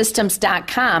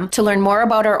lkinteriorsystems.com to learn more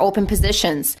about our open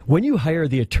positions. When you hire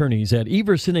the attorneys at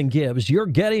Everson and Gibbs, you're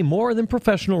getting more than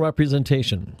professional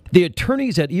representation. The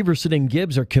attorneys at Everson and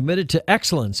Gibbs are committed to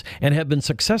excellence and have been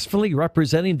successfully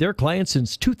representing their clients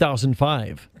since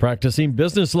 2005, practicing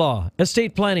business law,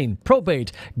 estate planning,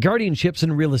 probate, guardianships,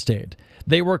 and real estate.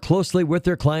 They work closely with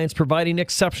their clients, providing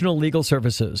exceptional legal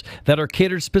services that are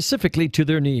catered specifically to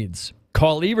their needs.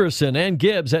 Call Everson and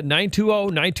Gibbs at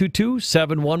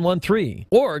 920-922-7113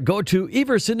 or go to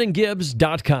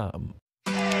eversonandgibbs.com.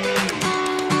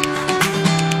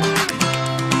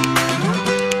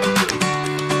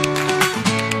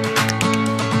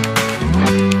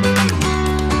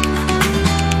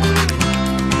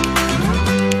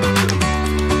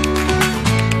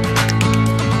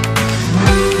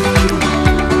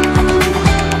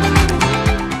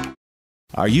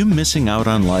 Are you missing out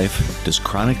on life? Does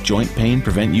chronic joint pain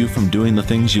prevent you from doing the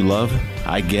things you love?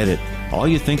 I get it. All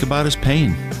you think about is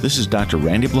pain. This is Dr.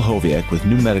 Randy Blahoviak with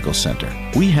New Medical Center.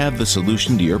 We have the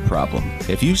solution to your problem.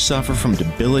 If you suffer from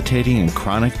debilitating and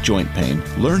chronic joint pain,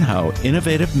 learn how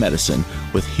innovative medicine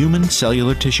with human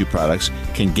cellular tissue products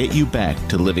can get you back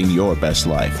to living your best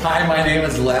life. Hi, my name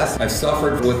is Les. I've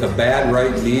suffered with a bad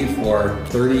right knee for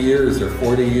 30 years or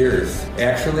 40 years.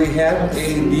 Actually had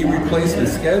a knee replacement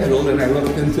scheduled, and I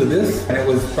looked into this, and it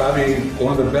was probably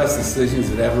one of the best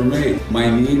decisions I've ever made. My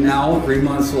knee now, 3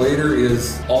 months later,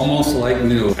 is almost like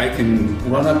new. I can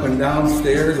run up and down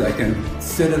stairs. I can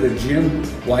sit at a gym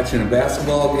watching a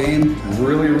basketball game. I'm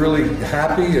really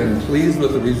happy and pleased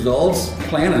with the results. I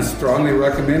plan on strongly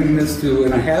recommending this to,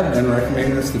 and I have been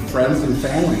recommending this to friends and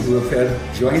family who have had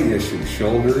joint issues,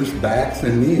 shoulders, backs,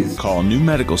 and knees. Call New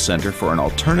Medical Center for an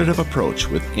alternative approach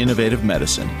with innovative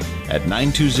medicine at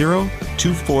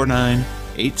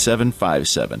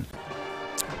 920-249-8757.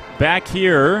 Back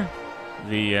here,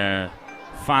 the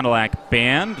Fond du Lac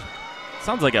band.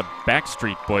 Sounds like a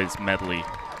Backstreet Boys medley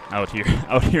out here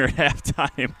at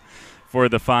halftime for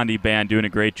the Fondy band, doing a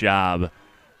great job.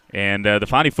 And the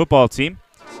Fondy football team,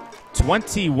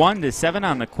 21-7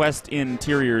 on the Quest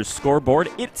Interiors scoreboard.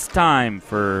 It's time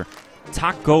for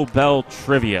Taco Bell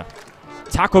trivia.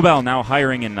 Taco Bell now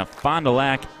hiring in the Fond du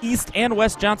Lac, East and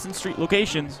West Johnson Street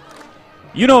locations.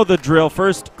 You know the drill.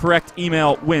 First correct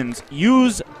email wins.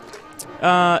 Use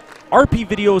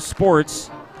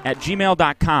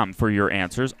rpvideosports@gmail.com for your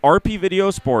answers.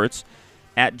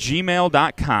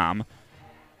 rpvideosports@gmail.com.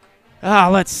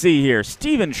 Let's see here.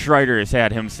 Steven Schreider has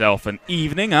had himself an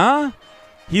evening, huh?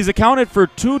 He's accounted for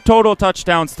 2 total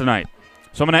touchdowns tonight.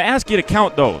 So I'm going to ask you to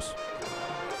count those.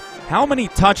 How many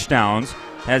touchdowns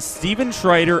has Steven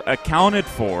Schreider accounted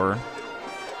for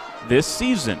this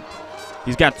season?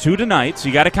 He's got 2 tonight, so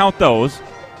you got to count those.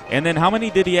 And then how many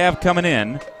did he have coming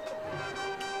in?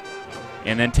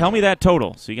 And then tell me that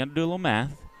total. So you got to do a little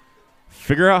math.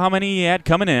 Figure out how many he had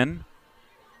coming in.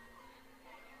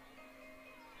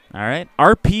 All right.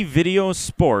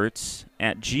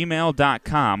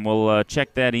 rpvideosports@gmail.com. We'll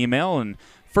check that email, and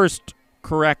first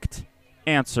correct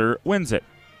answer wins it.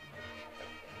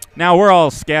 Now, we're all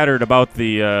scattered about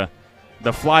the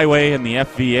Flyway and the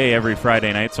FVA every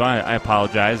Friday night, so I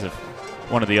apologize if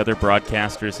one of the other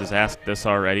broadcasters has asked this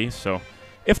already. So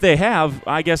if they have,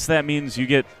 I guess that means you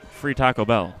get free Taco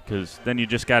Bell, because then you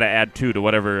just got to add 2 to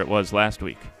whatever it was last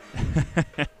week.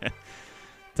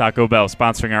 Taco Bell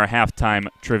sponsoring our halftime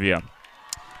trivia.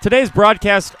 Today's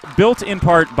broadcast built in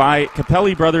part by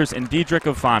Capelli Brothers and Diedrich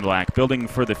of Fond du Lac, building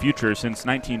for the future since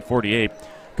 1948.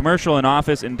 Commercial and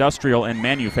office, industrial and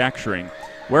manufacturing,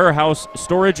 warehouse,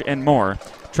 storage, and more.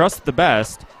 Trust the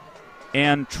best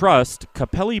and trust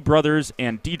Capelli Brothers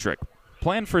and Diedrich.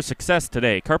 Plan for success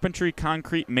today. Carpentry,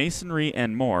 concrete, masonry,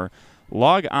 and more.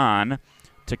 Log on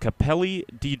to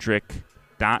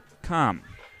capellidiedrich.com.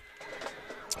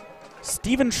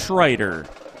 Steven Schreider,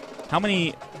 how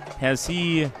many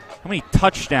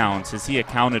touchdowns has he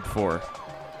accounted for?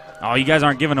 Oh, you guys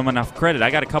aren't giving him enough credit.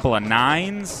 I got a couple of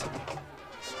 9s.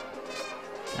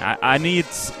 I need,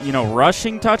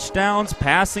 rushing touchdowns,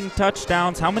 passing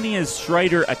touchdowns. How many has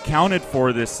Schreider accounted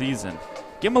for this season?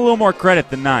 Give him a little more credit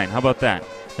than 9. How about that?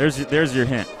 There's your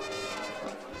hint.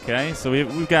 Okay, so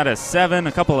we've got a 7,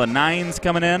 a couple of 9s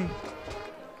coming in.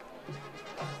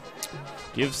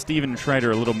 Give Steven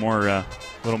Schreider a little more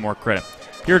credit.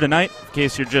 Here tonight, in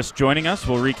case you're just joining us,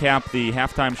 we'll recap the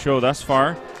halftime show thus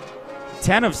far.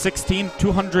 10 of 16,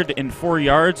 204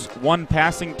 yards, 1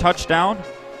 passing touchdown.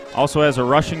 Also has a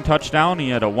rushing touchdown. He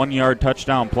had a 1-yard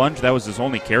touchdown plunge. That was his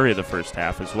only carry of the first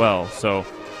half as well. So,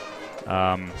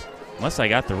 unless I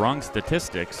got the wrong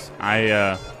statistics,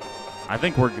 I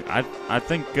think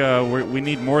we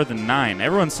need more than 9.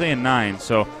 Everyone's saying 9,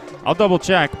 so I'll double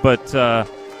check. But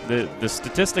the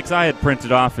statistics I had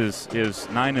printed off is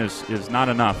 9 is not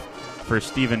enough for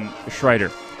Steven Schreider.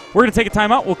 We're going to take a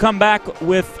timeout. We'll come back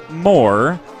with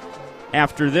more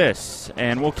after this,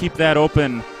 and we'll keep that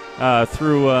open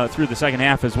through the second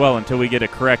half as well until we get a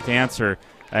correct answer,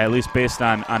 at least based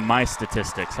on my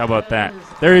statistics. How about that?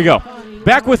 There you go.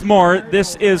 Back with more.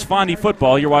 This is Fondy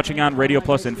Football. You're watching on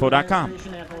RadioPlusInfo.com.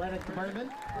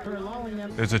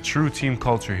 There's a true team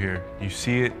culture here. You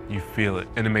see it, you feel it,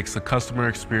 and it makes the customer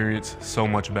experience so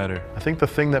much better. I think the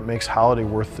thing that makes Holiday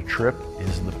worth the trip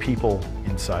is the people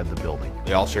inside the building.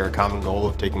 They all share a common goal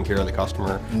of taking care of the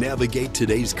customer. Navigate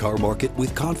today's car market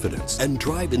with confidence and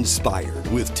drive inspired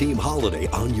with Team Holiday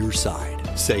on your side.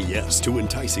 Say yes to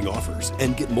enticing offers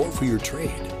and get more for your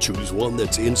trade. Choose one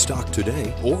that's in stock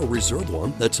today or reserve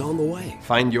one that's on the way.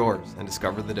 Find yours and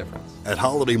discover the difference. At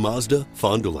Holiday Mazda,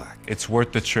 Fond du Lac. It's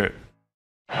worth the trip.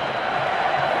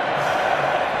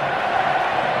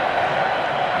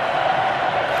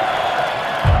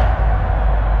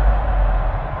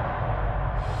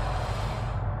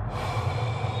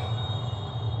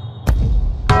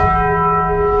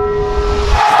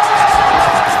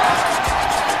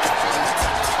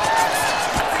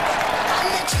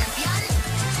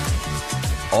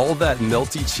 that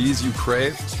melty cheese you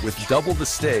crave with double the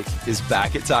steak is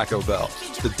back at Taco Bell.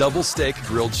 The double steak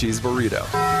grilled cheese burrito.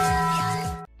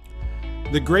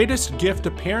 The greatest gift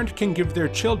a parent can give their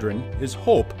children is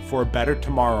hope for a better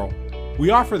tomorrow.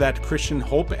 We offer that Christian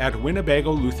hope at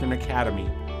Winnebago Lutheran Academy.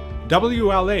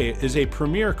 WLA is a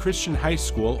premier Christian high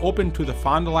school open to the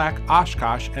Fond du Lac,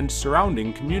 Oshkosh, and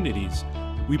surrounding communities.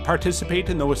 We participate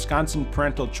in the Wisconsin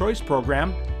Parental Choice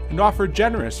Program and offer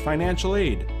generous financial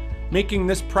aid, making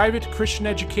this private Christian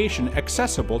education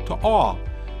accessible to all.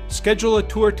 Schedule a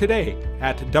tour today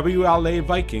at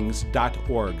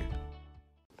WLAVikings.org.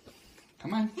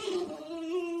 Come on.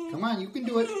 Come on, you can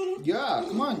do it. Yeah,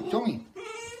 come on, show me.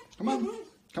 Come on.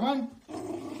 Come on.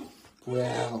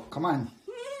 Well, come on.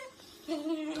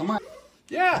 Come on.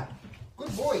 Yeah.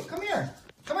 Good boy. Come here.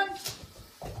 Come on.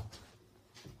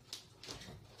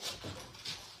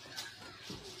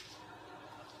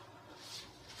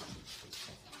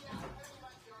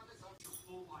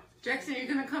 Jackson, are you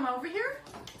going to come over here?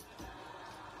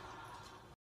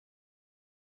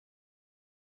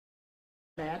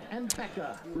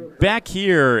 Back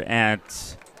here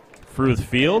at Fruth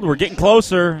Field, we're getting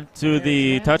closer to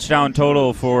the touchdown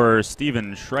total for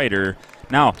Steven Schreider.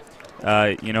 Now,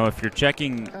 if you're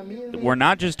checking, we're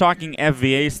not just talking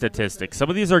FVA statistics. Some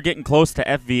of these are getting close to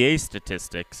FVA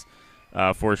statistics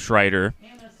for Schreider,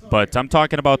 but I'm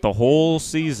talking about the whole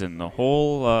season, the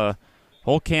whole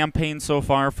campaign so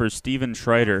far for Steven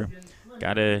Schreider.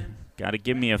 Gotta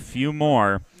give me a few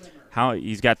more.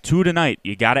 He's got 2 tonight.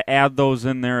 You got to add those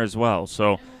in there as well.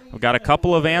 So we've got a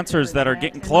couple of answers that are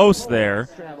getting close there,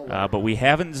 but we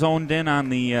haven't zoned in on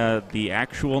the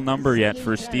actual number yet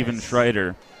for Steven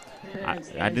Schreider. I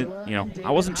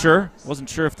wasn't sure. Wasn't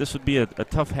sure if this would be a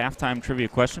tough halftime trivia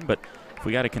question, but if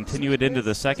we got to continue it into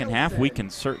the second half, we can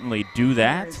certainly do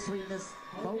that.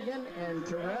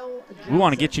 We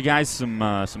want to get you guys some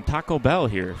Taco Bell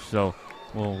here, so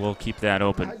we'll keep that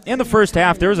open. In the first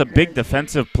half, there was a big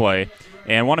defensive play,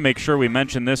 and I want to make sure we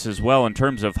mention this as well in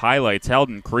terms of highlights.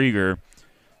 Heldon Krieger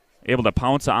able to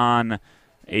pounce on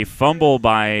a fumble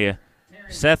by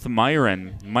Seth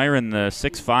Myron. Myron, the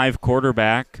 6'5"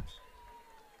 quarterback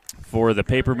for the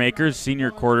Papermakers,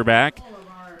 senior quarterback,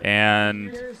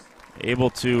 and able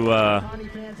to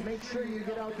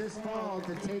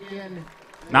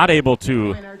not able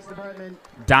to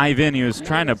dive in. He was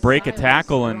trying to break a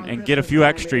tackle and get a few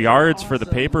extra yards for the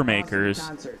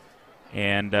Papermakers.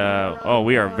 And,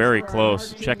 we are very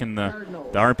close. Checking the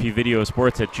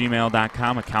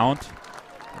rpvideosports@gmail.com account.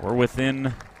 We're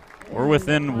within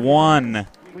 1.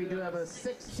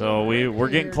 So we're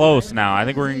getting close now. I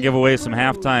think we're gonna give away some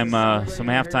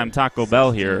halftime Taco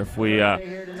Bell here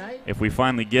if we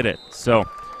finally get it. So,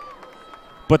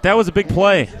 but that was a big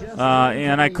play,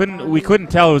 and we couldn't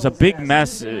tell. It was a big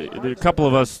mess. A couple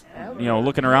of us,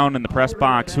 looking around in the press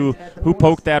box, who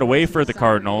poked that away for the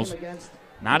Cardinals.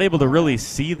 Not able to really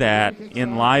see that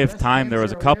in live time. There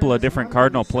was a couple of different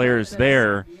Cardinal players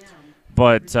there,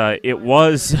 but it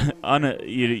was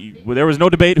there was no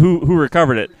debate who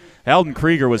recovered it. Heldon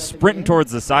Krieger was sprinting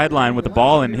towards the sideline with the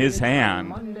ball in his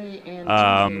hand,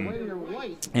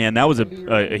 and that was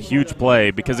a huge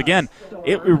play because, again,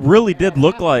 it really did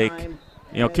look like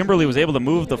Kimberly was able to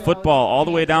move the football all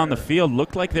the way down the field.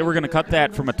 Looked like they were going to cut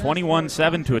that from a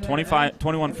 21-7 to a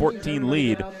 21-14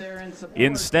 lead.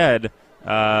 Instead,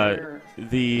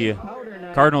 the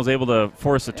Cardinals able to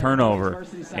force a turnover,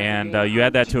 and you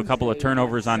add that to a couple of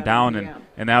turnovers on down,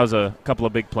 and that was a couple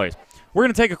of big plays. We're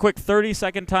going to take a quick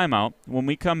 30-second timeout. When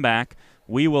we come back,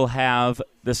 we will have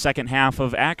the second half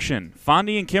of action.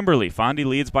 Fondy and Kimberly. Fondy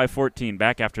leads by 14.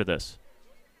 Back after this.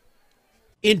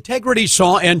 Integrity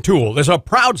Saw and Tool is a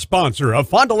proud sponsor of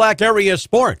Fond du Lac area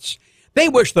sports. They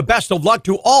wish the best of luck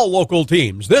to all local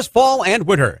teams this fall and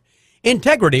winter.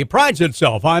 Integrity prides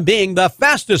itself on being the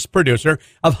fastest producer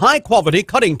of high-quality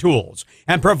cutting tools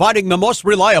and providing the most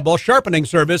reliable sharpening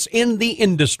service in the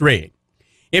industry.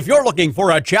 If you're looking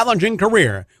for a challenging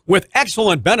career with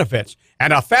excellent benefits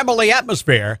and a family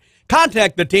atmosphere,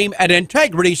 contact the team at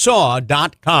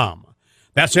integritysaw.com.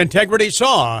 That's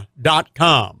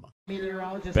integritysaw.com.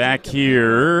 Back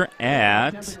here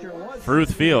at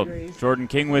Fruth Field, Jordan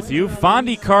King with you.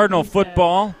 Fondy Cardinal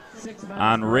football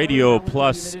on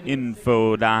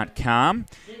RadioPlusInfo.com.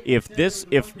 If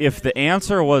the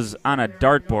answer was on a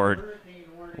dartboard,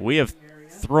 we have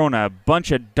thrown a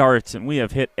bunch of darts and we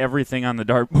have hit everything on the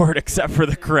dartboard except for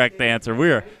the correct answer.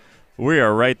 We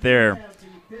are right there.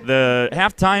 The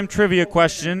halftime trivia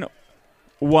question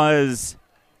was,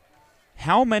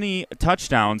 how many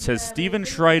touchdowns has Steven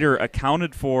Schreider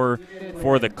accounted for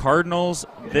the Cardinals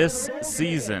this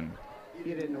season?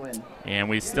 You didn't win. And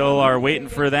we still are waiting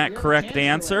for that correct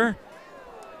answer.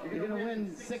 You're going to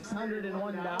win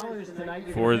 $601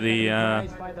 tonight. For the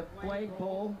by the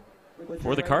flagpole,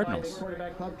 for the Cardinals.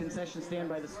 Quarterback club concession stand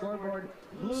by the scoreboard.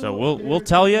 So we'll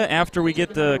tell you after we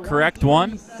get the correct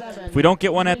one. If we don't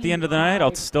get one at the end of the night,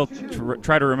 I'll still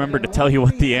try to remember to tell you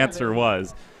what the answer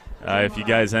was. If you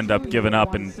guys end up giving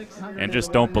up and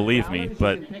just don't believe me,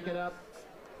 but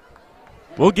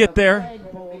we'll get there.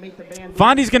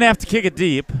 Fondy's going to have to kick it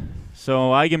deep.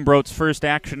 So Eigenbrot's first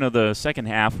action of the second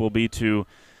half will be to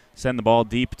send the ball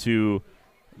deep to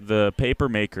the paper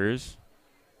makers,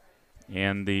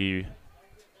 and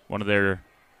one of their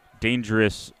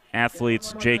dangerous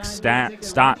athletes, Jake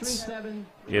Stotts,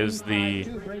 is the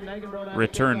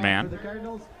return man.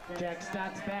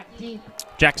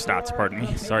 Jack Stotts, pardon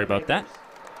me. Sorry about that.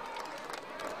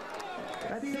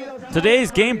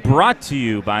 Today's game brought to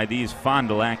you by these Fond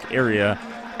du Lac area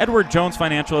Edward Jones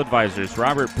Financial Advisors,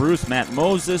 Robert Bruce, Matt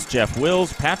Moses, Jeff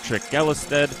Wills, Patrick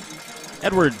Gellisted.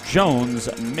 Edward Jones,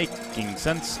 making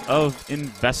sense of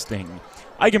investing.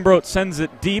 Eigenbrot sends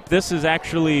it deep. This is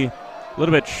actually a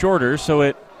little bit shorter, so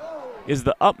it is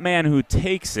the up man who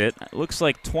takes it. It looks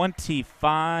like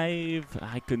 25.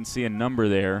 I couldn't see a number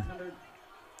there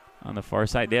on the far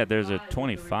side. Yeah, there's a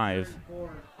 25,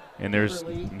 and there's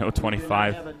no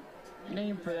 25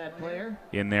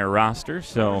 in their roster.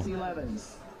 So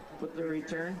with the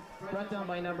return, brought down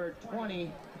by number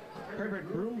 20,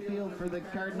 Herbert Broomfield for the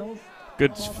Cardinals.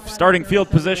 Good starting field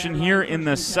position here in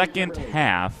the second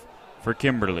half for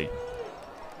Kimberly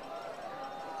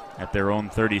at their own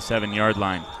 37-yard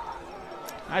line.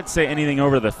 I'd say anything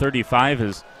over the 35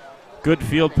 is good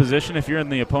field position. If you're in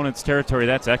the opponent's territory,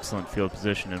 that's excellent field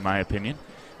position in my opinion.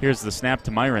 Here's the snap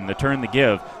to Myron, the turn, the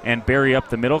give, and Barry up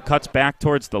the middle, cuts back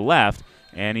towards the left,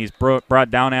 and he's brought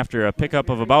down after a pickup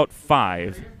of about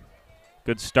 5.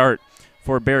 Good start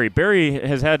for Barry. Barry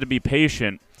has had to be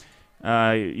patient.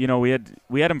 You know, we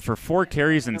had him for 4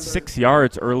 carries and 6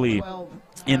 yards early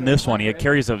in this one. He had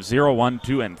carries of 0, 1,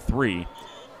 2, and 3.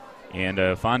 And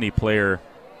a Fondy player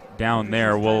down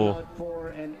there will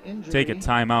take a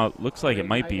timeout. Looks like it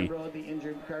might be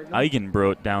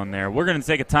Eigenbrot down there. We're going to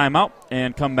take a timeout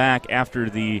and come back after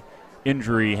the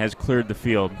injury has cleared the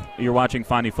field. You're watching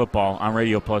Fondy Football on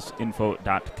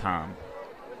RadioPlusInfo.com.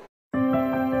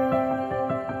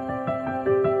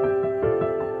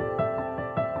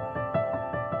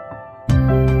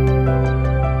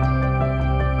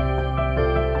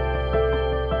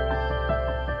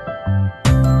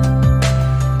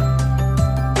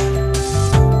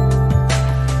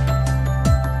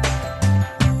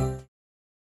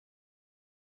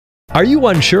 Are you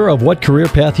unsure of what career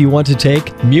path you want to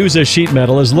take? Musa Sheet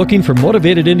Metal is looking for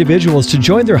motivated individuals to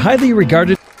join their highly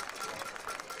regarded.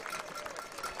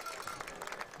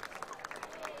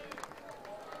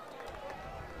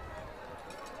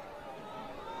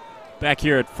 Back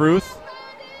here at Fruth,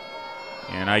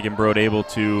 and Eigenbrot able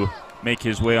to make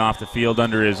his way off the field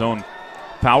under his own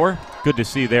power. Good to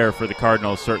see there for the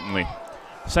Cardinals, certainly.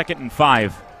 2nd and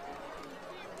 5.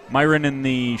 Myron in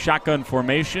the shotgun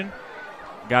formation.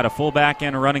 Got a fullback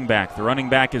and a running back. The running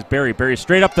back is Barry. Barry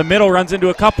straight up the middle, runs into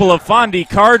a couple of Fondy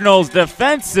Cardinals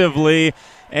defensively,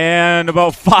 and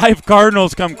about 5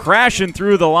 Cardinals come crashing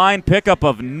through the line. Pickup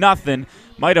of nothing.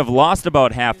 Might have lost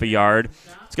about half a yard.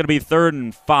 It's going to be 3rd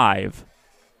and 5.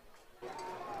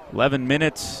 11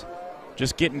 minutes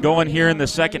just getting going here in the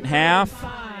second half.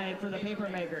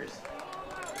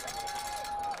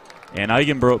 And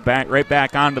Eigenbrot right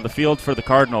back onto the field for the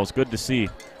Cardinals. Good to see.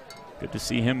 Good to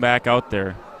see him back out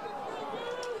there.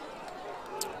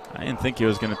 I didn't think it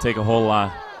was going to take a whole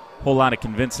lot of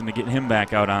convincing to get him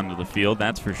back out onto the field,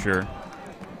 that's for sure.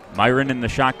 Myron in the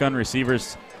shotgun,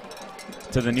 receivers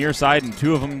to the near side and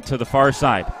 2 of them to the far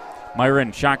side.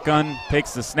 Myron, shotgun,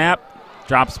 takes the snap,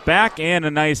 drops back, and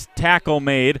a nice tackle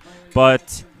made,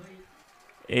 but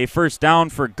a first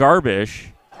down for Garbish.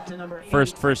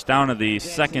 First down of the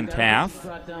second half.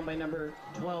 Brought down by number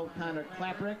 12, Connor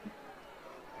Klaprick.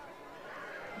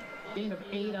 Gain of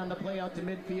 8 on the play out to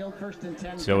midfield, 1st and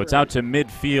 10. So it's out to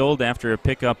midfield after a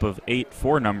pickup of 8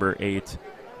 for number 8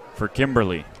 for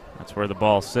Kimberly. That's where the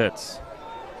ball sits.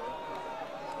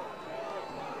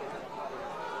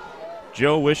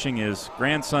 Joe wishing his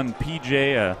grandson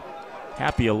PJ a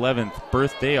happy 11th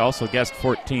birthday. Also guessed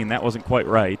 14. That wasn't quite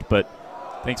right, but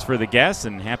thanks for the guess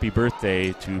and happy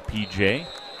birthday to PJ.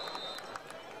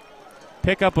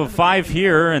 Pickup of 5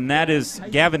 here, and that is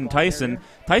Gavin Tyson.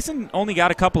 Tyson only got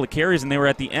a couple of carries, and they were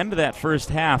at the end of that first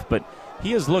half, but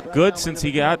he has looked good since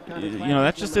he got,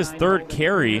 that's just his 3rd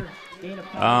carry.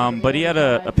 But he had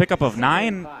a pickup of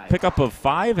 9, pickup of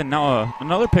 5, and now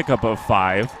another pickup of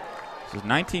 5. So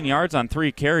 19 yards on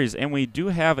 3 carries, and we do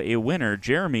have a winner.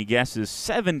 Jeremy guesses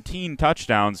 17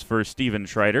 touchdowns for Steven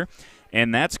Schreider,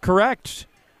 and that's correct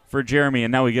for Jeremy,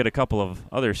 and now we get a couple of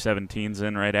other 17s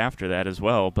in right after that as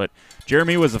well. But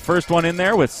Jeremy was the first one in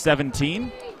there with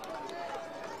 17.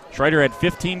 Schreider had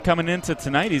 15 coming into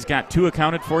tonight. He's got 2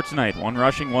 accounted for tonight, 1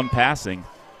 rushing, 1 passing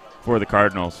for the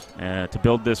Cardinals to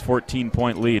build this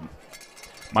 14-point lead.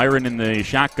 Myron in the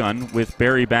shotgun with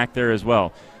Barry back there as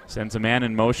well. Sends a man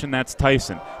in motion. That's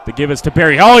Tyson. The give is to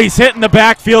Barry. Oh, he's hitting the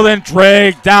backfield and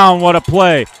dragged down. What a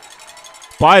play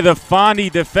by the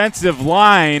Fond defensive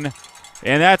line.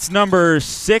 And that's number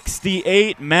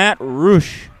 68, Matt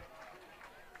Rush.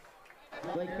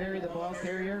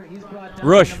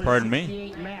 Rush, pardon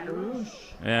me.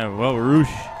 Yeah, well,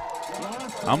 Rush.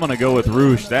 I'm going to go with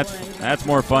Rush. That's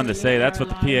more fun to say. That's what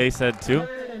the PA said, too.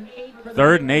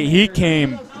 3rd and 8. He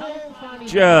came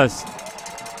just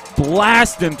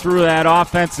blasting through that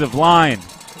offensive line.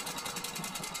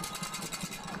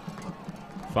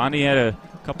 Fond had a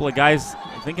couple of guys,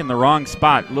 I think, in the wrong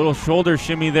spot. Little shoulder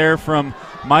shimmy there from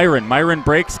Myron. Myron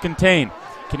breaks contain.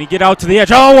 Can he get out to the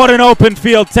edge? Oh, what an open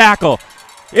field tackle.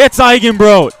 It's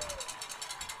Eigenbrot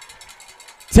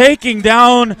taking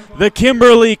down the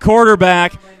Kimberly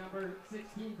quarterback.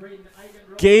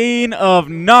 Gain of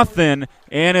nothing,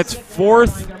 and it's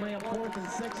 4th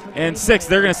and 6.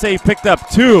 They're going to say he picked up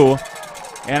 2,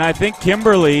 and I think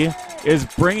Kimberly is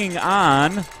bringing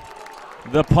on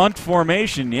the punt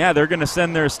formation. Yeah, they're going to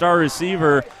send their star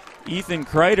receiver, Ethan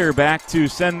Kreider, back to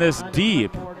send this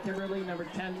deep.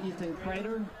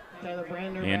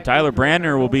 And Tyler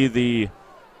Brandner will be the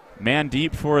man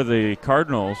deep for the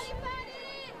Cardinals.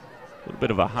 A little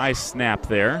bit of a high snap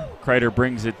there. Kreider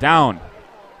brings it down.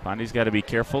 Fondy's got to be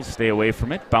careful, stay away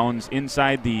from it. Bounds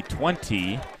inside the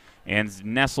 20 and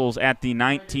nestles at the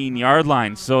 19-yard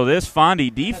line. So this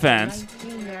Fondy defense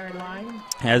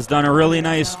has done a really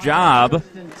nice job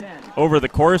over the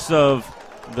course of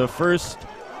the first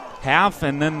half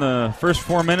and then the first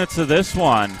 4 minutes of this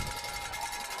one.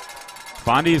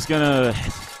 Fondy's going to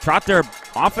trot their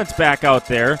offense back out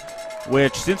there,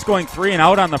 which since going 3 and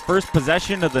out on the first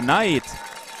possession of the night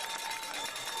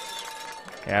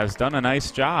has done a nice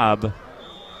job.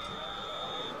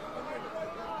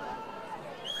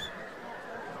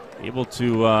 Able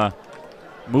to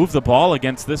move the ball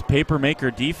against this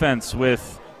Papermaker defense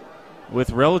with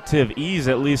relative ease,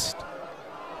 at least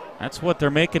that's what they're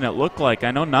making it look like.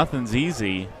 I know nothing's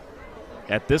easy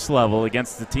at this level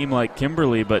against a team like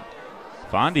Kimberly, but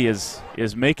Fondy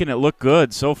is making it look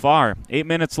good so far. 8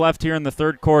 minutes left here in the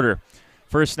third quarter.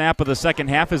 First snap of the second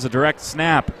half is a direct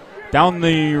snap. Down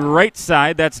the right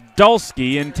side, that's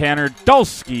Dulski, and Tanner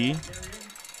Dulski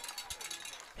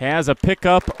has a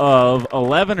pickup of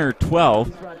 11 or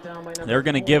 12. They're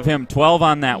going to give him 12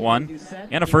 on that one,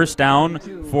 and a first down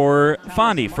for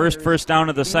Fondy. First down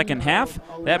of the second half.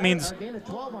 That means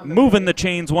moving the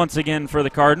chains once again for the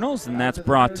Cardinals, and that's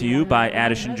brought to you by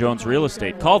Addison Jones Real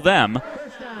Estate. Call them,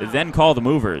 then call the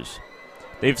movers.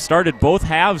 They've started both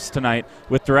halves tonight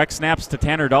with direct snaps to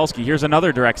Tanner Dulski. Here's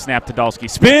another direct snap to Dulski.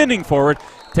 Spinning forward,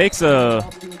 takes a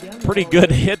pretty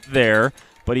good hit there,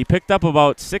 but he picked up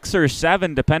about 6 or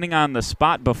 7 depending on the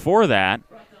spot before that.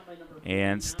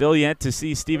 And still yet to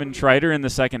see Steven Schreider in the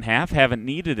second half. Haven't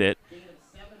needed it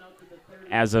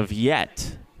as of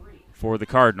yet for the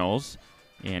Cardinals.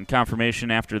 And confirmation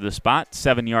after the spot,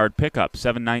 7-yard pickup.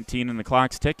 7:19 and the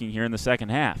clock's ticking here in the second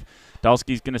half.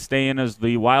 Dulski's going to stay in as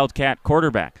the Wildcat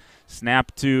quarterback.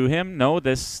 Snap to him. No,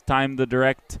 this time the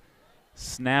direct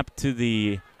snap to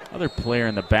the other player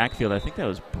in the backfield. I think that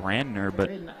was Brandner,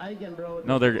 but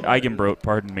no, they're Eigenbrot,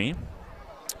 pardon me.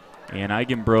 And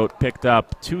Eigenbrot picked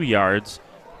up 2 yards.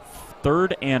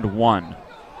 3rd and 1.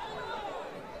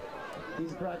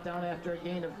 He's brought down after a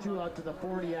gain of 2 out to the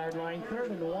 40-yard line.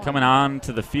 3rd and 1. Coming on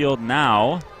to the field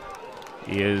now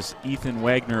is Ethan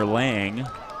Wagner-Lang.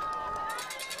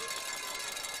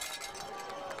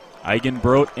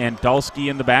 Eigenbrot and Dulski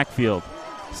in the backfield.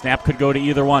 Snap could go to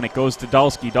either one. It goes to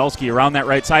Dulski. Dulski around that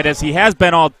right side as he has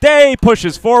been all day.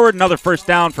 Pushes forward. Another first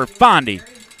down for Fondy.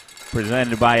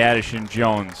 Presented by Addison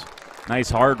Jones. Nice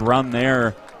hard run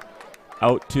there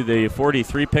out to the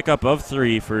 43, pickup of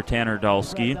 3 for Tanner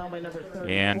Dulski.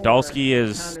 And Dulski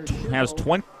has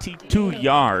 22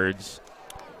 yards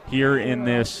here in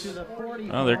this.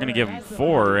 Well, they're going to give him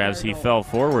 4 as he fell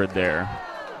forward there.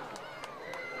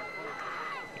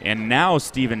 And now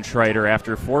Steven Schreider,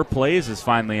 after 4 plays, is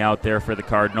finally out there for the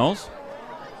Cardinals.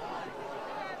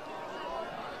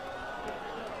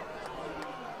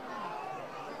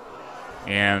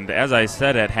 And as I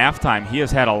said at halftime, he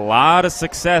has had a lot of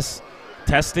success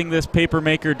testing this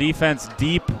Papermaker defense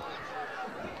deep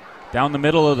down the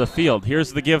middle of the field.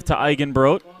 Here's the give to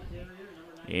Eigenbrot.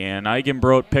 And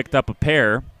Eigenbrot picked up a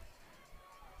pair.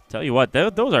 Tell you what,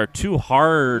 those are 2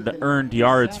 hard-earned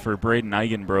yards for Braden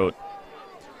Eigenbrot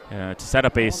to set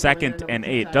up a 2nd and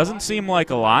 8. Doesn't seem like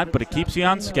a lot, but it keeps you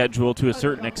on schedule to a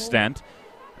certain extent.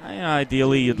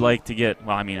 Ideally, you'd like to get,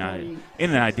 well, I mean,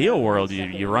 in an ideal world,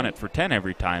 you run it for 10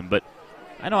 every time, but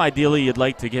I know ideally you'd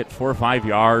like to get 4 or 5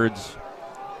 yards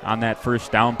on that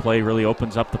first down play. Really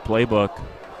opens up the playbook.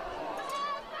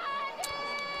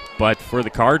 But for the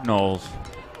Cardinals,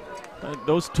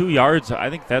 those 2 yards, I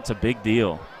think that's a big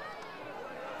deal.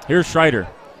 Here's Schreider.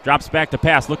 Drops back to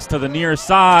pass. Looks to the near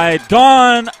side.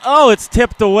 Gone. Oh, it's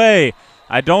tipped away.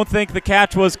 I don't think the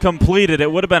catch was completed.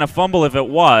 It would have been a fumble if it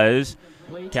was.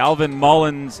 Calvin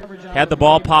Mullins had the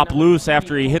ball pop loose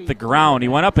after he hit the ground. He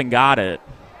went up and got it.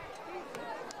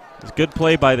 It was good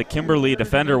play by the Kimberly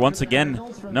defender. Once again,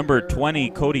 number 20,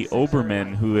 Cody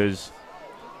Oberman, who is,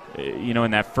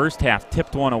 in that first half,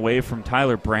 tipped one away from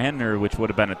Tyler Brandner, which would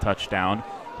have been a touchdown.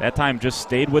 That time just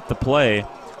stayed with the play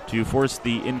to force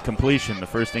the incompletion. The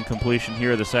first incompletion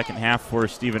here of the second half for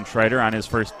Steven Schreider on his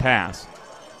first pass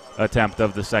attempt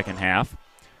of the second half.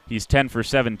 He's 10 for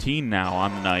 17 now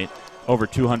on the night, over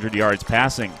 200 yards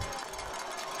passing.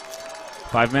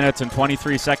 5 minutes and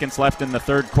 23 seconds left in the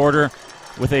third quarter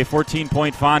with a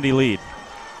 14-point Fondy lead.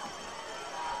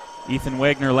 Ethan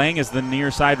Wagner-Lang is the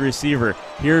near side receiver.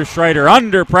 Here's Schreider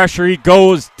under pressure. He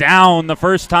goes down the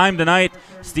first time tonight.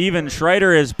 Steven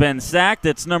Schreider has been sacked.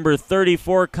 It's number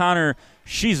 34, Connor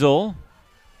Schiesel.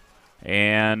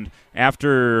 And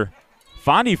after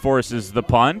Fondy forces the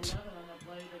punt,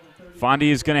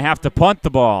 Fondy is going to have to punt the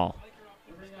ball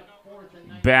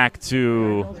back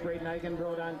to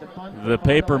the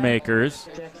Papermakers.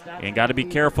 And got to be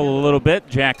careful a little bit.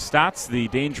 Jack Stotts, the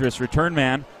dangerous return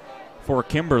man for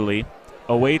Kimberly,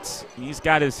 awaits. He's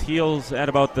got his heels at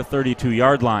about the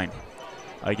 32-yard line.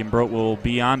 Eigenbrot will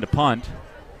be on to punt.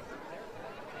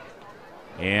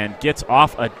 And gets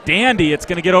off a dandy. It's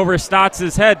going to get over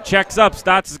Stotts' head. Checks up.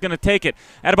 Stotts is going to take it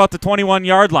at about the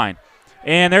 21-yard line.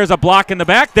 And there's a block in the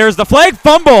back. There's the flag.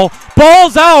 Fumble.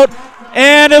 Ball's out.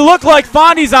 And it looked like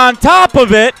Fondy's on top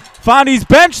of it. Fondy's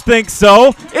bench thinks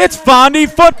so. It's Fondy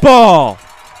football.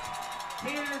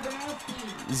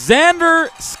 Xander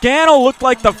Scannell looked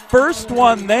like the first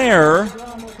one there.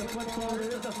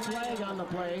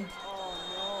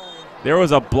 There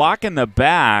was a block in the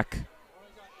back.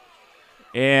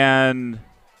 And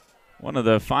one of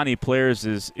the Fondy players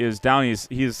is down.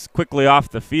 He's quickly off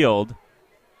the field.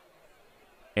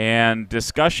 And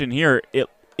discussion here,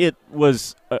 it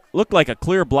was looked like a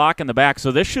clear block in the back,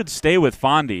 so this should stay with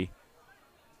Fondy.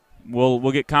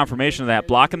 We'll get confirmation of that.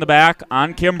 Block in the back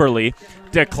on Kimberly.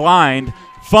 Declined.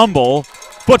 Fumble.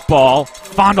 Football.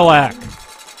 Fond du Lac.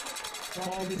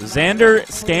 Xander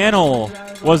Scannell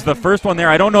was the first one there.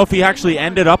 I don't know if he actually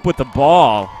ended up with the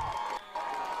ball.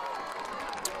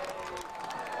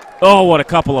 Oh, what a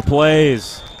couple of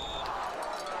plays.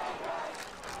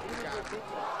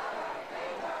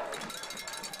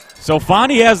 So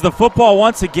Fondy has the football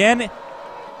once again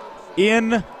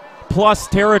in plus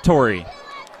territory.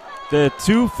 The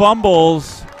 2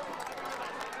 fumbles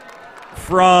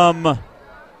from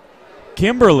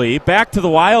Kimberly back to the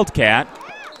Wildcat.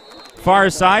 Far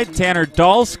side, Tanner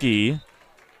Dalsky.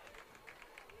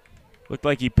 Looked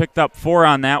like he picked up 4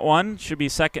 on that one. Should be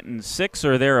 2nd and 6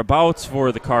 or thereabouts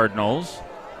for the Cardinals.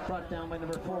 Brought down by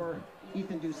number 4,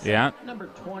 Ethan Doucette. Yeah. Number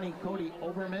 20, Cody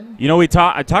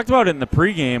Oberman. I talked about it in the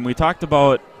pregame. We talked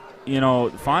about,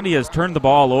 Fondy has turned the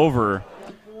ball over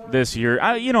this year.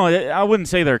 I wouldn't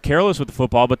say they're careless with the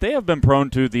football, but they have been prone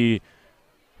to the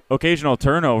occasional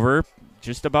turnover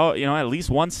just about, at least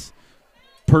once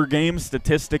per game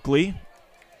statistically.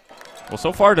 Well,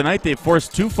 so far tonight they've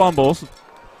forced 2 fumbles.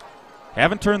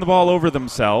 Haven't turned the ball over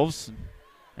themselves.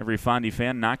 Every Fondy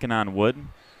fan knocking on wood.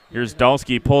 Here's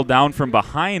Dalsky pulled down from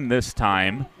behind this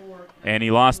time, and he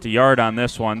lost a yard on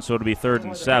this one, so it'll be 3rd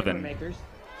and 7.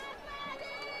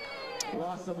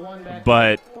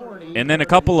 And then a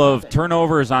couple of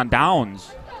turnovers on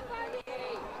downs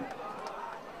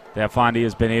that Fondy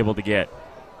has been able to get.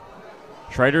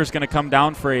 Schreider's going to come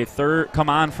on for a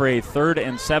 3rd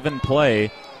and 7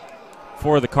 play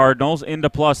for the Cardinals into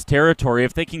plus territory.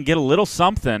 If they can get a little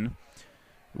something,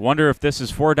 wonder if this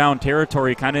is 4-down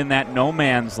territory, kind of in that no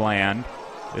man's land.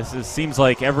 Seems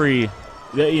like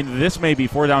this may be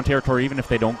 4-down territory even if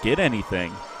they don't get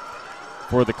anything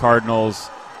for the Cardinals,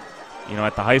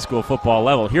 at the high school football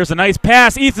level. Here's a nice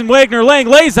pass. Ethan Wagner-Lang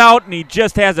lays out, and he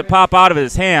just has it pop out of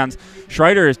his hands.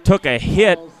 Schreider took a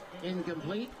hit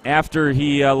after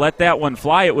he let that one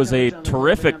fly. It was a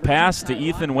terrific pass to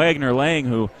Ethan Wagner-Lang,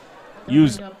 who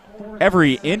used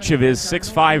every inch of his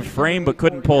 6'5" frame, but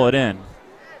couldn't pull it in.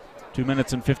 2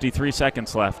 minutes and 53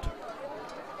 seconds left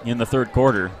in the third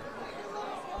quarter.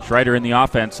 Schreider in the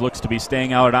offense looks to be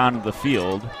staying out onto the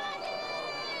field.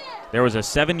 There was a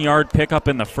 7-yard pickup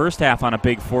in the first half on a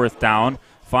big fourth down.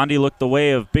 Fondy looked the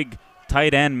way of big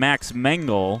tight end Max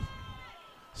Mengel.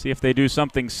 See if they do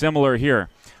something similar here.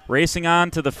 Racing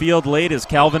on to the field late is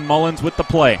Calvin Mullins with the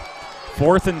play.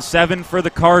 4th and 7 for the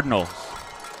Cardinals.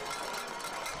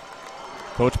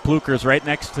 Coach Pluker's right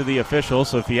next to the official,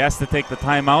 so if he has to take the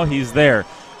timeout, he's there.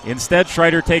 Instead,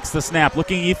 Schreider takes the snap.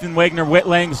 Looking Ethan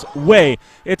Wagner-Whitlang's way.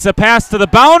 It's a pass to the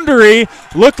boundary.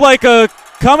 Looked like a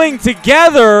coming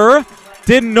together.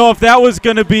 Didn't know if that was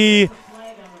going to be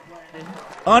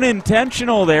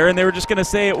unintentional there, and they were just going to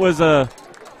say it was a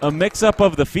mix-up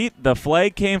of the feet. The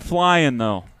flag came flying,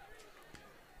 though.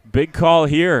 Big call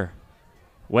here.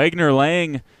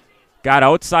 Wagner-Lang got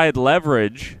outside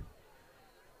leverage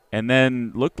and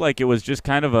then looked like it was just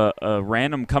kind of a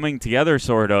random coming together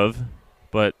sort of.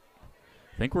 But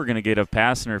I think we're going to get a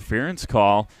pass interference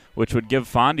call, which would give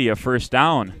Fondy a first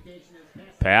down.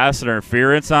 Pass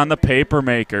interference on the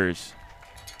Papermakers.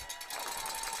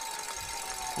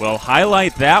 We'll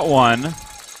highlight that one.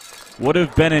 Would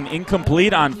have been an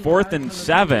incomplete on 4th and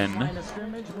 7.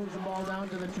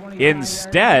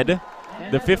 Instead,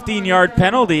 the 15-yard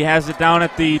penalty has it down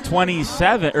at the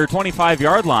 27 or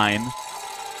 25-yard line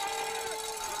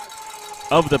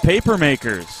of the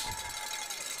Papermakers.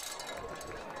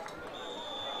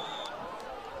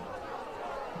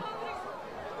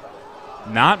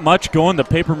 Not much going the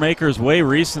Papermakers' way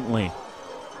recently.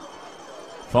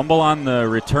 Fumble on the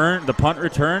return, the punt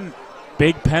return.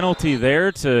 Big penalty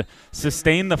there to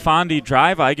sustain the Fondy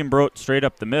drive. Eigenbrot straight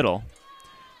up the middle.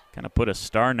 Kind of put a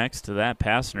star next to that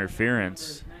pass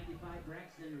interference.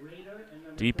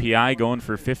 DPI going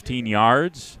for 15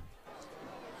 yards.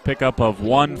 Pickup of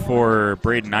 1 for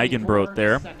Braden Eigenbrot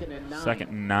there. 2nd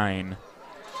and 9.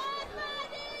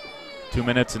 2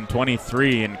 minutes and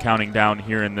 23 and counting down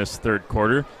here in this third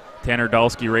quarter. Tanner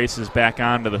Dulski races back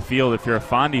onto the field. If you're a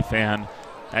Fondy fan,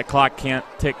 that clock can't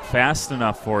tick fast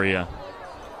enough for you.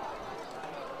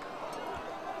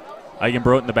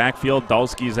 Eigenbrot in the backfield.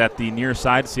 Dulski's at the near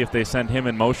side. See if they send him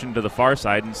in motion to the far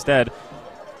side. Instead,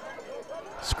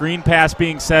 screen pass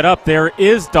being set up. There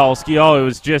is Dulski. Oh, it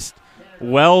was just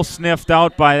well sniffed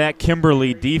out by that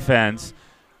Kimberly defense.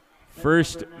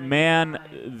 First man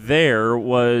there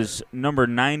was number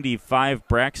 95,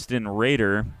 Braxton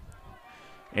Rader.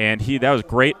 And that was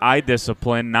great eye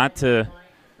discipline, not to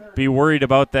be worried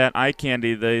about that eye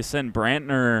candy. They send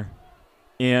Brantner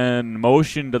in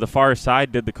motion to the far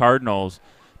side, did the Cardinals,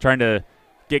 trying to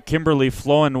get Kimberly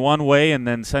flowing one way and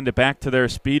then send it back to their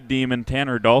speed demon,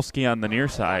 Tanner Dulski, on the near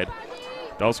side.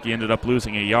 Dulski ended up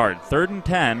losing a yard. 3rd and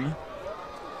 10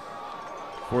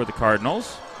 for the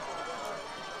Cardinals.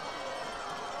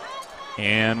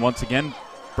 And once again,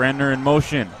 Brandner in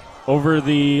motion over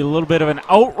the little bit of an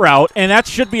out route, and that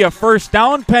should be a first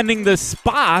down pending the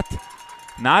spot.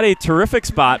 Not a terrific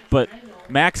spot, but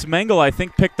Max Mengel, I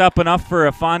think, picked up enough for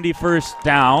a Fondy first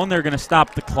down. They're going to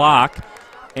stop the clock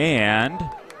and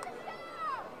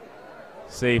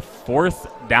say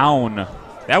 4th down.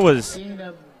 That was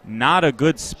not a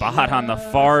good spot on the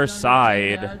far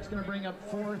side.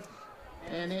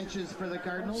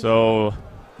 So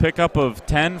pickup of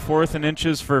 10, 4th and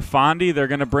inches for Fondy. They're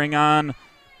going to bring on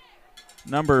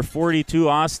number 42,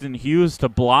 Austin Hughes, to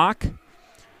block.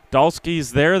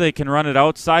 Dulski's there. They can run it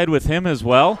outside with him as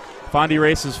well. Fondy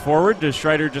races forward. Is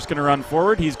Schreider just going to run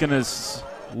forward? He's going to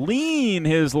lean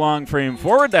his long frame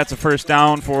forward. That's a first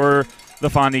down for the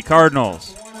Fondy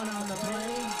Cardinals.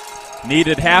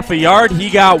 Needed half a yard. He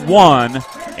got 1.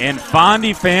 And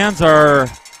Fondy fans are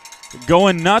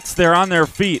going nuts. They're on their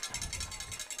feet.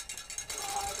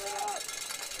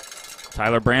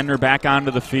 Tyler Brandner back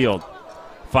onto the field.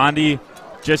 Fondy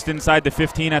just inside the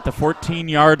 15 at the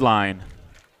 14-yard line.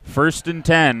 1st and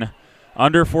 10.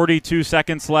 Under 42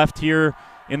 seconds left here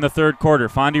in the third quarter.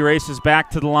 Fondy races back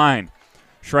to the line.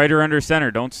 Schreider under center.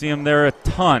 Don't see him there a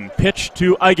ton. Pitch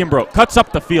to Eigenbrot. Cuts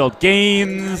up the field.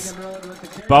 Gains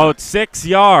about 6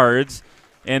 yards.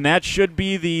 And that should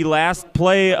be the last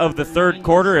play of the third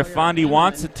quarter if Fondy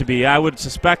wants it to be. I would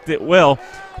suspect it will.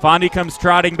 Fondy comes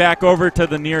trotting back over to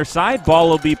the near side. Ball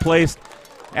will be placed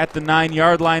at the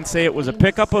 9-yard line. Say it was a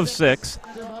pickup of 6.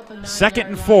 2nd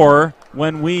and 4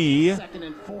 when we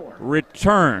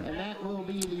return.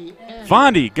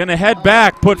 Fondy going to head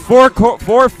back, put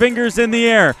four fingers in the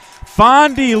air.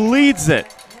 Fondy leads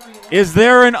it. Is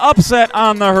there an upset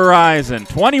on the horizon?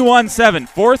 21-7.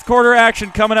 Fourth quarter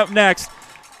action coming up next.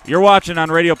 You're watching on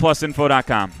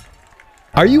RadioPlusInfo.com.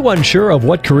 Are you unsure of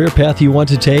what career path you want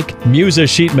to take? Musa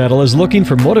Sheet Metal is looking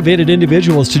for motivated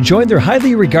individuals to join their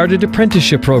highly regarded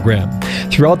apprenticeship program.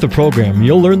 Throughout the program,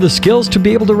 you'll learn the skills to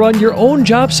be able to run your own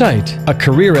job site. A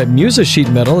career at Musa Sheet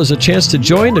Metal is a chance to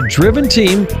join a driven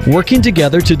team working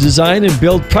together to design and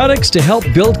build products to help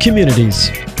build communities.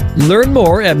 Learn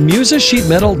more at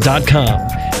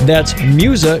musasheetmetal.com. That's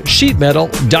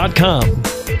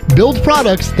musasheetmetal.com. Build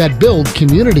products that build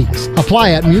communities.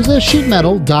 Apply at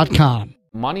musasheetmetal.com.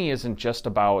 Money isn't just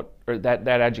about, or that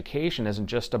education isn't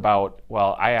just about,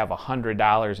 well, I have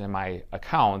 $100 in my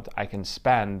account, I can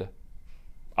spend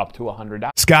up to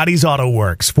 $100. Scotty's Auto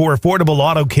Works for affordable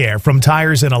auto care, from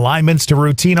tires and alignments to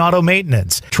routine auto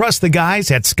maintenance. Trust the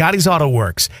guys at Scotty's Auto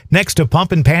Works, next to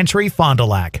Pump and Pantry, Fond du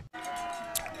Lac.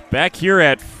 Back here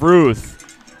at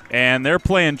Fruth, and they're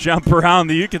playing jump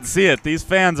around. You can see it. These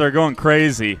fans are going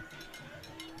crazy.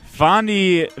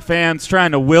 Fondy fans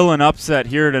trying to will an upset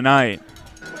here tonight.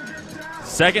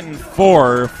 2nd and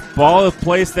 4. Ball is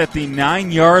placed at the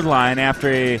 9-yard line after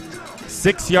a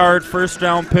 6-yard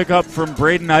first-down pickup from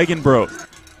Braden Eigenbrot.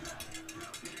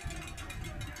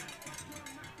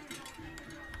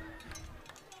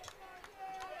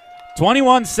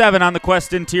 (21-7) on the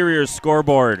Quest Interiors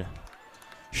scoreboard.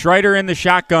 Schreider in the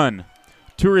shotgun.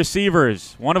 2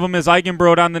 receivers. One of them is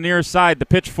Eigenbrot on the near side. The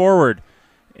pitch forward.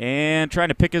 And trying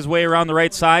to pick his way around the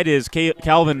right side is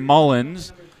Calvin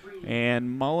Mullins.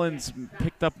 And Mullins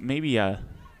picked up maybe a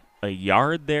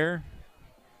yard there.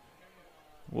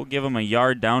 We'll give him a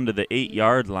yard down to the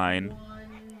 8-yard line.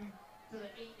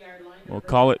 We'll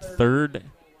call it 3rd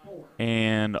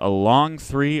and a long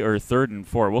 3 or 3rd and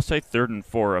 4. We'll say 3rd and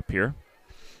 4 up here.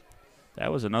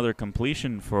 That was another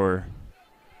completion for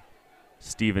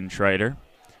Steven Schreider.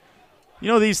 You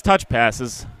know, these touch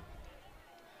passes,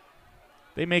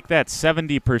 they make that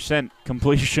 70%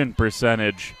 completion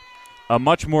percentage a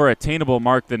much more attainable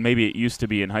mark than maybe it used to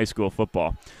be in high school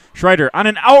football. Schreider on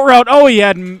an out route. Oh, he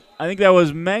had, I think that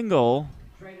was Mengel.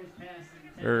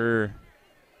 Or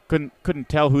couldn't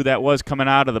tell who that was coming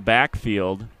out of the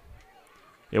backfield.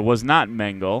 It was not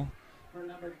Mengel.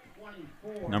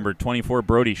 Number 24,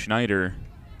 Brody Schneider.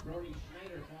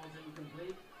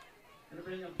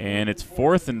 And it's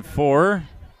 4th and 4.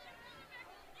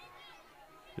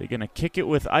 They going to kick it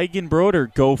with Eigenbrot or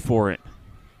go for it?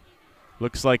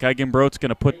 Looks like Eigenbrot's going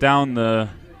to put down the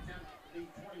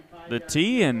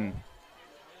tee, and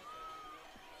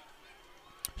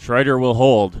Schreider will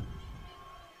hold.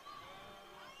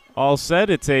 All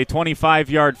set. It's a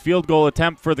 25-yard field goal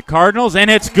attempt for the Cardinals, and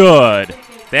it's good.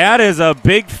 That is a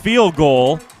big field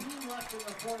goal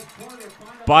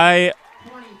by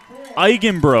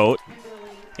Eigenbrot,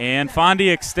 and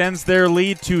Fondy extends their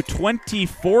lead to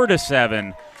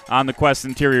 24-7. On the Quest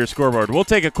Interior scoreboard. We'll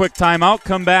take a quick timeout,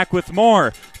 come back with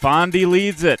more. Fondy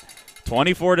leads it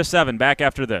 24-7. Back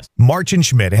after this. March &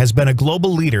 Schmidt has been a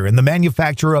global leader in the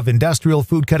manufacture of industrial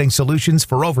food cutting solutions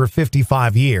for over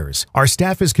 55 years. Our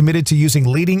staff is committed to using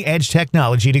leading-edge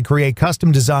technology to create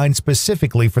custom designs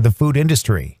specifically for the food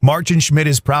industry. March & Schmidt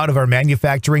is proud of our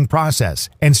manufacturing process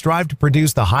and strive to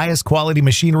produce the highest quality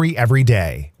machinery every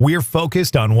day. We're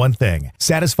focused on one thing: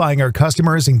 satisfying our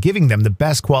customers and giving them the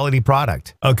best quality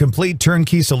product. A complete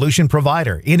turnkey solution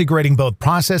provider, integrating both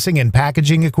processing and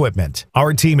packaging equipment.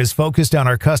 Our team is focused on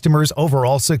our customers'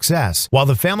 overall success, while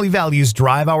the family values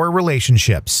drive our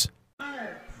relationships.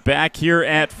 Back here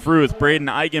at Fruth, Braden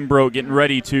Eigenbrot getting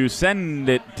ready to send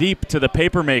it deep to the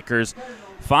Papermakers.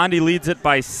 Fondy leads it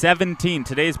by 17.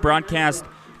 Today's broadcast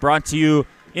brought to you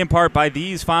in part by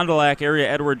these Fond du Lac area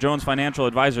Edward Jones financial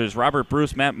advisors: Robert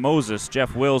Bruce, Matt Moses,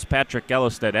 Jeff Wills, Patrick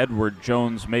Gellestead, Edward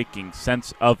Jones, making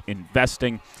sense of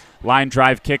investing. Line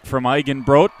drive kick from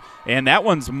Eigenbrot, and that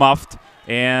one's muffed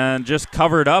and just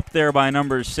covered up there by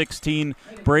number 16,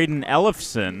 Braden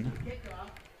Ellefson.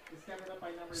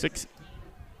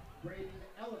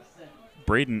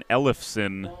 Braden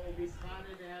Ellefson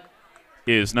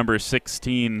is number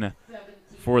 16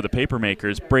 for the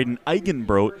Papermakers. Braden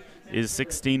Eigenbrot is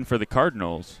 16 for the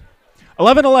Cardinals.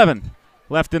 11-11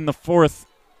 left in the fourth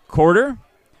quarter.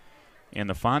 And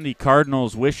the Fondy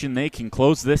Cardinals wishing they can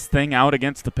close this thing out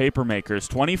against the Papermakers.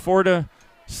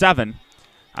 24-7.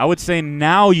 I would say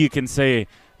now you can say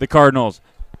the Cardinals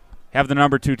have the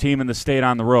number 2 team in the state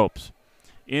on the ropes.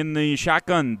 In the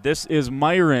shotgun, this is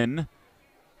Myron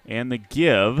and the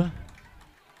give.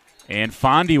 And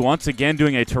Fondy once again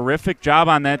doing a terrific job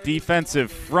on that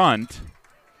defensive front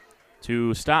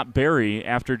to stop Barry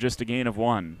after just a gain of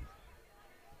 1.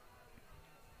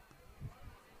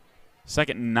 2nd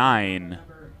and 9.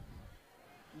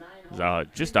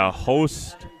 Just a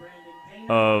host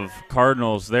of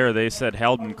Cardinals there. They said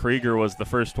Halden Krieger was the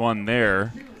first one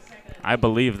there. I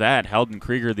believe that. Heldon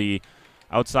Krieger, the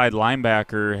outside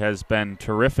linebacker, has been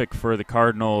terrific for the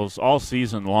Cardinals all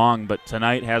season long, but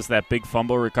tonight has that big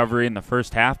fumble recovery in the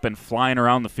first half, been flying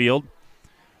around the field,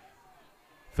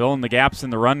 filling the gaps in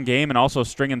the run game and also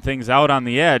stringing things out on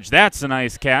the edge. That's a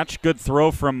nice catch. Good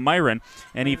throw from Myron,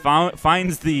 and he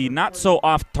finds the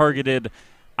not-so-off-targeted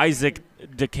Isaac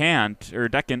Decant,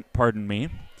 pardon me,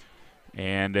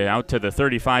 and out to the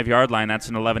 35-yard line. That's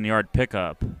an 11-yard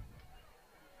pickup.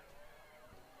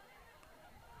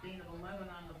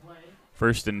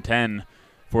 First and 10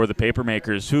 for the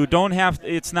Papermakers, who don't have –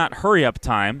 it's not hurry-up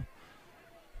time,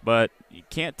 but you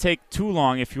can't take too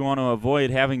long if you want to avoid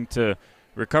having to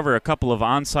recover a couple of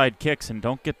onside kicks, and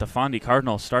don't get the Fond du Lac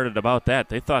Cardinals started about that.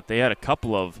 They thought they had a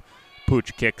couple of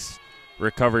pooch kicks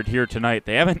recovered here tonight.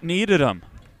 They haven't needed them,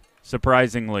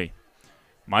 surprisingly.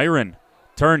 Myron,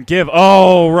 turn, give.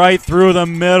 Oh, right through the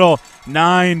middle.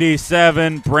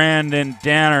 97, Brandon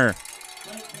Danner.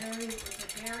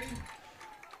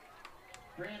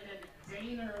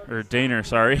 Or Daner,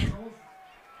 sorry.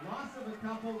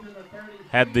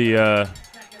 Had the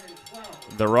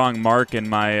wrong mark in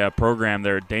my program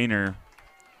there, Daner.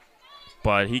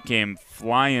 But he came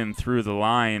flying through the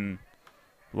line.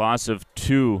 Loss of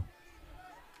 2.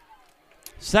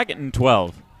 2nd and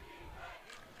 12.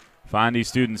 Fondy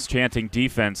students chanting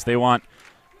defense. They want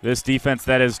this defense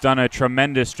that has done a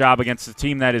tremendous job against a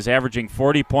team that is averaging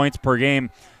 40 points per game,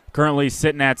 currently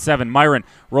sitting at 7. Myron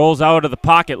rolls out of the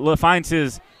pocket, finds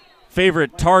his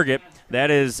favorite target. That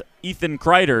is Ethan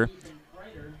Kreider.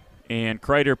 And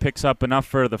Kreider picks up enough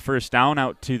for the first down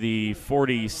out to the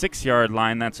 46-yard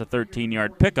line. That's a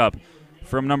 13-yard pickup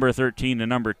from number 13 to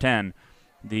number 10,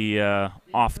 the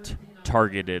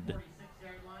oft-targeted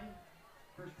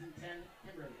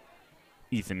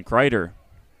Ethan Kreider.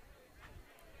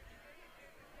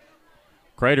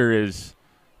 Kreider is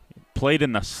played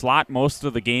in the slot most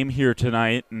of the game here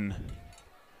tonight and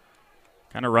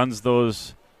kind of runs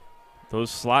those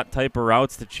slot type of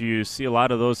routes that you see a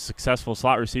lot of those successful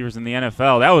slot receivers in the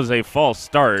NFL. That was a false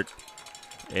start,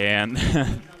 and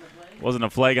wasn't a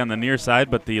flag on the near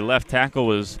side, but the left tackle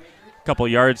was a couple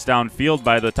yards downfield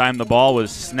by the time the ball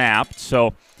was snapped.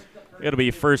 So it'll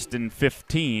be 1st and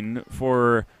 15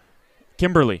 for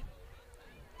Kimberly.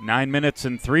 9 minutes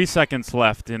and 3 seconds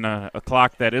left in a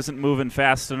clock that isn't moving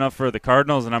fast enough for the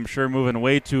Cardinals, and I'm sure moving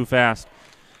way too fast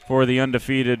for the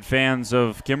undefeated fans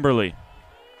of Kimberly.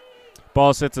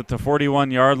 Ball sits at the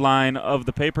 41-yard line of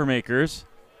the Papermakers.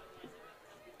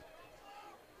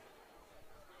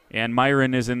 And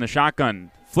Myron is in the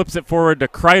shotgun. Flips it forward to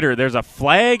Kreider. There's a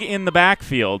flag in the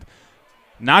backfield.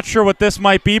 Not sure what this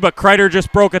might be, but Kreider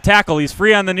just broke a tackle. He's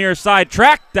free on the near side.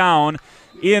 Tracked down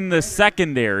in the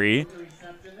secondary.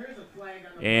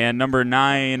 And number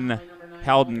 9,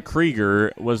 Heldon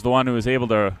Krieger, was the one who was able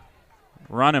to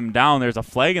run him down. There's a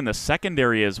flag in the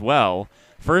secondary as well.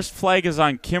 First flag is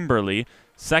on Kimberly.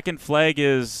 Second flag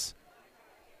is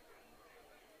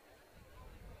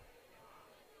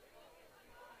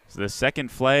the second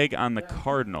flag on the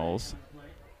Cardinals.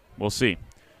 We'll see.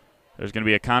 There's going to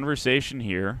be a conversation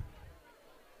here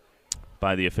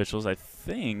by the officials. I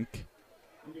think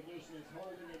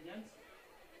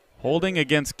holding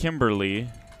against Kimberly.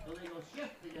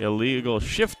 Illegal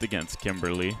shift against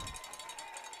Kimberly.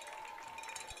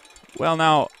 Well,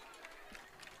 now,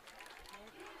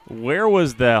 where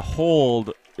was the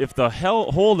hold? If the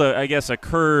hold, I guess,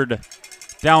 occurred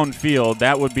downfield,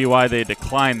 that would be why they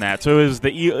declined that. So it was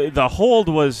the hold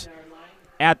was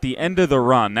at the end of the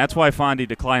run. That's why Fondy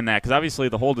declined that, because obviously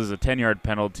the hold is a 10-yard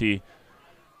penalty,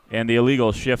 and the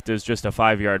illegal shift is just a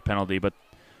 5-yard penalty, but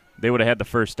they would have had the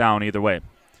first down either way.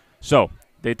 So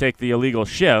they take the illegal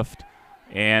shift,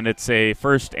 and it's a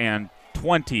 1st and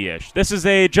 20-ish. This is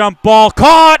a jump ball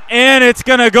caught, and it's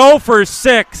going to go for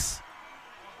 6.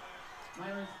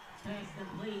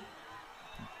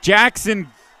 Jackson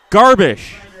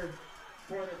Garbish.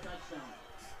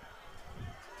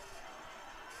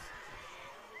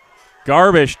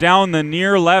 Garbish down the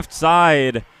near left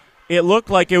side. It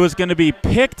looked like it was going to be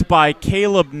picked by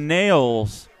Caleb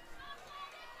Nails.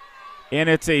 And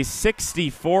it's a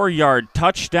 64-yard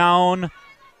touchdown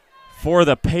for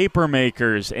the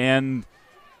Papermakers. And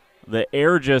the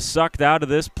air just sucked out of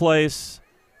this place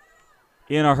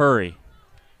in a hurry.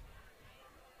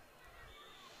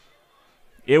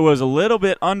 It was a little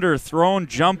bit underthrown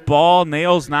jump ball.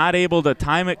 Nails not able to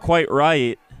time it quite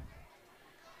right.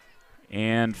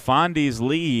 And Fondy's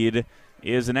lead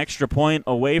is an extra point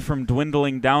away from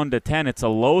dwindling down to 10. It's a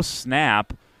low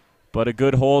snap, but a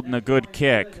good hold and a good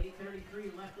kick.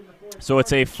 So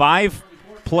it's a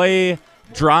 5-play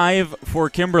drive for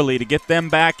Kimberly to get them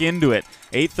back into it.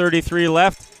 8:33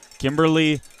 left.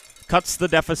 Kimberly cuts the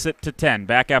deficit to 10.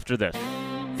 Back after this.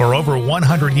 For over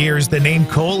 100 years, the name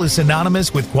Cole is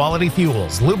synonymous with quality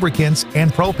fuels, lubricants,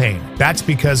 and propane. That's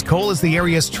because Cole is the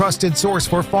area's trusted source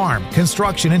for farm,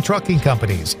 construction, and trucking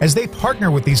companies, as they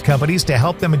partner with these companies to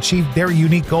help them achieve their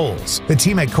unique goals. The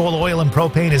team at Cole Oil and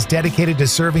Propane is dedicated to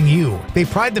serving you. They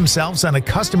pride themselves on a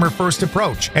customer-first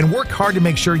approach and work hard to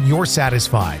make sure you're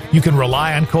satisfied. You can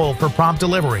rely on Cole for prompt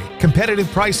delivery, competitive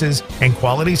prices, and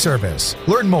quality service.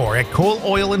 Learn more at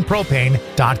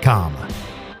ColeOilAndPropane.com.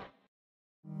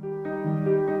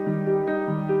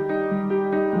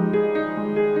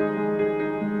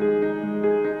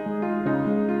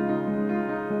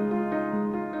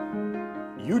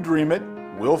 You dream it,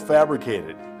 we'll fabricate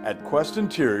it. At Quest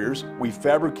Interiors, we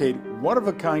fabricate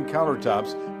one-of-a-kind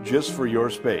countertops just for your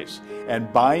space.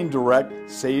 And buying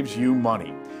direct saves you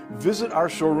money. Visit our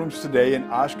showrooms today in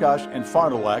Oshkosh and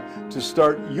Fond du Lac to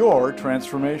start your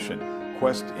transformation.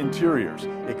 Quest Interiors,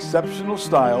 exceptional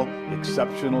style,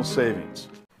 exceptional savings.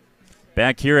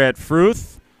 Back here at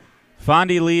Fruth,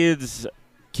 Fond leads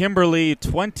Kimberly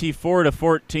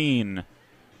 24-14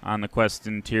 on the Quest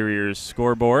Interiors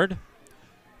scoreboard.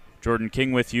 Jordan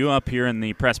King with you up here in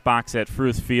the press box at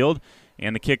Fruth Field.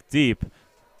 And the kick deep,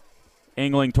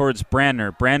 angling towards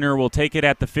Brandner. Brandner will take it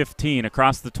at the 15,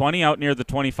 across the 20, out near the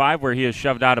 25, where he is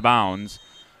shoved out of bounds.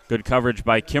 Good coverage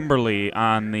by Kimberly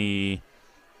on the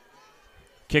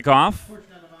kickoff.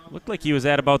 Looked like he was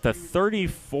at about the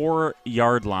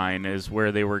 34-yard line is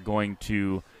where they were going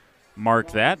to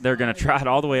mark that. They're going to trot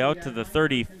all the way out to the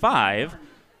 35,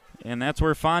 and that's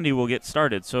where Fond will get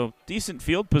started. So decent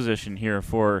field position here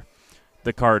for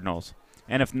the Cardinals.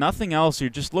 And if nothing else, you're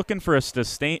just looking for a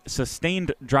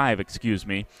sustained drive,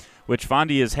 which Fond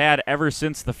has had ever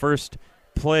since the first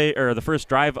play or the first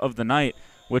drive of the night,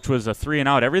 which was a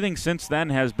 3-and-out. Everything since then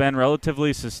has been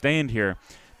relatively sustained here.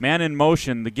 Man in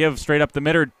motion, the give straight up the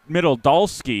middle,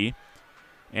 Dalski.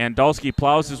 And Dalski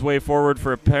plows his way forward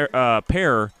for a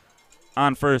pair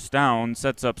on first down,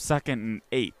 sets up 2nd and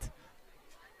 8.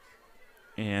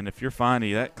 And if you're Fond,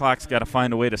 that clock's got to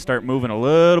find a way to start moving a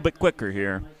little bit quicker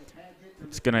here.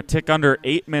 It's going to tick under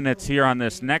 8 minutes here on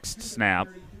this next snap.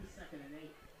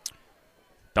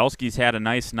 Dalski's had a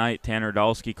nice night. Tanner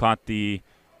Dalski caught the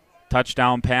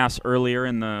touchdown pass earlier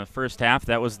in the first half.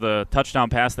 That was the touchdown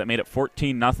pass that made it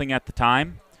 14-0 at the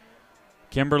time.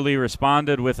 Kimberly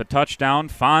responded with a touchdown.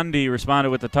 Fond responded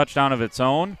with a touchdown of its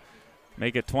own.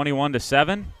 Make it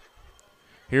 21-7.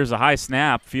 Here's a high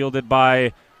snap fielded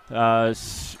by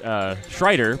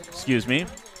Schreider,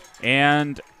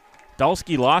 and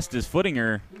Dalski lost his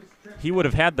footing, he would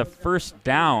have had the first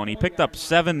down. He picked up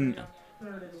 7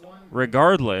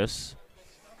 regardless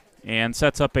and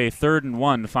sets up a 3rd and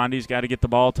 1. Fondy's got to get the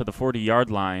ball to the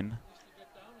 40-yard line.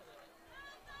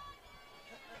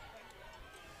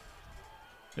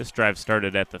 This drive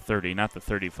started at the 30, not the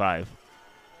 35.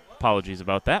 Apologies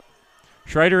about that.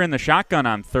 Schreider in the shotgun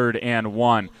on 3rd and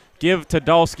 1. Give to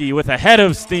Dalski with a head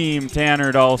of steam.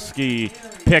 Tanner Dalski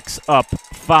picks up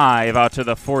 5 out to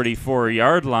the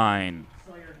 44-yard line.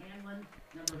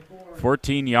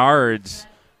 14 yards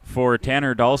for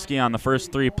Tanner Dalski on the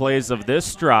first 3 plays of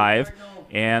this drive.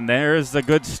 And there's a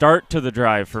good start to the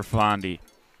drive for Fond.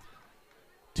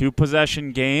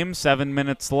 2-possession game, 7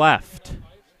 minutes left.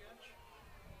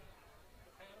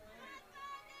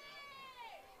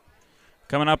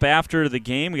 Coming up after the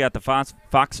game, we got the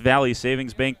Fox Valley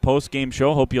Savings Bank post-game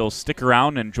show. Hope you'll stick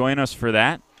around and join us for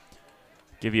that.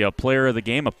 Give you a player of the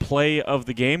game, a play of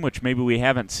the game, which maybe we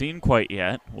haven't seen quite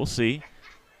yet. We'll see.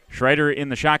 Schreider in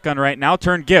the shotgun right now.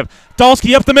 Turn give.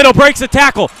 Dalski up the middle, breaks a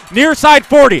tackle. Near side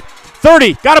 40,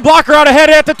 30. Got a blocker out ahead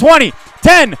at the 20.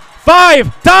 10,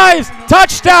 5, dives,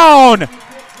 touchdown.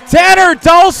 Tanner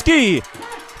Dalski,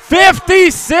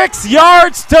 56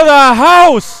 yards to the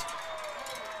house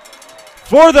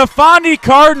for the Fond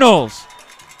Cardinals,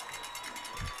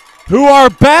 who are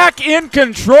back in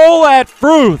control at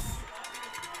Fruth.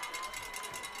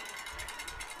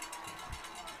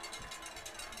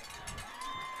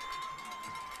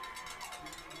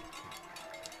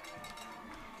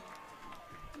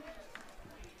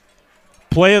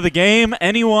 Play of the game,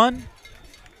 anyone?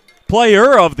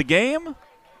 Player of the game,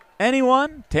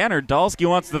 anyone? Tanner Dalski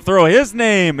wants to throw his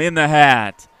name in the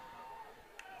hat.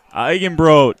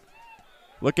 Eigenbrot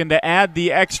looking to add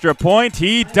the extra point.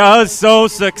 He does so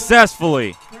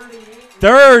successfully.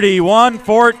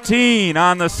 31-14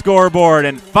 on the scoreboard,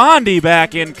 and Fond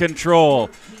back in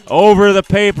control over the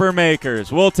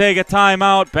Papermakers. We'll take a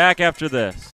timeout. Back after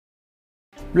this.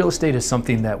 Real estate is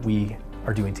something that we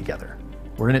are doing together.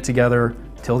 We're in it together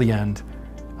till the end.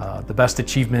 The best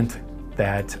achievement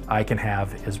that I can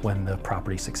have is when the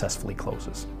property successfully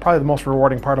closes. Probably the most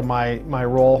rewarding part of my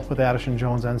role with Addison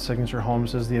Jones and Signature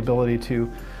Homes is the ability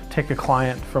to take a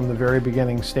client from the very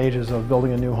beginning stages of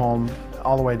building a new home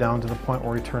all the way down to the point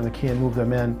where we turn the key and move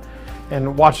them in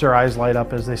and watch their eyes light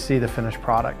up as they see the finished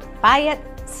product. Buy it,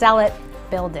 sell it,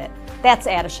 build it. That's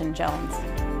Addison Jones.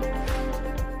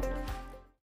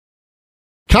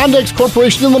 Condex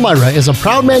Corporation in Lamira is a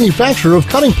proud manufacturer of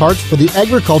cutting parts for the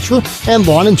agriculture and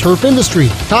lawn and turf industry.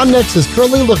 Condex is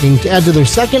currently looking to add to their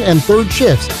second and third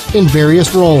shifts in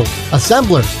various roles: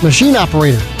 assembler, machine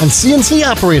operator, and CNC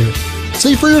operator.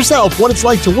 See for yourself what it's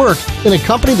like to work in a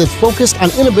company that's focused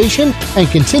on innovation and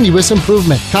continuous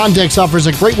improvement. Condex offers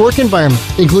a great work environment,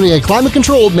 including a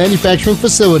climate-controlled manufacturing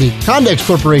facility. Condex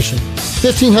Corporation,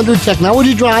 1500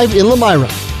 Technology Drive in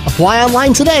Lamira. Apply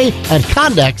online today at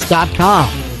Condex.com.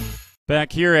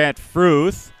 Back here at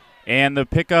Fruth, and the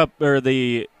kickoff,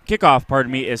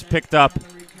 is picked up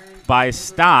by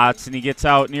Stotts, and he gets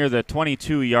out near the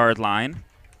 22-yard line.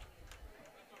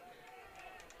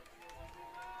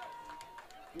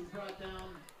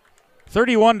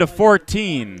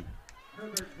 (31-14).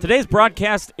 Today's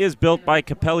broadcast is built by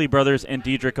Capelli Brothers and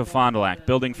Diedrich of Fond du Lac,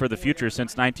 building for the future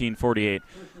since 1948.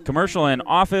 Commercial and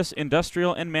office,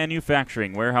 industrial and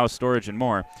manufacturing, warehouse, storage, and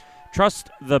more. Trust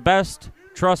the best.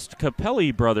 Trust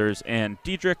Capelli Brothers and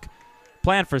Diedrich.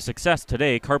 Plan for success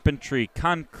today. Carpentry,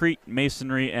 concrete,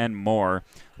 masonry, and more.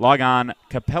 Log on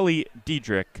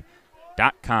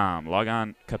CapelliDiedrich.com. Log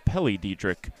on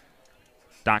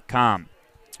CapelliDiedrich.com.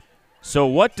 So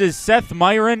what does Seth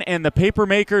Myron and the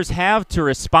Papermakers have to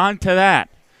respond to that?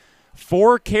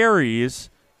 4 carries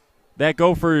that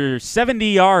go for 70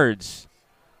 yards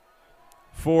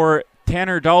for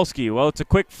Tanner Dulski. Well, it's a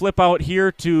quick flip out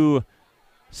here to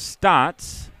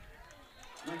Stotts.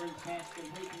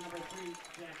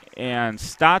 And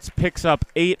Stotts picks up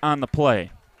 8 on the play.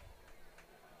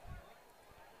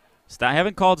 I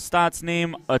haven't called Stotts'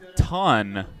 name a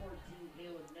ton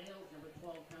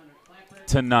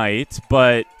tonight,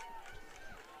 but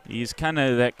he's kind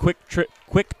of that quick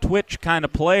twitch kind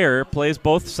of player, plays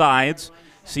both sides.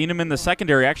 Seen him in the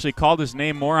secondary, actually called his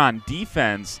name more on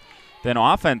defense than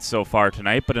offense so far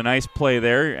tonight, but a nice play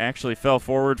there. Actually fell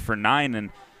forward for 9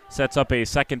 and sets up a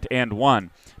 2nd and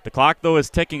 1. The clock, though, is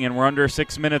ticking, and we're under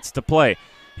 6 minutes to play.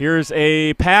 Here's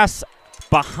a pass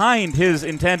behind his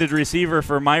intended receiver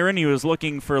for Myron. He was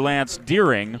looking for Lance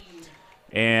Deering,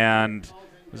 and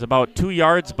was about 2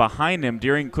 yards behind him.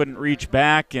 Deering couldn't reach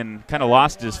back and kind of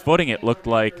lost his footing, it looked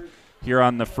like, here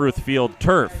on the Fruth Field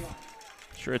turf.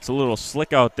 Sure, it's a little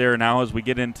slick out there now as we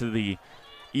get into the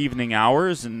evening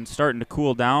hours and starting to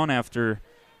cool down after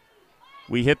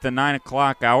we hit the 9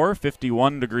 o'clock hour.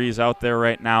 51 degrees out there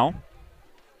right now.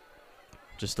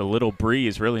 Just a little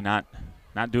breeze, really not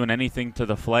doing anything to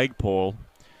the flagpole.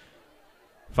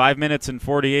 5 minutes and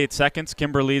 48 seconds.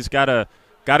 Kimberly's got to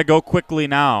go quickly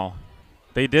now.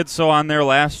 They did so on their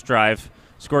last drive.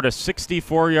 Scored a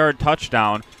 64-yard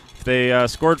touchdown. If they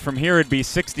scored from here, it'd be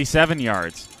 67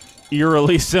 yards.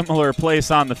 Eerily similar place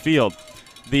on the field.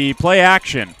 The play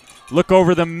action. Look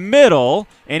over the middle,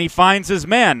 and he finds his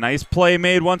man. Nice play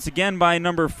made once again by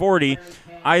number 40,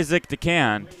 Isaac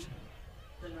DeCant.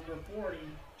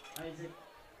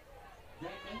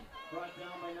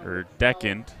 Or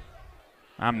Decant.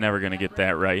 I'm never going to get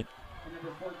that right.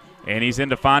 And he's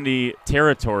into Fondy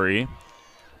territory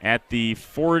at the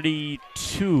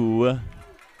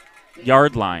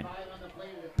 42-yard line.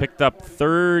 Picked up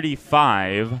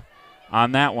 35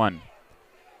 on that one.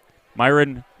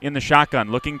 Myron in the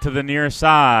shotgun, looking to the near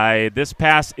side. This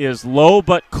pass is low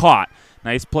but caught.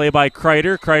 Nice play by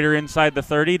Kreider. Kreider inside the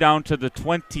 30 down to the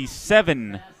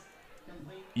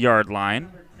 27-yard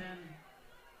line.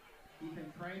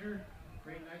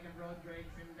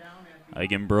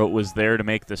 Eigenbrot was there to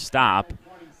make the stop.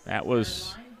 That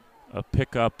was a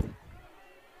pickup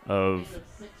of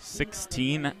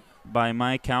 16 by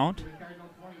my count.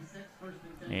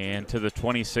 And to the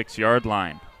 26-yard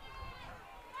line.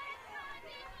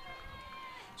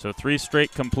 So 3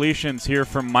 straight completions here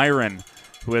from Myron,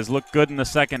 who has looked good in the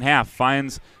second half.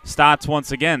 Finds Stotts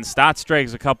once again. Stotts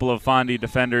drags a couple of Fondy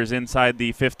defenders inside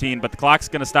the 15, but the clock's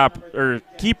going to stop or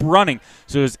keep running.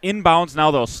 So it's inbounds.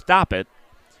 Now they'll stop it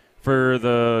for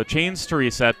the chains to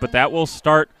reset, but that will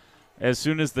start as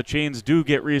soon as the chains do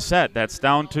get reset. That's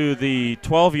down to the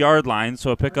 12-yard line, so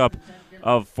a pickup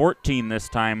of 14 this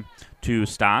time to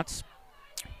Stotts.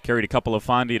 Carried a couple of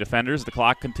Fondy defenders. The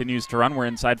clock continues to run. We're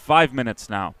inside 5 minutes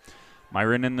now.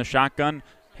 Myron in the shotgun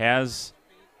has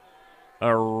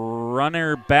a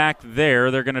runner back there.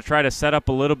 They're going to try to set up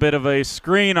a little bit of a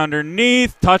screen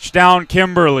underneath. Touchdown,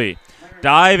 Kimberly.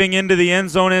 Diving into the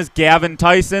end zone is Gavin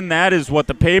Tyson. That is what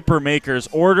the Papermakers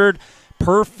ordered.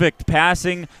 Perfect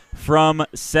passing from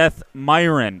Seth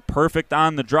Myron. Perfect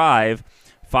on the drive.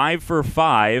 5 for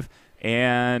 5,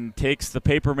 and takes the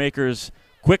Papermakers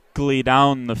quickly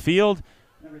down the field.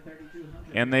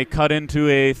 And they cut into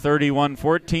a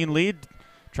 31-14 lead,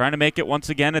 trying to make it once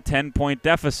again a 10-point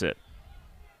deficit.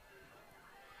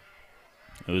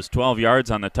 It was 12 yards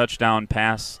on the touchdown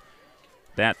pass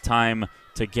that time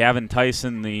to Gavin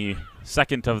Tyson, the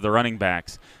second of the running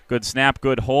backs. Good snap,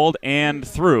 good hold, and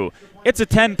through. It's a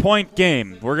 10-point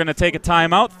game. We're going to take a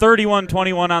timeout.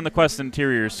 31-21 on the Quest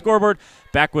Interiors scoreboard.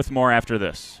 Back with more after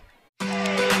this.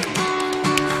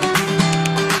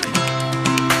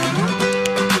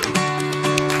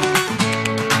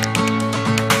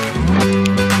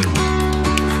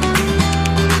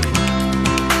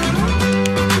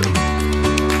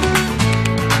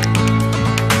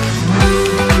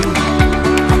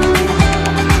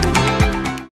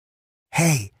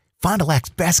 Hey, Fond du Lac's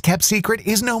best-kept secret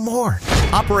is no more.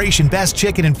 Operation Best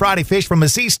Chicken and Friday Fish from the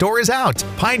C-Store is out.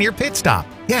 Pioneer Pit Stop.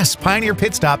 Yes, Pioneer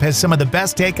Pit Stop has some of the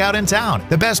best takeout in town.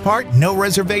 The best part, no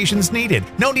reservations needed.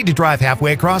 No need to drive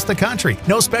halfway across the country.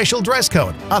 No special dress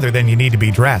code, other than you need to be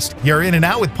dressed. You're in and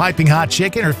out with piping hot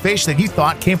chicken or fish that you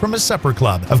thought came from a supper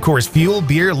club. Of course, fuel,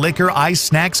 beer, liquor, ice,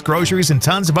 snacks, groceries, and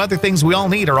tons of other things we all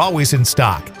need are always in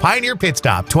stock. Pioneer Pit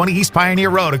Stop, 20 East Pioneer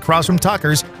Road across from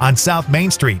Tucker's on South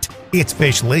Main Street. It's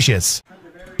fishlicious.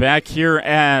 Back here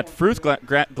at Fruth,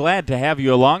 glad to have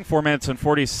you along. 4 minutes and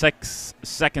 46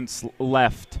 seconds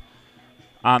left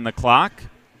on the clock.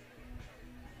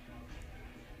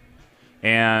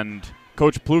 And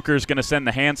Coach Pluker is going to send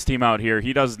the hands team out here.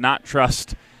 He does not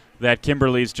trust that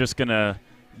Kimberly's just going to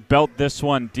belt this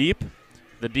one deep.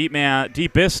 The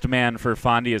deepest man for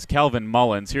Fondy is Kelvin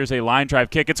Mullins. Here's a line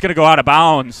drive kick. It's going to go out of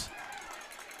bounds.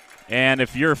 And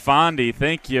if you're Fondy,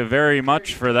 thank you very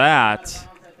much for that.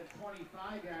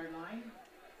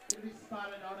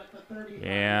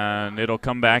 And it'll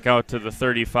come back out to the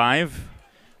 35,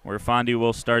 where Fondy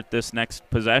will start this next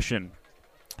possession.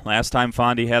 Last time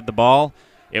Fondy had the ball,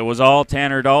 it was all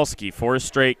Tanner Dalski. 4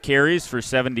 straight carries for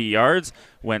 70 yards,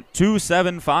 went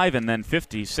 2-7-5, and then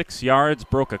 56 yards,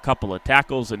 broke a couple of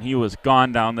tackles, and he was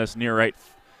gone down this near right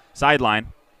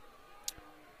sideline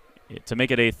to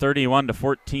make it a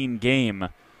 31-14 game.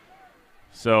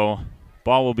 So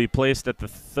ball will be placed at the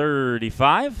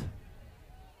 35.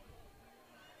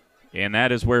 And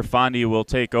that is where Fondy will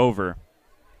take over.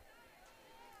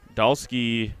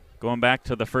 Dalski, going back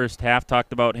to the first half,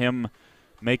 talked about him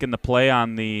making the play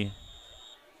on the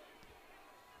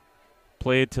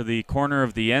play to the corner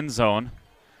of the end zone.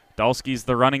 Dalski's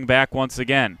the running back once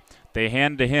again. They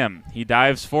hand to him. He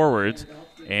dives forwards,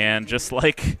 and just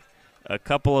like a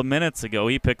couple of minutes ago,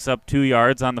 he picks up 2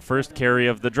 yards on the first carry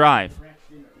of the drive.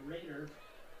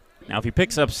 Now, if he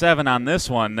picks up 7 on this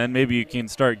one, then maybe you can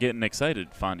start getting excited,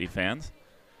 Fondy fans.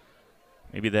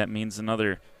 Maybe that means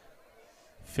another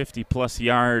 50-plus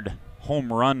yard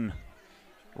home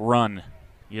run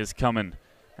is coming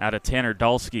out of Tanner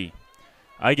Dalski.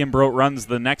 Eigenbrot runs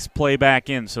the next play back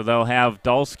in, so they'll have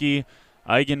Dalski,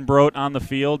 Eigenbrot on the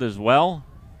field as well.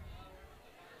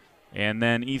 And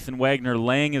then Ethan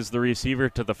Wagner-Lang is the receiver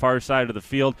to the far side of the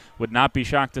field. Would not be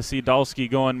shocked to see Dalski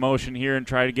go in motion here and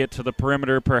try to get to the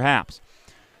perimeter perhaps.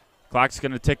 Clock's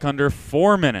going to tick under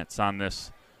 4 minutes on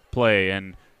this play,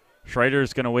 and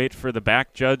Schreider's going to wait for the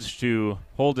back judge to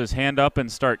hold his hand up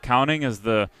and start counting as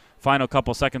the final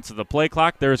couple seconds of the play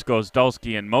clock. There goes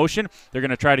Dalski in motion. They're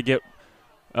going to try to get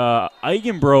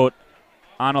Eigenbrot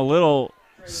on a little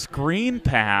screen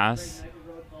pass.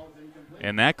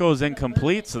 And that goes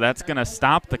incomplete, so that's going to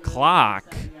stop the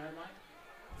clock.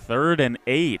 3rd and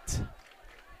 8.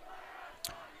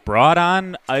 Brought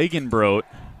on Eigenbrot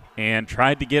and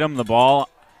tried to get him the ball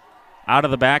out of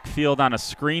the backfield on a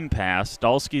screen pass.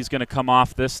 Dalski's going to come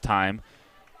off this time,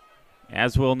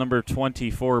 as will number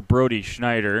 24, Brody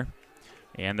Schneider.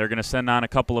 And they're going to send on a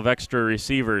couple of extra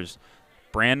receivers.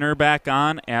 Brandner back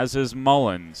on, as is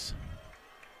Mullins.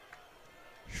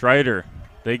 Schreider,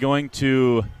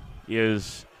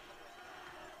 is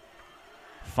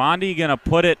Fondy going to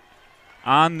put it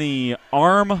on the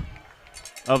arm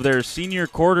of their senior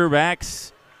quarterback,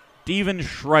 Steven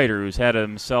Schreider, who's had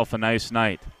himself a nice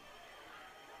night.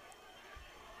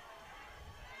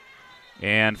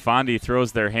 And Fondy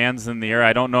throws their hands in the air.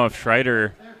 I don't know if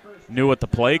Schreider knew what the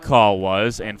play call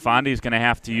was, and Fondy's going to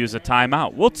have to use a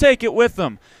timeout. We'll take it with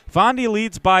them. Fondy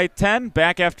leads by 10.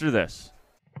 Back after this.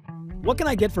 What can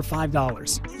I get for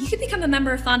 $5? You could become a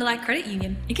member of Fond du Lac Credit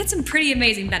Union and get some pretty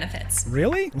amazing benefits.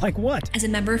 Really? Like what? As a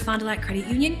member of Fond du Lac Credit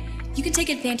Union, you can take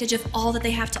advantage of all that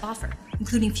they have to offer,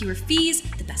 including fewer fees,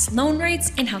 the best loan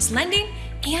rates, in-house lending,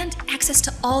 and access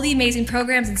to all the amazing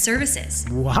programs and services.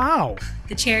 Wow!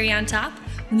 The cherry on top,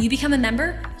 when you become a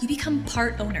member, you become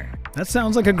part owner. That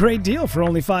sounds like a great deal for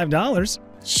only $5.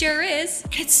 Sure is,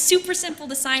 and it's super simple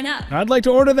to sign up. I'd like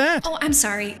to order that. Oh, I'm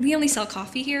sorry, we only sell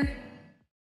coffee here.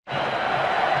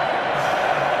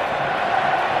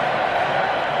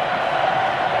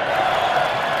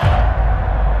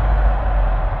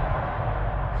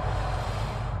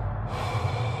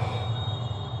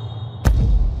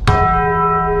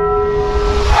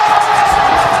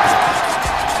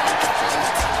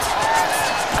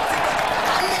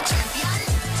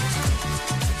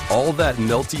 All that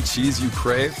melty cheese you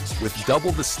crave with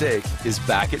double the steak is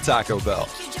back at Taco Bell.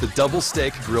 The double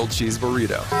steak grilled cheese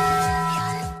burrito.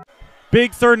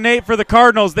 Big 3rd and 8 for the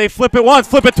Cardinals. They flip it once,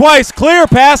 flip it twice. Clear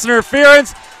pass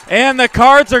interference, and the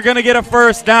Cards are going to get a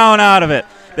first down out of it.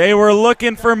 They were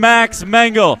looking for Max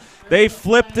Mengel. They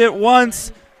flipped it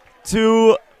once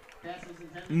to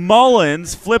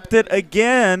Mullins, flipped it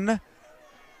again,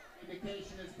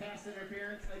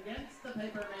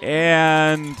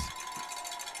 and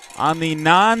on the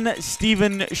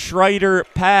non-Steven Schreider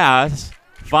pass,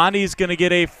 Fondy's going to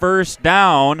get a first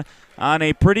down on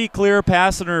a pretty clear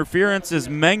pass interference as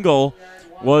Mengel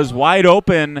was wide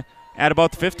open at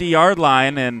about the 50-yard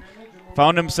line and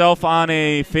found himself on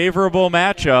a favorable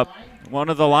matchup. One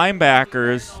of the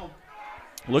linebackers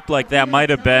looked like that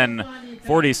might have been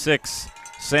 46,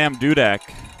 Sam Dudek,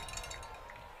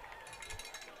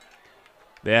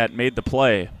 that made the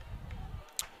play.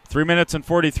 3 minutes and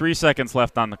 43 seconds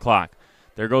left on the clock.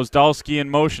 There goes Dalski in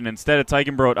motion. Instead, it's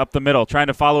Eigenbrot up the middle, trying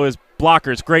to follow his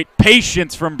blockers. Great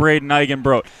patience from Braden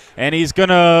Eigenbrot. And he's going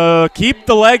to keep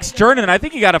the legs turning. I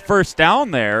think he got a first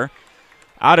down there.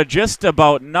 Out of just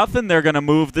about nothing, they're going to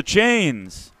move the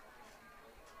chains.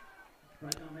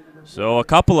 So a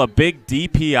couple of big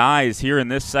DPIs here in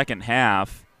this second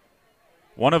half.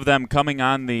 One of them coming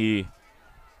on the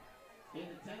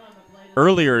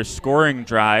earlier scoring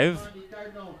drive,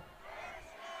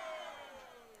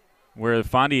 where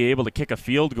Fondy able to kick a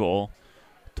field goal,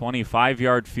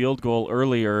 25-yard field goal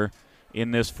earlier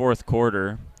in this fourth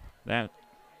quarter. That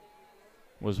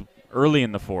was early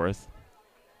in the fourth.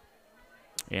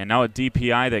 And now a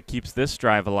DPI that keeps this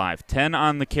drive alive. 10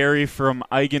 on the carry from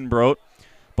Eigenbrot.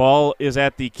 Ball is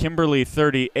at the Kimberly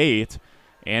 38,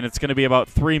 and it's going to be about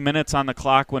 3 minutes on the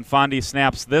clock when Fondy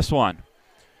snaps this one.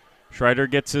 Schreider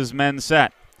gets his men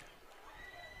set.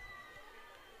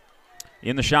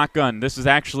 In the shotgun, this is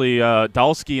actually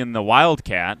Dalski in the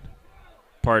Wildcat,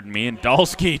 pardon me, and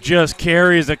Dalski just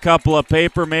carries a couple of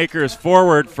paper makers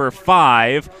forward for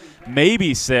 5,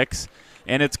 maybe 6,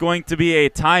 and it's going to be a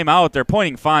timeout. They're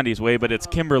pointing Fondy's way, but it's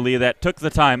Kimberly that took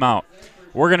the timeout.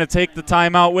 We're going to take the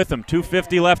timeout with them.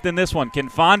 2:50 left in this one. Can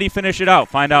Fondy finish it out?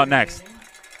 Find out next.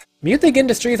 Muthig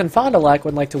Industries and Fond du Lac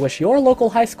would like to wish your local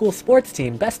high school sports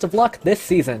team best of luck this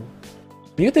season.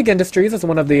 Muthig Industries is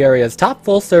one of the area's top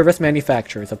full-service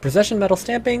manufacturers of precision metal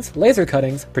stampings, laser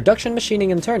cuttings, production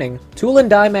machining and turning, tool and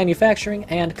die manufacturing,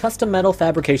 and custom metal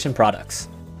fabrication products.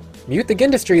 Muthig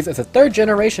Industries is a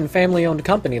third-generation family-owned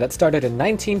company that started in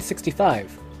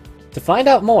 1965. To find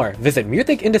out more, visit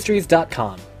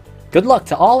muthigindustries.com. Good luck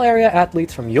to all area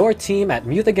athletes from your team at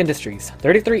Muthig Industries,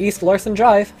 33 East Larson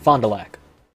Drive, Fond du Lac.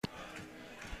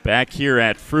 Back here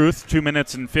at Fruth, 2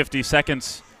 minutes and 50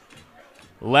 seconds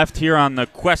left here on the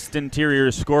Quest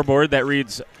Interior scoreboard that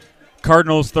reads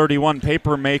Cardinals 31,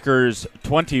 Papermakers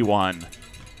 21.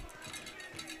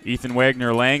 Ethan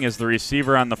Wagner-Lang is the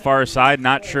receiver on the far side.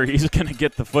 Not sure he's going to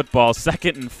get the football.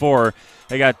 2nd and 4.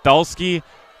 They got Dalski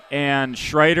and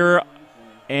Schreider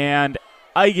and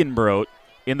Eigenbrot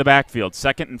in the backfield.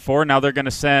 2nd and 4. Now they're going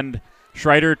to send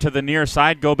Schreider to the near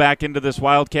side, go back into this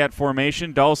Wildcat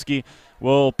formation. Dalski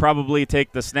will probably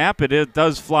take the snap. It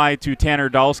does fly to Tanner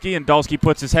Dalski, and Dalski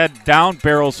puts his head down,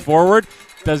 barrels forward.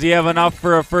 Does he have enough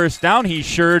for a first down? He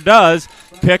sure does.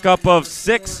 Pickup of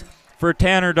 6 for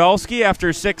Tanner Dalski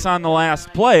after 6 on the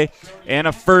last play, and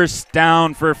a first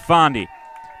down for Fondy.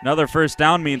 Another first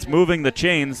down means moving the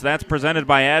chains. That's presented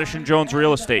by Addison Jones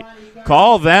Real Estate.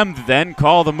 Call them, then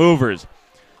call the movers.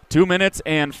 2 minutes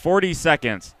and 40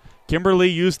 seconds. Kimberly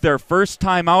used their first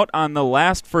timeout on the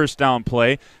last first down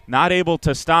play, not able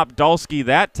to stop Dalski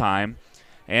that time.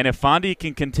 And if Fondy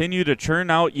can continue to churn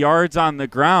out yards on the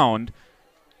ground,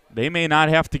 they may not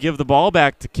have to give the ball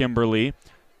back to Kimberly.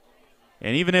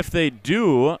 And even if they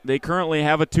do, they currently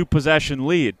have a 2-possession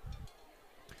lead.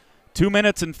 2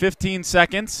 minutes and 15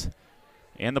 seconds,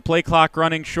 and the play clock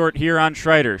running short here on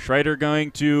Schreider. Schreider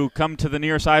going to come to the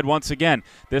near side once again.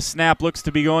 This snap looks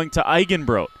to be going to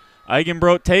Eigenbrot.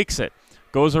 Eigenbrot takes it,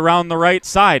 goes around the right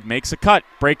side, makes a cut,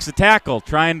 breaks a tackle,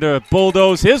 trying to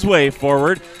bulldoze his way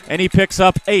forward, and he picks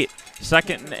up 8.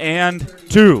 2nd and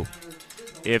 2.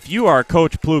 If you are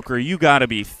Coach Pluker, you got to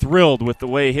be thrilled with the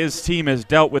way his team has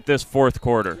dealt with this fourth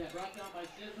quarter.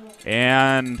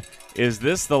 And is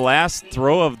this the last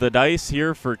throw of the dice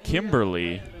here for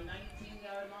Kimberly?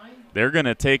 They're going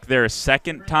to take their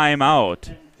second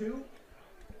timeout.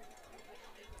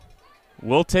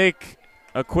 We'll take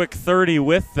a quick 30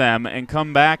 with them and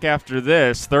come back after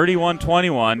this.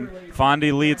 31-21,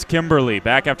 Fondy leads Kimberly.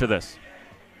 Back after this.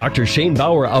 Dr. Shane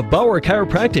Bauer of Bauer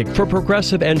Chiropractic for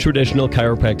progressive and traditional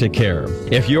chiropractic care.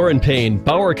 If you're in pain,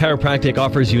 Bauer Chiropractic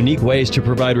offers unique ways to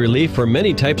provide relief for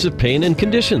many types of pain and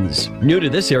conditions. New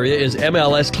to this area is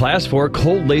MLS Class 4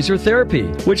 cold laser therapy,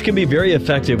 which can be very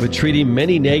effective with treating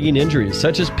many nagging injuries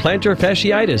such as plantar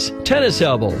fasciitis, tennis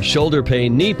elbow, shoulder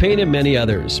pain, knee pain, and many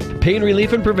others. Pain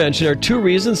relief and prevention are 2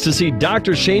 reasons to see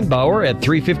Dr. Shane Bauer at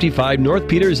 355 North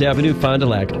Peters Avenue, Fond du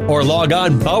Lac, or log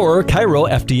on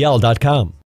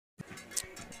BauerChiroFDL.com.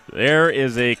 There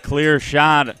is a clear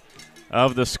shot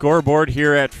of the scoreboard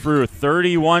here at Fruth.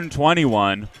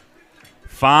 31-21.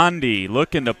 Fondy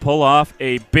looking to pull off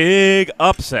a big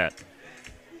upset.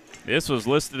 This was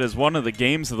listed as one of the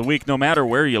games of the week no matter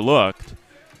where you looked.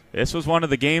 This was one of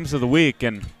the games of the week,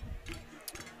 and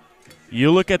you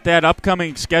look at that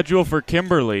upcoming schedule for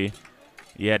Kimberly.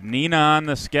 You had Nina on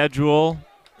the schedule,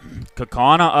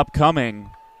 Kaukauna upcoming.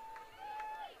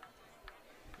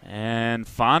 And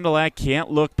Fond du Lac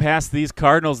can't look past these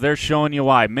Cardinals. They're showing you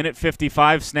why. Minute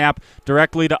 55 snap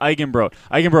directly to Eigenbrot.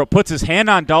 Eigenbrot puts his hand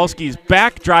on Dalski's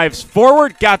back, drives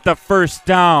forward, got the first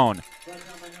down.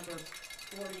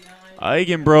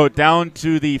 Eigenbrot down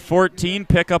to the 14,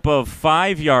 pickup of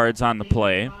 5 yards on the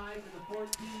play.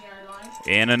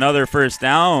 And another first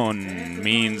down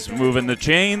means moving the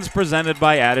chains, presented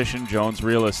by Addison Jones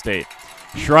Real Estate.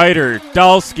 Schreider,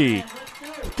 Dalski,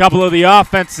 a couple of the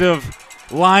offensive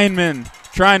linemen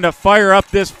trying to fire up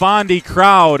this Fondy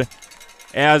crowd,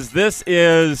 as this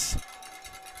is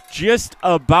just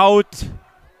about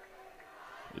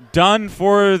done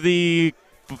for the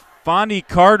Fondy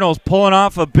Cardinals, pulling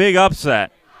off a big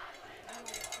upset.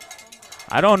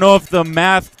 I don't know if the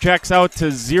math checks out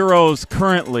to zeros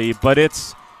currently, but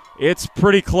it's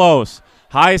pretty close.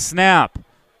 High snap,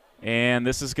 and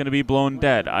this is going to be blown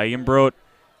dead. Eigenbrot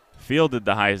fielded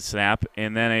the high snap,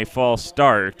 and then a false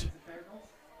start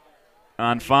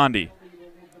on Fondy.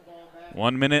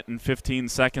 1 minute and 15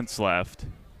 seconds left.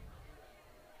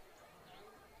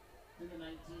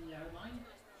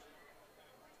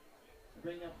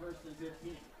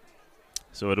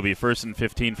 So it'll be 1st and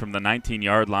 15 from the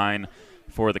 19-yard line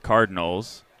for the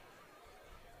Cardinals.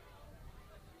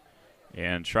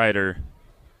 And Schreider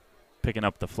picking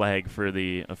up the flag for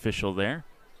the official there,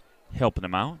 helping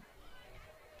him out.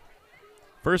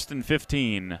 1st and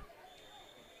 15.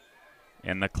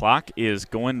 And the clock is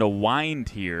going to wind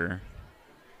here.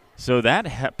 So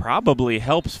that probably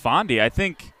helps Fondy. I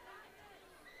think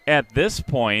at this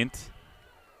point,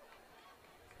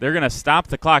 they're going to stop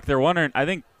the clock. They're wondering, I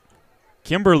think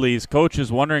Kimberly's coach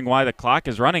is wondering why the clock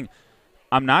is running.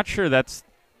 I'm not sure that's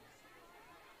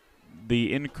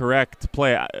the incorrect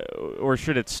play, or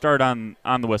should it start on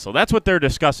the whistle? That's what they're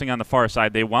discussing on the far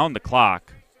side. They wound the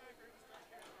clock.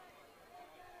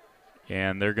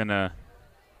 And they're going to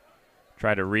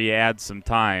try to re-add some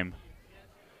time.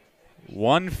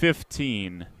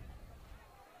 1:15.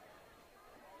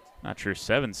 Not sure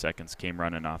 7 seconds came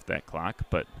running off that clock,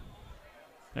 but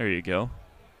there you go.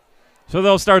 So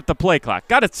they'll start the play clock.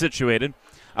 Got it situated.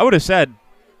 I would have said,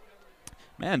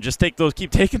 man, just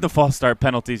keep taking the false start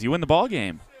penalties. You win the ball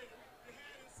game.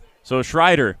 So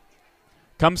Schreider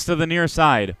comes to the near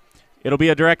side. It'll be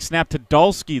a direct snap to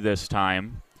Dalski this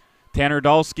time. Tanner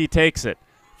Dalski takes it.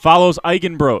 Follows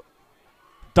Eigenbrot.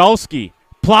 Dalski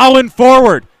plowing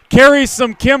forward, carries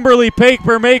some Kimberly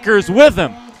paper makers with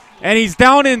him, and he's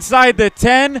down inside the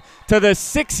 10 to the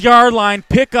 6-yard line,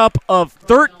 pickup of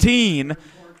 13,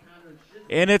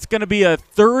 and it's going to be a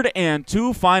 3rd and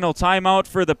 2, final timeout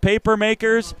for the paper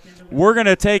makers. We're going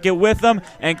to take it with them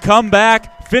and come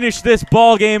back, finish this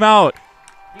ball game out.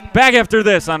 Back after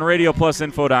this on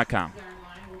RadioPlusInfo.com.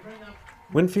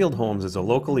 Winfield Homes is a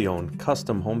locally owned,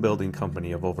 custom home building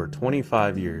company of over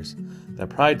 25 years that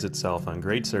prides itself on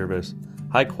great service,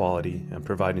 high quality, and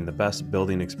providing the best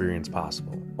building experience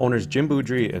possible. Owners Jim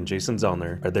Boudry and Jason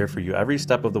Zellner are there for you every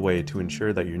step of the way to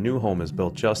ensure that your new home is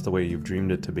built just the way you've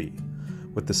dreamed it to be.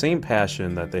 With the same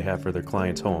passion that they have for their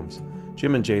clients' homes,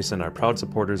 Jim and Jason are proud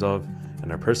supporters of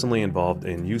and are personally involved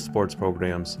in youth sports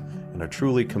programs and are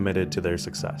truly committed to their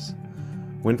success.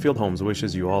 Winfield Homes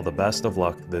wishes you all the best of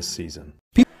luck this season.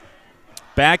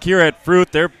 Back here at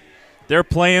Fruth, they're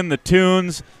playing the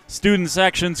tunes. Student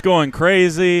section's going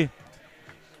crazy.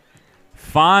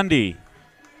 Fond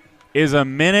is a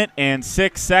minute and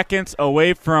 6 seconds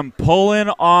away from pulling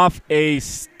off a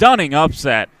stunning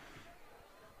upset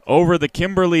over the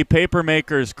Kimberly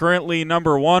Papermakers, currently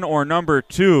number 1 or number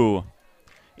 2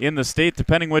 in the state,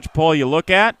 depending which poll you look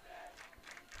at.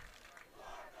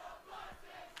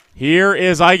 Here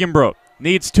is Eigenbrot.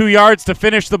 Needs 2 yards to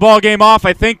finish the ball game off.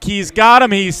 I think he's got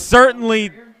him. He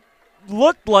certainly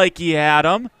looked like he had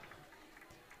him.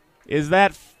 Is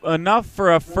that enough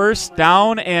for a first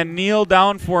down and kneel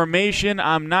down formation?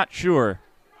 I'm not sure.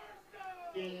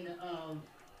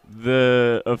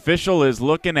 The official is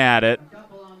looking at it,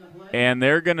 and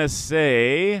they're going to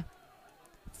say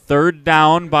 3rd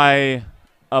down by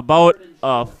about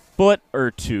a foot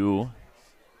or 2.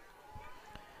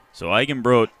 So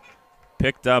Eigenbrot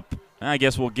picked up, I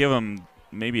guess we'll give him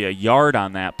maybe a yard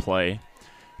on that play.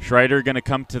 Schreider going to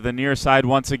come to the near side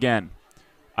once again.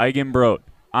 Eigenbrot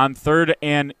on 3rd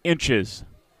and inches.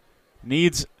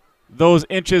 Needs those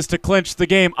inches to clinch the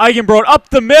game. Eigenbrot up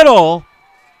the middle.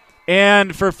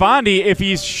 And for Fond, if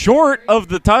he's short of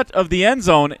the touch of the end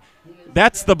zone,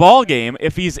 that's the ball game.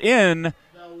 If he's in,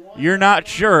 you're not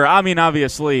sure. I mean,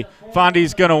 obviously,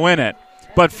 Fondy's going to win it.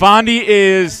 But Fondy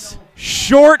is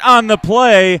short on the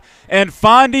play, and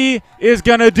Fondy is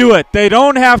going to do it. They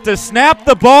don't have to snap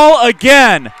the ball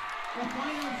again.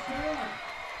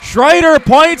 Schreider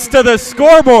points to the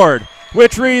scoreboard,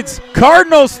 which reads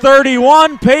Cardinals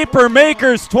 31,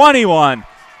 Papermakers 21.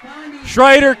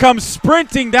 Schreider comes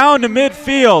sprinting down to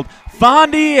midfield.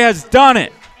 Fondy has done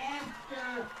it.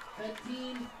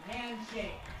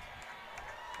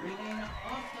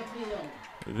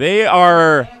 They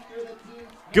are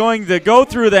going to go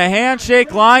through the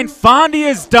handshake line. Fondy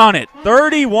has done it.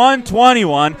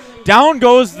 31-21. Down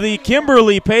goes the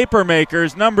Kimberly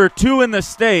Papermakers, number 2 in the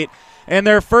state. And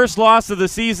their first loss of the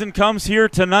season comes here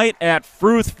tonight at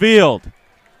Fruth Field.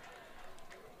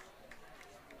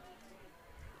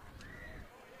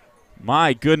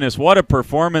 My goodness, what a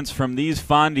performance from these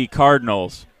Fondy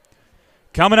Cardinals.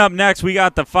 Coming up next, we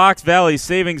got the Fox Valley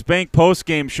Savings Bank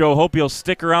postgame show. Hope you'll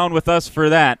stick around with us for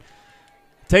that.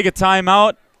 Take a time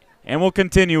out, and we'll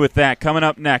continue with that coming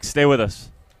up next. Stay with us.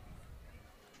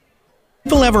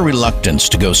 People have a reluctance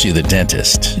to go see the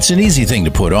dentist. It's an easy thing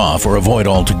to put off or avoid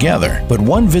altogether. But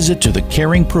one visit to the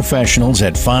caring professionals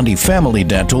at Fond Family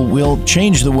Dental will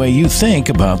change the way you think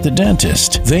about the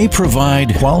dentist. They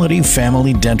provide quality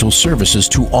family dental services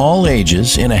to all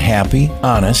ages in a happy,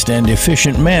 honest, and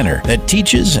efficient manner that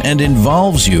teaches and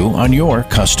involves you on your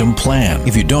custom plan.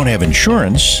 If you don't have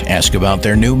insurance, ask about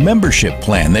their new membership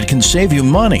plan that can save you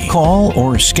money. Call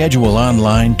or schedule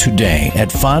online today at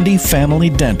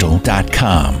fondifamilydental.com.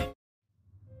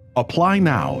 Apply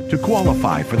now to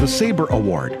qualify for the Sabre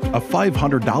Award, a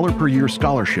 $500 per year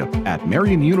scholarship at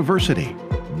Marian University.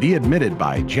 Be admitted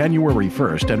by January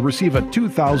 1st and receive a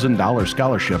 $2,000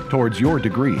 scholarship towards your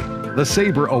degree. The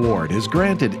Sabre Award is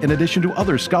granted in addition to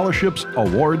other scholarships,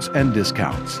 awards, and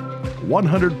discounts.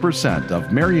 100%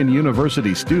 of Marian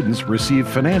University students receive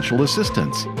financial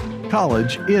assistance.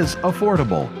 College is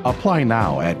affordable. Apply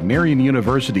now at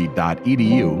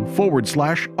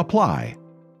marianuniversity.edu/apply.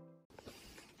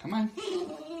 Come on.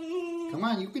 Come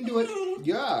on, you can do it.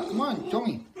 Yeah, come on, show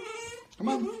me. Come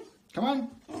on. Come on.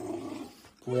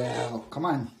 Well, come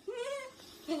on.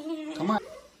 Come on.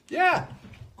 Yeah.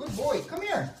 Good boy. Come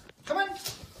here. Come on.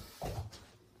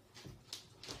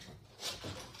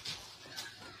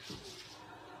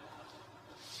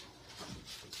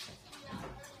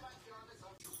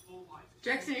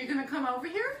 Jackson, are you going to come over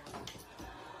here?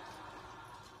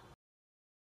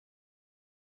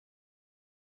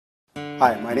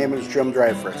 Hi, my name is Jim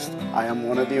Dreyfus. I am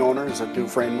one of the owners of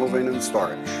Dufresne Moving and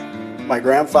Storage. My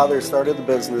grandfather started the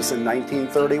business in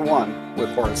 1931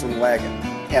 with horse and wagon,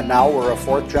 and now we're a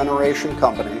 4th generation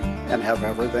company and have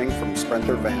everything from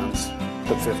Sprinter vans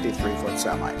to 53-foot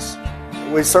semis.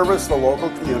 We service the local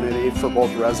community for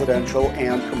both residential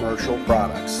and commercial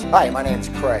products. Hi, my name is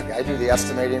Craig. I do the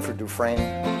estimating for Dufresne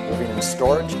Moving and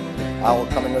Storage. I will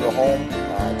come into the home,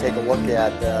 take a look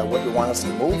at what you want us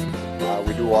to move.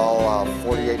 We do all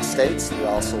 48 states. We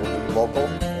also do local,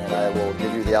 and I will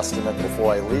give you the estimate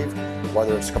before I leave.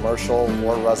 Whether it's commercial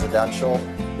or residential,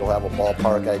 you'll have a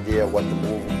ballpark idea of what the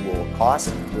move will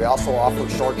cost. We also offer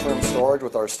short-term storage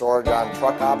with our storage on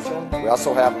truck option. We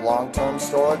also have long-term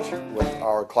storage with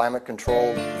our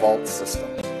climate-controlled vault system.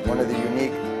 One of the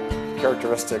unique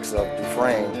characteristics of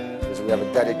Dufresne is we have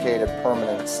a dedicated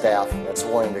permanent staff that's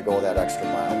willing to go that extra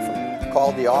mile for you.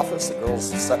 called the office. The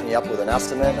girls set me up with an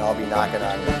estimate, and I'll be knocking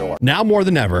on your door. Now more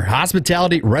than ever,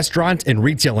 hospitality, restaurant, and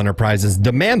retail enterprises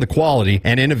demand the quality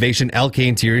and innovation LK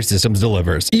Interior Systems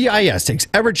delivers. EIS takes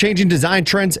ever-changing design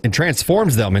trends and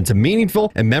transforms them into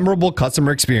meaningful and memorable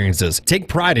customer experiences. Take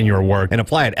pride in your work and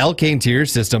apply at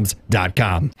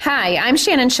lkinteriorsystems.com. Hi, I'm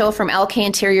Shannon Schill from LK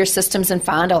Interior Systems in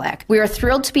Fond du Lac. We are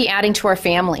thrilled to be adding to our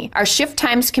family. Our shift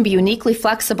times can be uniquely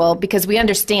flexible because we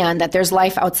understand that there's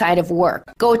life outside of work.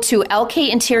 Go to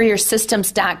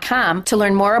lkinteriorsystems.com to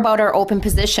learn more about our open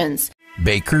positions.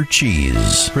 Baker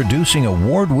Cheese, producing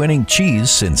award-winning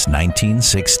cheese since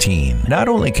 1916. Not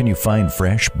only can you find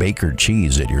fresh Baker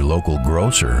cheese at your local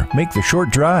grocer, make the short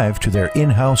drive to their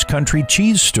in-house country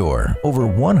cheese store. Over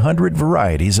 100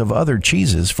 varieties of other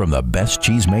cheeses from the best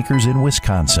cheesemakers in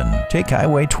Wisconsin. Take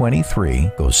Highway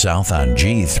 23, go south on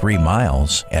G 3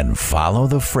 miles, and follow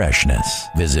the freshness.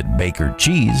 Visit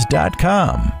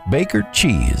bakercheese.com. Baker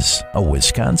Cheese, a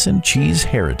Wisconsin cheese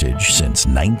heritage since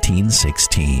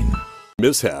 1916.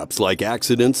 Mishaps like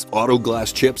accidents, auto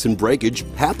glass chips, and breakage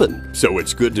happen. So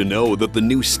it's good to know that the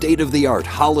new state-of-the-art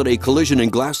Holiday Collision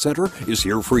and Glass Center is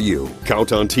here for you.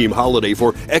 Count on Team Holiday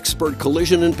for expert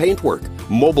collision and paintwork,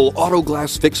 mobile auto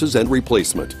glass fixes and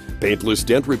replacement, paintless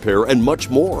dent repair, and much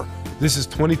more. This is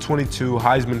 2022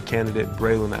 Heisman candidate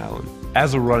Braylon Allen.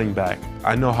 As a running back,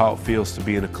 I know how it feels to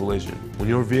be in a collision. When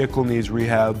your vehicle needs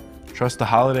rehab, trust the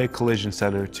Holiday Collision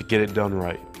Center to get it done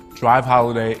right. Drive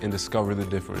Holiday and discover the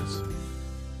difference.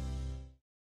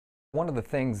 One of the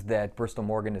things that Bristol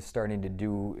Morgan is starting to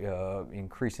do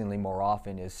increasingly more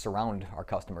often is surround our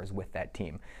customers with that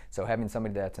team. So having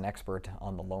somebody that's an expert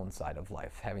on the loan side of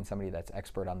life, having somebody that's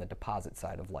expert on the deposit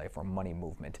side of life or money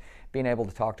movement, being able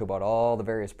to talk to about all the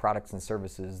various products and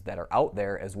services that are out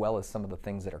there as well as some of the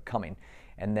things that are coming.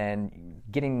 And then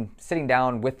sitting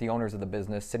down with the owners of the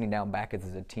business, sitting down back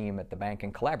as a team at the bank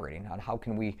and collaborating on how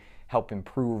can we help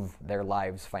improve their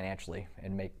lives financially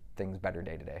and make things better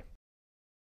day to day.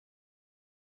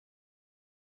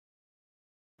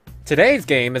 Today's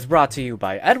game is brought to you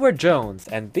by Edward Jones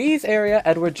and these area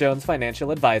Edward Jones financial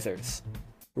advisors.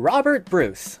 Robert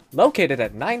Bruce, located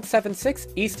at 976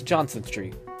 East Johnson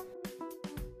Street.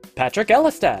 Patrick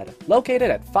Ellistad, located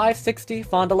at 560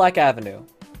 Fond du Lac Avenue.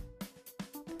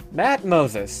 Matt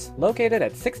Moses, located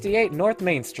at 68 North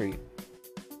Main Street.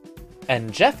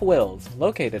 And Jeff Wills,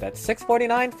 located at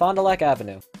 649 Fond du Lac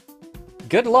Avenue.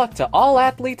 Good luck to all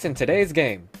athletes in today's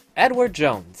game. Edward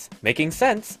Jones, making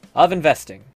sense of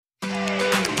investing.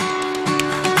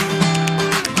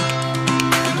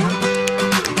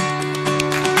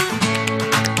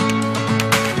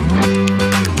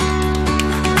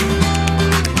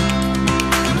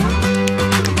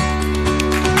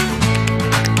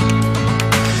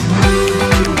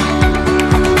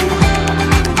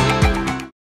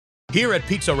 Here at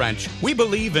Pizza Ranch, we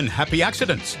believe in happy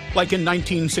accidents, like in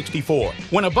 1964,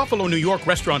 when a Buffalo, New York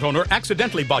restaurant owner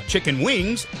accidentally bought chicken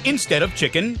wings instead of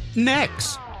chicken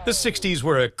necks. The 60s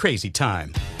were a crazy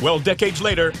time. Well, decades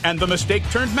later, and the mistake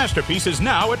turned masterpiece is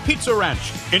now at Pizza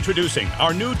Ranch. Introducing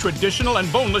our new traditional and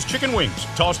boneless chicken wings,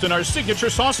 tossed in our signature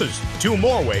sauces. 2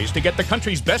 more ways to get the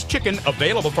country's best chicken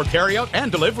available for carryout and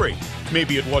delivery.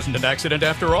 Maybe it wasn't an accident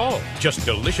after all, just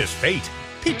delicious fate.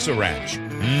 Pizza Ranch.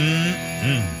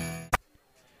 Mmm.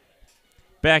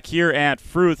 Back here at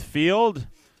Fruth Field,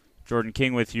 Jordan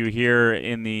King with you here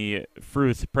in the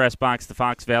Fruth Press Box, the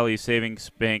Fox Valley Savings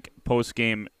Bank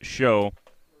post-game show.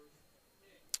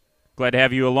 Glad to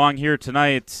have you along here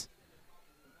tonight.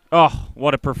 Oh,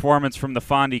 what a performance from the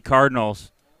Fondy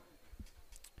Cardinals.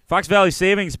 Fox Valley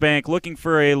Savings Bank, looking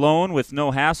for a loan with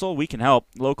no hassle? We can help.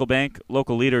 Local bank,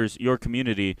 local leaders, your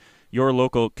community, your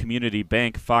local community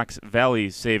bank, Fox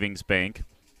Valley Savings Bank.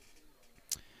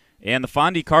 And the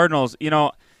Fondy Cardinals, you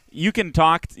know, you can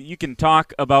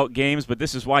talk about games, but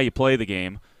this is why you play the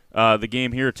game. The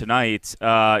game here tonight.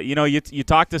 You know, you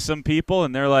talk to some people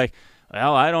and they're like,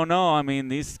 well, I don't know. I mean,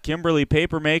 these Kimberly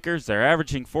paper makers, they're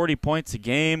averaging 40 points a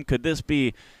game. Could this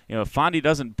be, you know, if Fondy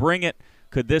doesn't bring it,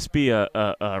 could this be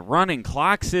a running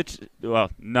clock situation? Well,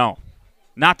 no,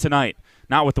 not tonight.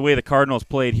 Not with the way the Cardinals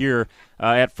played here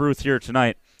at Fruth here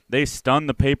tonight. They stunned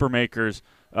the paper makers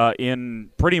in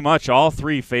pretty much all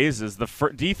 3 phases.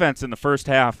 The defense in the first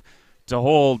half to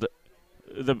hold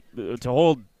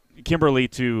Kimberly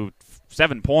to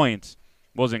 7 points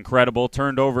was incredible.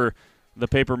 Turned over the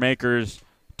paper makers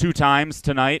 2 times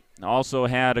tonight. Also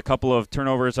had a couple of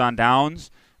turnovers on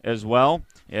downs as well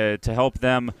to help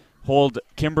them hold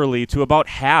Kimberly to about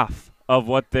half of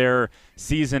what their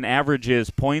season average is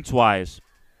points-wise.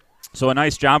 So a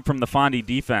nice job from the Fondy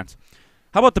defense.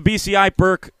 How about the BCI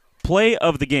Burke play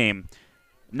of the game?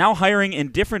 Now hiring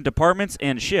in different departments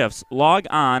and shifts. Log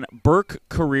on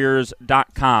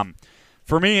burkecareers.com.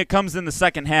 For me, it comes in the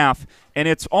second half, and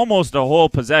it's almost a whole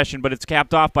possession, but it's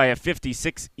capped off by a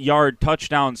 56-yard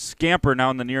touchdown scamper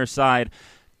down the near side.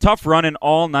 Tough running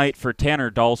all night for Tanner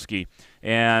Dulski,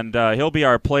 and he'll be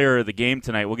our player of the game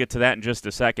tonight. We'll get to that in just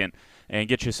a second and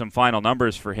get you some final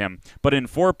numbers for him. But in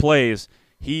 4 plays,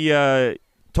 he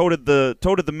toted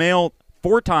the mail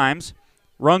 4 times,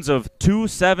 runs of 2,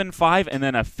 7, 5, and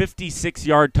then a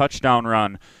 56-yard touchdown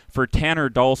run for Tanner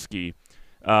Dulski,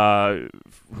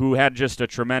 who had just a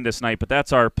tremendous night. But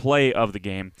that's our play of the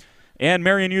game. And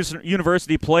Marian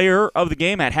University player of the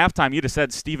game at halftime, you'd have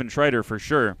said Steven Schreider for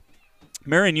sure.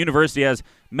 Marian University has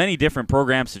many different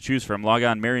programs to choose from. Log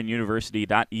on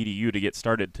marianuniversity.edu to get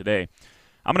started today.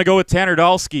 I'm going to go with Tanner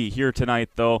Dulski here tonight,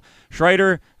 though.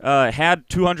 Schreider had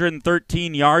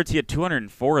 213 yards. He had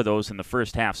 204 of those in the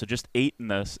first half, so just 8 in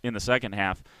the second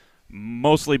half,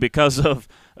 mostly because of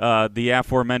the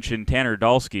aforementioned Tanner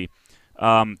Dulski.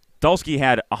 Dulski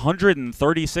had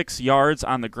 136 yards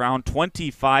on the ground,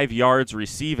 25 yards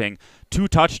receiving, 2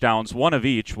 touchdowns, 1 of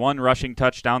each, 1 rushing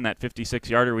touchdown, that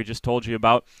 56-yarder we just told you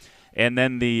about, and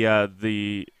then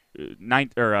the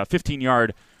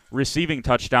 15-yard receiving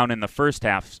touchdown in the first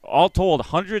half. All told,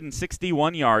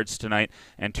 161 yards tonight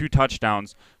and 2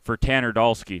 touchdowns for Tanner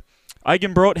Dulski.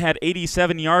 Eigenbrot had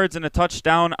 87 yards and a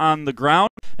touchdown on the ground.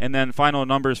 And then final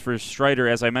numbers for Schreider,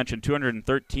 as I mentioned,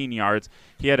 213 yards.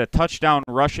 He had a touchdown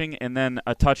rushing and then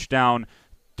a touchdown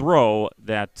throw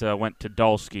that went to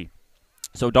Dulski.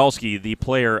 So Dulski, the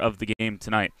player of the game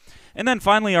tonight. And then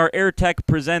finally, our Air Tech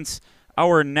presents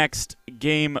our next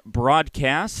game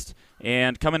broadcast.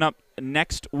 And coming up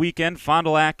next weekend, Fond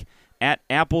du Lac at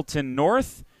Appleton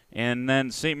North, and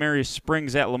then St. Mary's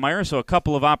Springs at Lemire. So a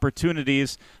couple of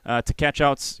opportunities to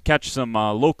catch some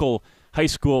local high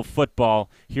school football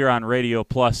here on Radio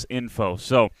Plus Info.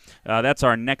 So that's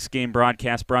our next game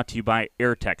broadcast, brought to you by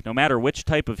AirTech. No matter which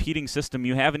type of heating system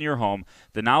you have in your home,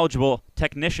 the knowledgeable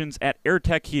technicians at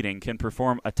AirTech Heating can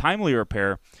perform a timely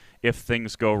repair if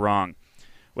things go wrong.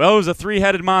 Well, it was a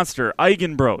 3-headed monster.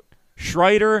 Eigenbrot,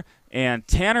 Schreider, and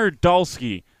Tanner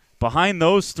Dulski. Behind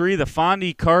those 3, the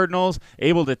Fondy Cardinals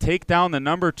able to take down the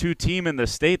number 2 team in the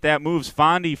state. That moves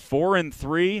Fondy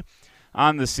 4-3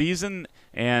 on the season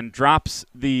and drops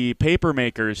the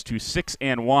Papermakers to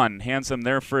 6-1. Hands them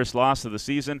their first loss of the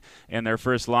season and their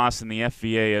first loss in the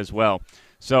FVA as well.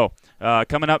 So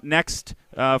coming up next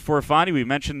for Fondy, we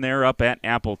mentioned they're up at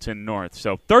Appleton North.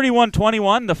 So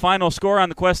 31-21, the final score on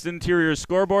the Quest Interior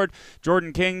scoreboard.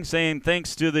 Jordan King saying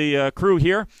thanks to the crew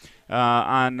here.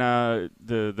 On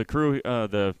the crew,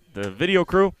 the video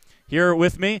crew here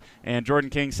with me, and Jordan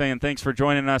King saying thanks for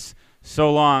joining us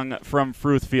so long from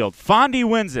Fruth Field. Fondy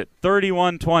wins it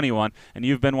 31-21, and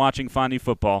you've been watching Fondy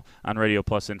football on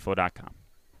RadioPlusInfo.com.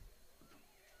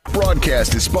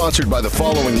 Broadcast is sponsored by the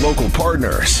following local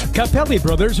partners: Capelli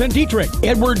Brothers and Dietrich,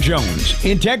 Edward Jones,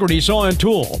 Integrity Saw and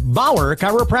Tool, Bauer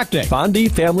Chiropractic, Fondy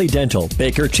Family Dental,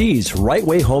 Baker Cheese, Right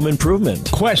Way Home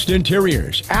Improvement, Quest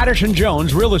Interiors, Addison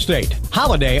Jones Real Estate,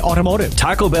 Holiday Automotive,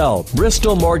 Taco Bell,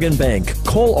 Bristol Morgan Bank,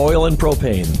 Coal Oil and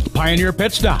Propane, Pioneer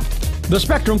Pit Stop, The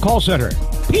Spectrum Call Center,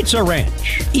 Pizza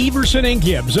Ranch, Everson and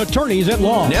Gibbs, Attorneys at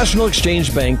Law, National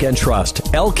Exchange Bank and Trust,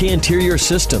 LK Interior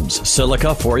Systems,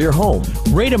 Silica for your home,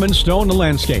 Rademan Stone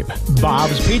Landscape,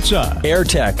 Bob's Pizza, Air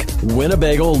Tech,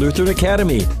 Winnebago Lutheran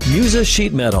Academy, Musa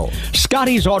Sheet Metal,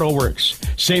 Scotty's Auto Works,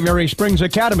 St. Mary Springs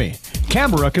Academy,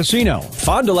 Canberra Casino,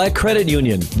 Fond du Lac Credit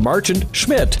Union, Marchant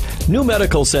Schmidt, New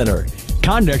Medical Center,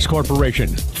 Condex Corporation,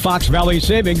 Fox Valley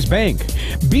Savings Bank,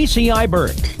 BCI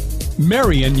Burke,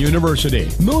 Marian University,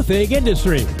 Muthig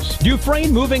Industries,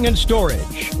 Dufresne Moving and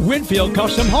Storage, Winfield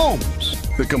Custom Homes.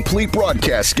 The complete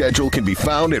broadcast schedule can be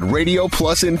found at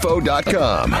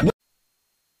RadioPlusInfo.com.